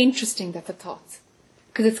 It's more interesting than the thoughts.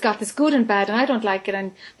 Because it's got this good and bad, and I don't like it,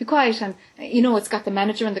 and be quiet, and, it's got the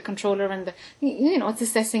manager and the controller, and it's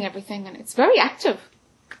assessing everything, and it's very active.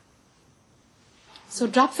 So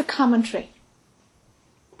drop the commentary.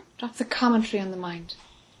 Drop the commentary on the mind.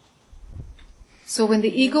 So when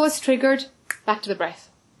the ego is triggered, back to the breath.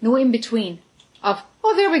 No in between of,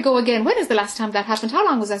 oh, there we go again. When is the last time that happened? How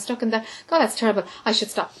long was I stuck in that? God, that's terrible. I should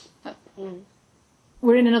stop.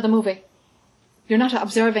 We're in another movie. You're not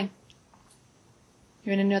observing.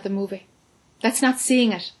 You're in another movie. That's not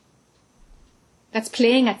seeing it. That's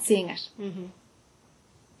playing at seeing it. Mm-hmm.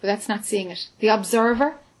 But that's not seeing it. The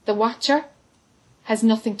observer, the watcher, has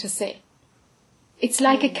nothing to say. It's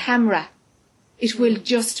like a camera. It will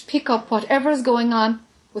just pick up whatever is going on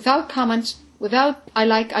without comment, without I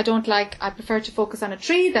like, I don't like, I prefer to focus on a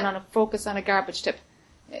tree than focus on a garbage tip.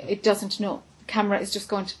 It doesn't know. The camera is just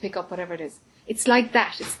going to pick up whatever it is. It's like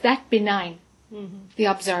that. It's that benign, the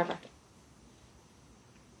observer.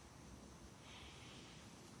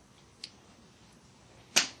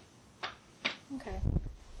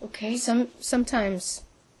 Okay. Sometimes,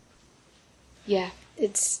 yeah,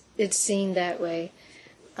 it's seen that way,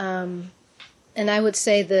 and I would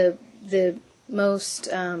say the most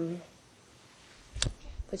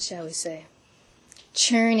what shall we say,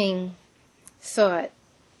 churning thought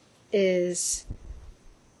is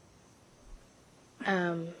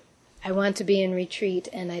I want to be in retreat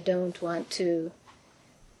and I don't want to.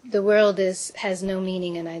 The world has no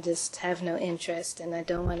meaning and I just have no interest and I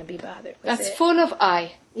don't want to be bothered with That's it. full of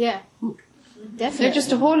I. Yeah, definitely. They're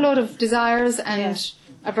just a whole load of desires and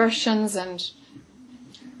aversions and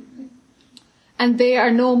they are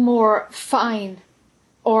no more fine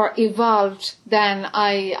or evolved than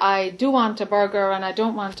I do want a burger and I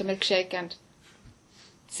don't want a milkshake and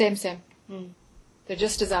same. They're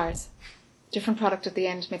just desires. Different product at the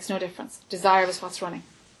end makes no difference. Desire is what's running.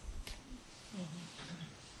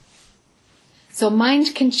 So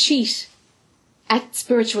mind can cheat at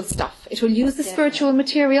spiritual stuff. It will use the spiritual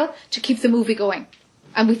material to keep the movie going.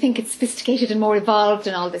 And we think it's sophisticated and more evolved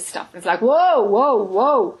and all this stuff. And it's like,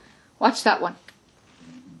 whoa. Watch that one.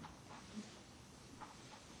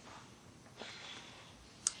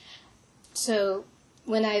 So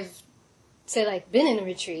when I've, say, been in a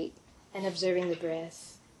retreat and observing the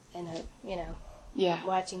breath and,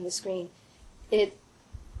 watching the screen, it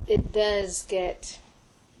does get,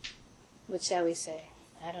 what shall we say?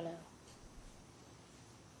 I don't know.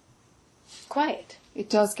 Quiet. It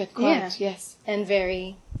does get quiet, yes. And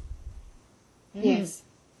very... Yes.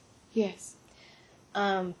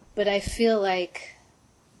 But I feel like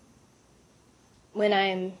when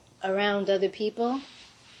I'm around other people,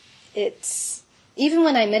 it's... Even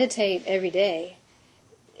when I meditate every day,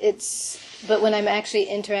 but when I'm actually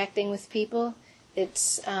interacting with people,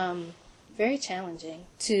 it's very challenging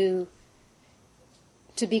to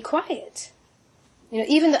be quiet.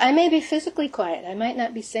 Even though I may be physically quiet, I might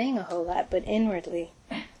not be saying a whole lot, but inwardly,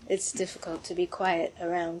 it's difficult to be quiet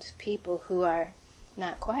around people who are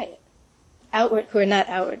not quiet, who are not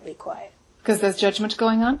outwardly quiet. Because there's judgment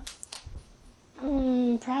going on?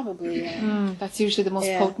 Probably, yeah. That's usually the most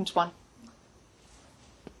potent one.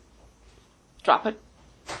 Drop it.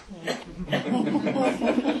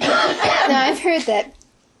 Now, I've heard that,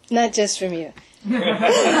 not just from you.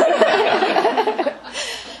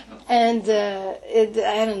 And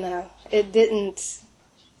I don't know. It didn't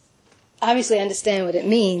obviously understand what it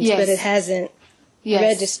means, but it hasn't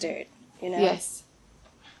registered. Yes.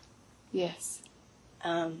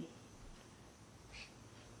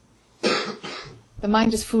 The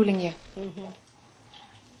mind is fooling you. Mm-hmm.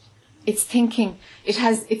 It's thinking.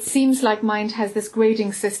 It seems like mind has this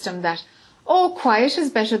grading system that, quiet is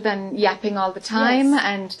better than yapping all the time,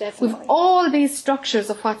 and definitely. with all these structures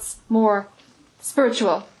of what's more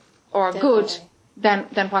spiritual or good than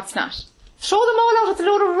what's not. Throw them all out. It's a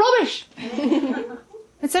load of rubbish.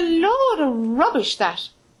 It's a load of rubbish, that.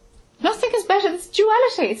 Nothing is better. It's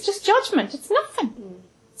duality. It's just judgment. It's nothing.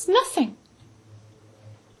 It's nothing.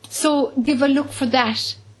 So give a look for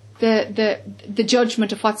that, the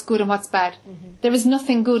judgment of what's good and what's bad. Mm-hmm. There is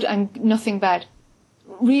nothing good and nothing bad.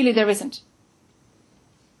 Really there isn't.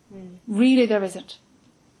 Really there isn't.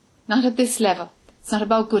 Not at this level. It's not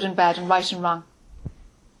about good and bad and right and wrong.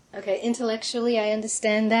 Okay, intellectually I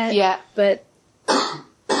understand that. Yeah. But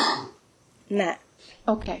not.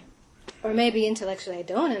 Okay. Or maybe intellectually I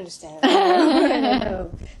don't understand. I don't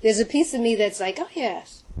know. There's a piece of me that's like, oh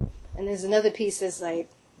yes. And there's another piece that's like,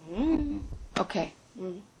 Okay.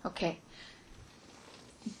 Okay.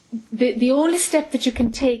 The only step that you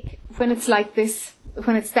can take when it's like this,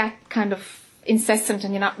 when it's that kind of incessant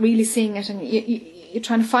and you're not really seeing it and you're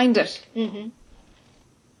trying to find it. Mm-hmm.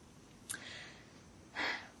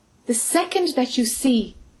 The second that you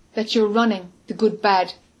see that you're running the good,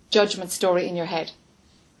 bad judgment story in your head,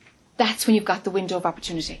 that's when you've got the window of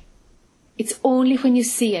opportunity. It's only when you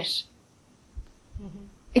see it. Mm-hmm.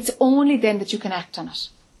 It's only then that you can act on it.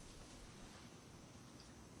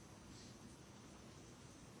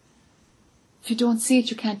 If you don't see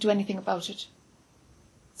it, you can't do anything about it.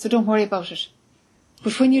 So don't worry about it.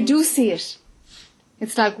 But when you do see it,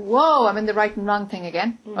 it's like, whoa, I'm in the right and wrong thing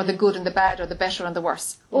again, or the good and the bad, or the better and the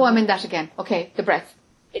worse. Oh, I'm in that again. Okay, the breath.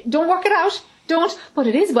 Don't work it out. But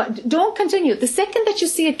it is, but don't continue. The second that you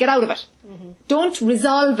see it, get out of it. Don't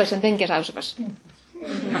resolve it and then get out of it. Do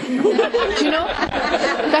you know?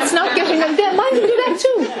 That's not getting them. Mine will do that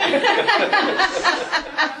too.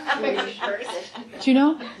 Do you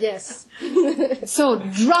know? Yes. So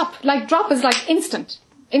drop is like instant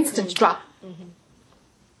drop.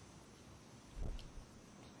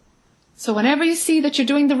 So whenever you see that you're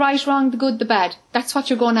doing the right, wrong, the good, the bad, that's what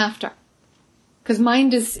you're going after. Because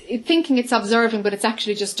mind is thinking it's observing, but it's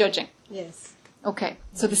actually just judging. Yes. Okay.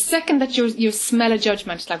 So the second that you smell a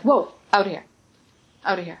judgment, it's like, whoa, out of here.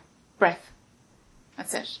 Out of here. Breath.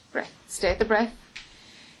 That's it. Breath. Stay at the breath.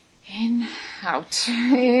 In, out.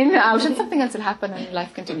 In, out. And something else will happen and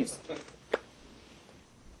life continues.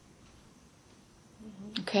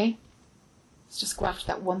 Okay? Let's just go after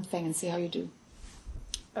that one thing and see how you do.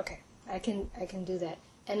 Okay. I can do that.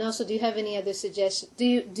 And also, do you have any other suggestions? Do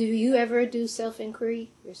you ever do self-inquiry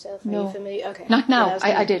yourself? Are No. you familiar? Okay. Not now.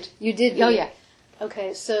 Yeah, I did. You did? Oh, yeah.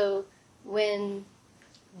 Okay, so when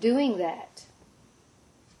doing that,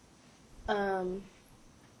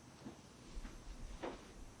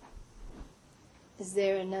 is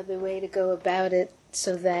there another way to go about it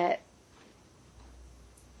so that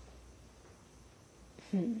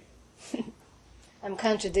I'm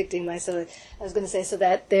contradicting myself. I was going to say so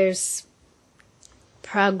that there's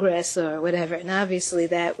progress or whatever, and obviously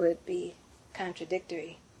that would be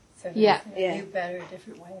contradictory. So Yeah. there's a better,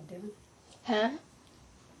 different way of doing it? Huh?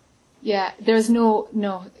 Yeah, there's no,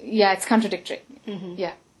 yeah, it's contradictory. Mm-hmm.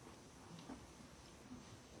 Yeah.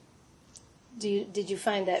 Did you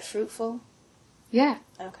find that fruitful? Yeah.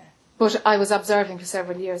 Okay. But I was observing for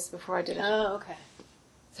several years before I did it. Oh, okay.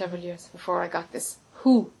 Several years before I got this.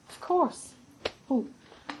 Who? Of course. Who?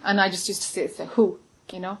 And I just used to say who,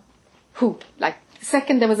 you know? Who? Like, the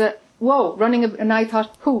second there was a, whoa, running, and I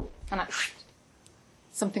thought, who? And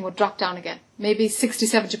something would drop down again. Maybe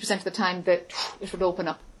 60-70% of the time that it would open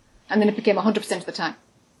up. And then it became 100% of the time.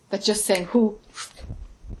 That just saying who,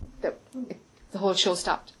 the whole show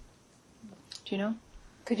stopped. Do you know?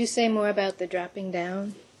 Could you say more about the dropping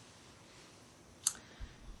down?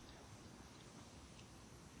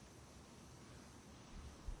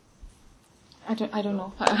 I don't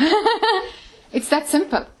know. It's that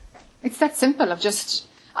simple. It's that simple of just...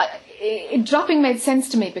 dropping made sense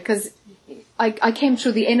to me because I came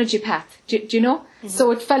through the energy path. Do you know? Mm-hmm.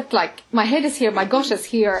 So it felt like my head is here, my gut is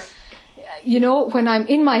here. You know, when I'm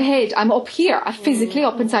in my head, I'm up here. I'm physically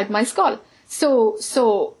up inside my skull.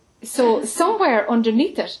 So somewhere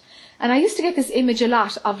underneath it. And I used to get this image a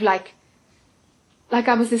lot of like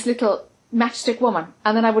I was this little matchstick woman.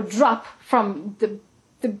 And then I would drop from the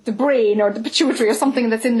brain or the pituitary or something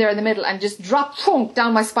that's in there in the middle and just drop thunk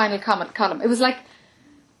down my spinal column. It was like,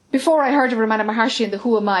 before I heard of Ramana Maharshi and the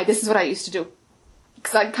Who Am I, this is what I used to do.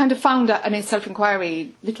 Because I kind of found an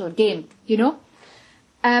self-inquiry little game, you know?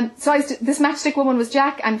 So this matchstick woman was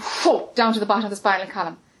Jack and down to the bottom of the spinal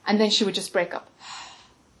column. And then she would just break up.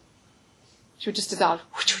 She would just dissolve.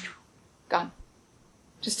 Gone.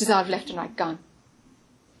 Just dissolve left and right, gone.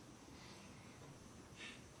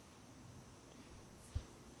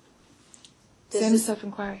 Same as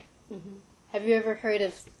self-inquiry. Mm-hmm. Have you ever heard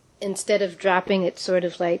of, instead of dropping, it's sort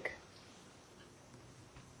of like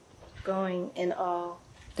going in all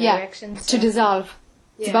directions? To dissolve.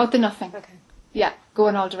 It's about the nothing. Okay. Yeah, go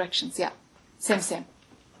in all directions, yeah. Same. Okay.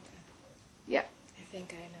 Yeah. I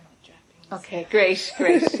think I know what dropping is. Okay, great.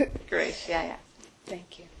 Great, yeah.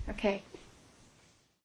 Thank you. Okay.